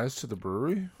bring eyes to the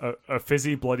brewery? A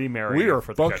fizzy Bloody Mary. We are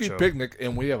for the Funky ketchup. Picnic,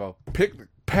 and we have a picnic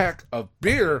pack of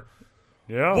beer.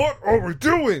 Yeah. What are we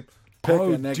doing?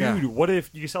 Oh, Picnic. dude, what if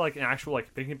you sell like an actual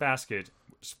like picnic basket,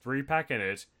 3-pack in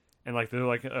it, and like they're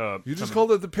like You just some-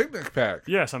 called it the picnic pack.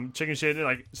 yeah, some chicken shit in it,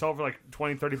 like sell it for like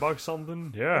 $20-$30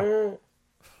 something. Yeah,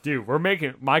 dude, we're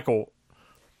making Michael.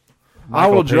 I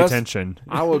will pay dress. attention.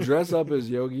 I will dress up as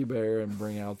Yogi Bear and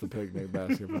bring out the picnic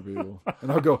basket for people,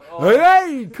 and I'll go,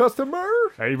 "Hey, customer,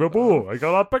 Hey, boo, I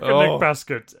got a picnic Oh.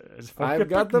 basket. It's Funky I've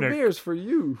got the Picnic. beers for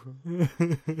you."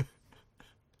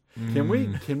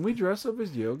 Can we dress up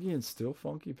as Yogi and still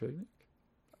Funky Picnic?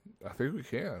 I think we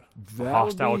can. That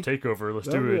Hostile would be, takeover. Let's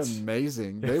that'd do be it.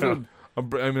 amazing. They Yeah. would.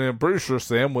 I'm pretty sure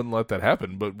Sam wouldn't let that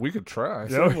happen, but we could try.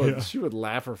 Yeah. Sam would- She would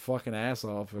laugh her fucking ass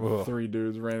off if Ugh. 3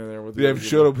 dudes ran in there with. Yeah, if Yogi you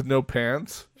showed Bear. up with no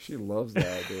pants. She loves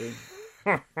that, dude.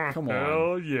 Come on.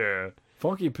 Hell yeah.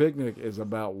 Funky Picnic is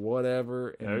about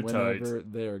whatever and No whenever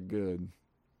they're good.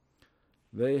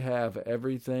 They have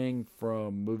everything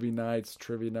from movie nights,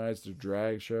 trivia nights, to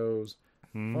drag shows.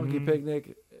 Funky Mhm.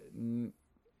 Picnic,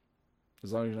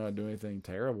 as long as you're not doing anything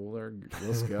terrible,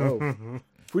 let's go.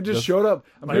 If we just showed up,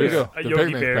 I'm Like There you here, go. a The Yogi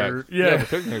picnic Bear. pack. Yeah. The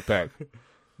picnic pack.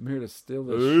 I'm here to steal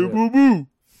this Hey, shit. boo boo.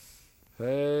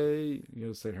 Hey, you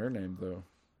gotta say her name though.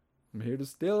 I'm here to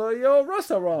steal your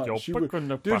restaurant. Yo, She would,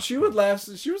 picnic dude, she would laugh.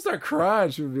 She would start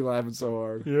crying. She would be laughing so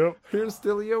hard. Yep. Here to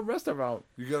steal your restaurant.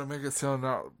 You gotta make it sound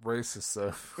not racist,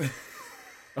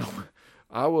 though.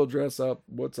 I will dress up.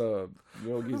 What's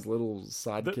Yogi's little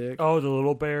sidekick? Oh, the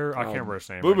little bear. I can't Oh, remember his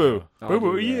name. Boo Boo. I'll Boo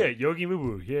Boo. do Yeah. that. Yogi Boo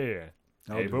Boo. Yeah.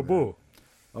 I'll Hey, do Boo that. Boo.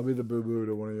 I'll be the boo boo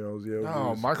to one of those Yogis.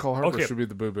 Oh, Michael Harper Okay. should be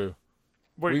the boo boo.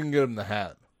 Wait. We can get him the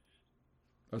hat.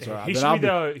 That's all right. He Then should I'll be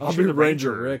the- he I'll should be be the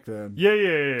Ranger Ranger. Rick then.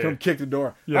 Yeah. Come kick the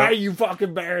door. Yeah. Hey, you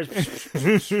fucking bears!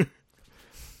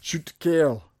 Shoot to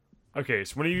kill. Okay,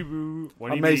 so when you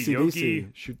I'm be ACDC. Yogi,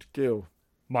 Shoot to kill.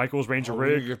 Michael's Ranger Oh, we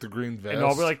can Rick, get the green vest. and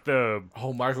I'll be like the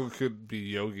oh, Michael could be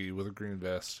Yogi with a green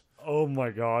vest. oh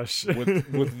my gosh,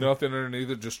 With nothing underneath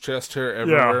it, just chest hair yeah,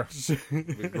 everywhere.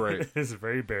 Be great. It's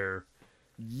very bare.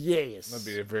 Yes. That'd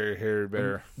be a very hairy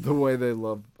bear. The way they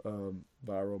love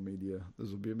viral media. This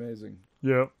would be amazing.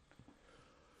 Yep.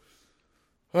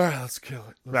 All right, let's kill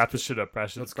it. Wrap this shit up.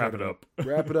 Let's wrap cut it up.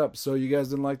 Wrap it up. So you guys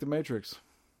didn't like The Matrix?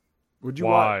 Would you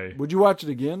Why? Would you watch it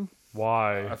again?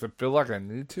 Why? I feel like I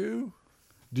need to.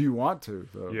 Do you want to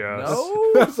though? Yes.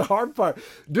 No. That's the hard part,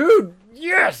 dude.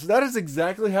 Yes, that is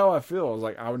exactly how I feel. I was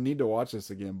like, I would need to watch this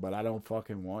again, but I don't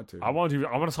fucking want to. I want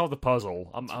to solve the puzzle.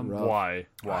 I'm rough.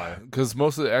 why? Because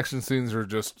most of the action scenes are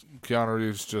just Keanu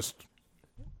Reeves just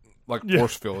like Yeah.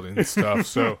 force fielding stuff.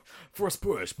 So Force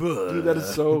push, Dude, that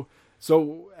is so.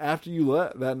 So after you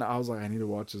let that, I was like, I need to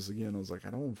watch this again. I was like, I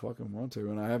don't fucking want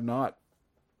to, and I have not.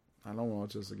 I don't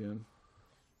want to watch this again.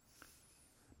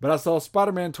 But I saw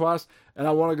Spider-Man twice, and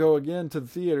I want to go again to the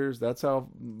theaters. That's how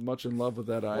much in love with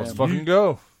that I let's am. fucking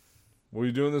go. What are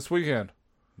you doing this weekend?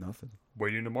 Nothing.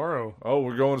 waiting tomorrow. Oh,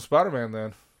 we're going to Spider Man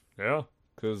then. Yeah.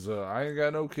 Because I ain't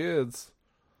got no kids.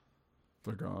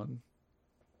 They're gone.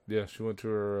 Yeah, she went to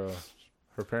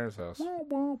her parents' house.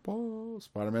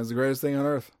 Spider-Man's the greatest thing on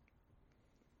earth.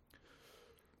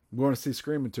 I'm going to see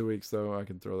Scream in 2 weeks, though. I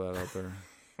can throw that out there.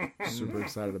 Super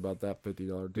excited about that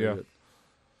 $50 ticket. Yeah.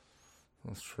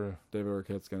 That's true. David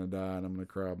Arquette's going to die, and I'm going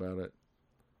to cry about it.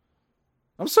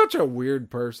 I'm such a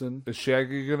weird person. Is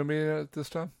Shaggy going to be in it this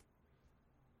time?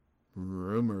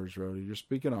 Rumors, Rody. You're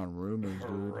speaking on rumors,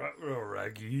 dude.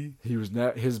 Raggy. He was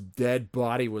his dead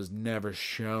body was never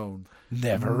shown.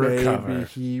 Never Maybe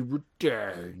he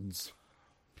returns.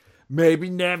 Maybe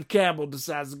Nev Campbell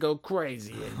decides to go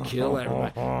crazy and kill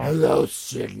everyone. Hello,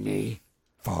 Sydney.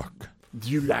 Fuck. Do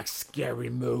you like scary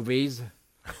movies?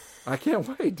 I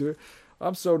can't wait, dude.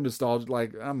 I'm so nostalgic.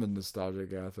 Like, I'm a nostalgic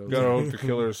guy, though. Gotta hope the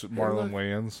killer's Marlon look.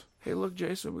 Wayans. Hey, look,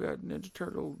 Jason, we got Ninja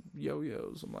Turtle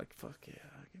yo-yos. I'm like, fuck yeah.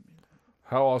 Give me that.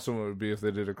 How awesome it would be if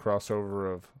they did a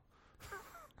crossover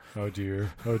Oh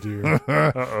dear. Oh dear.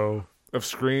 Uh-oh. of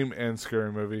Scream and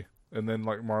Scary Movie, and then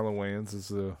like Marlon Wayans is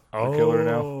the killer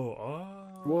now. Oh.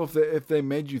 Well, if they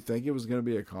made you think it was going to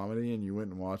be a comedy and you went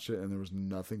and watched it and there was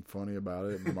nothing funny about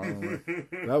it, and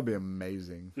that would be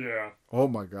amazing. Yeah. Oh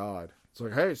my god! It's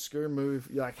like, hey, scary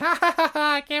movie. You're like, ha ha ha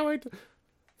ha! I can't wait.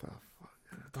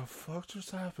 What the fuck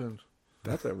just happened?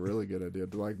 That's a really good idea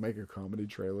to like make a comedy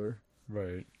trailer.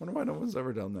 Right. Wonder why no one's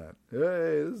ever done that.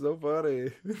 Hey, this is so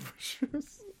funny.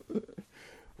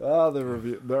 Oh,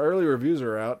 the early reviews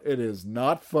are out. It is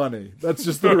not funny. That's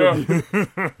just the review.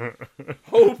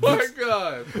 Oh my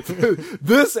god!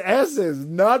 This S is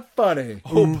not funny.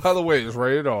 Oh, by the way, it's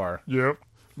rated R. Yep.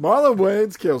 Marlon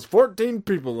Wayans kills 14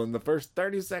 people in the first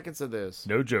 30 seconds of this.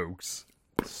 No jokes.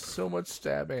 So much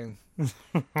stabbing.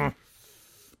 But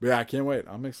yeah, I can't wait.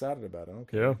 I'm excited about it.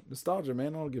 Okay. Yeah. Nostalgia,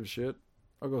 man. I don't give a shit.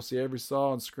 I'll go see every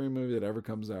Saw and Scream movie that ever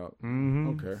comes out. Mm-hmm.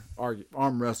 Don't care.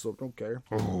 Arm wrestle. Don't care.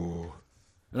 Oh.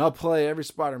 And I'll play every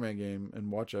Spider-Man game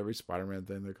and watch every Spider-Man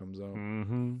thing that comes out.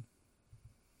 Mm-hmm.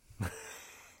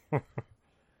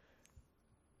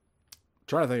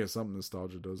 Trying to think of something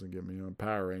nostalgia doesn't get me on.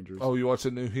 Power Rangers. Oh, you watched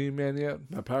the new He-Man yet?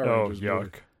 That Power Oh, Rangers yuck.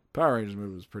 movie. Power Rangers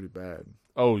movie was pretty bad.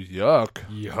 Oh, yuck.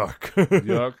 Yuck.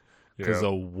 Yuck. Because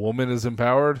a woman is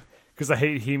empowered? Because I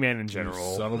hate He-Man in You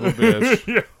general. son of a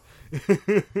bitch.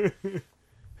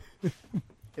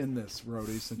 In this,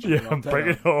 Rhodey, since you Yeah, brought that bring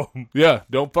up. it home. Yeah,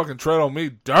 don't fucking tread on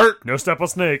me, dirt. No step on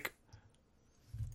snake.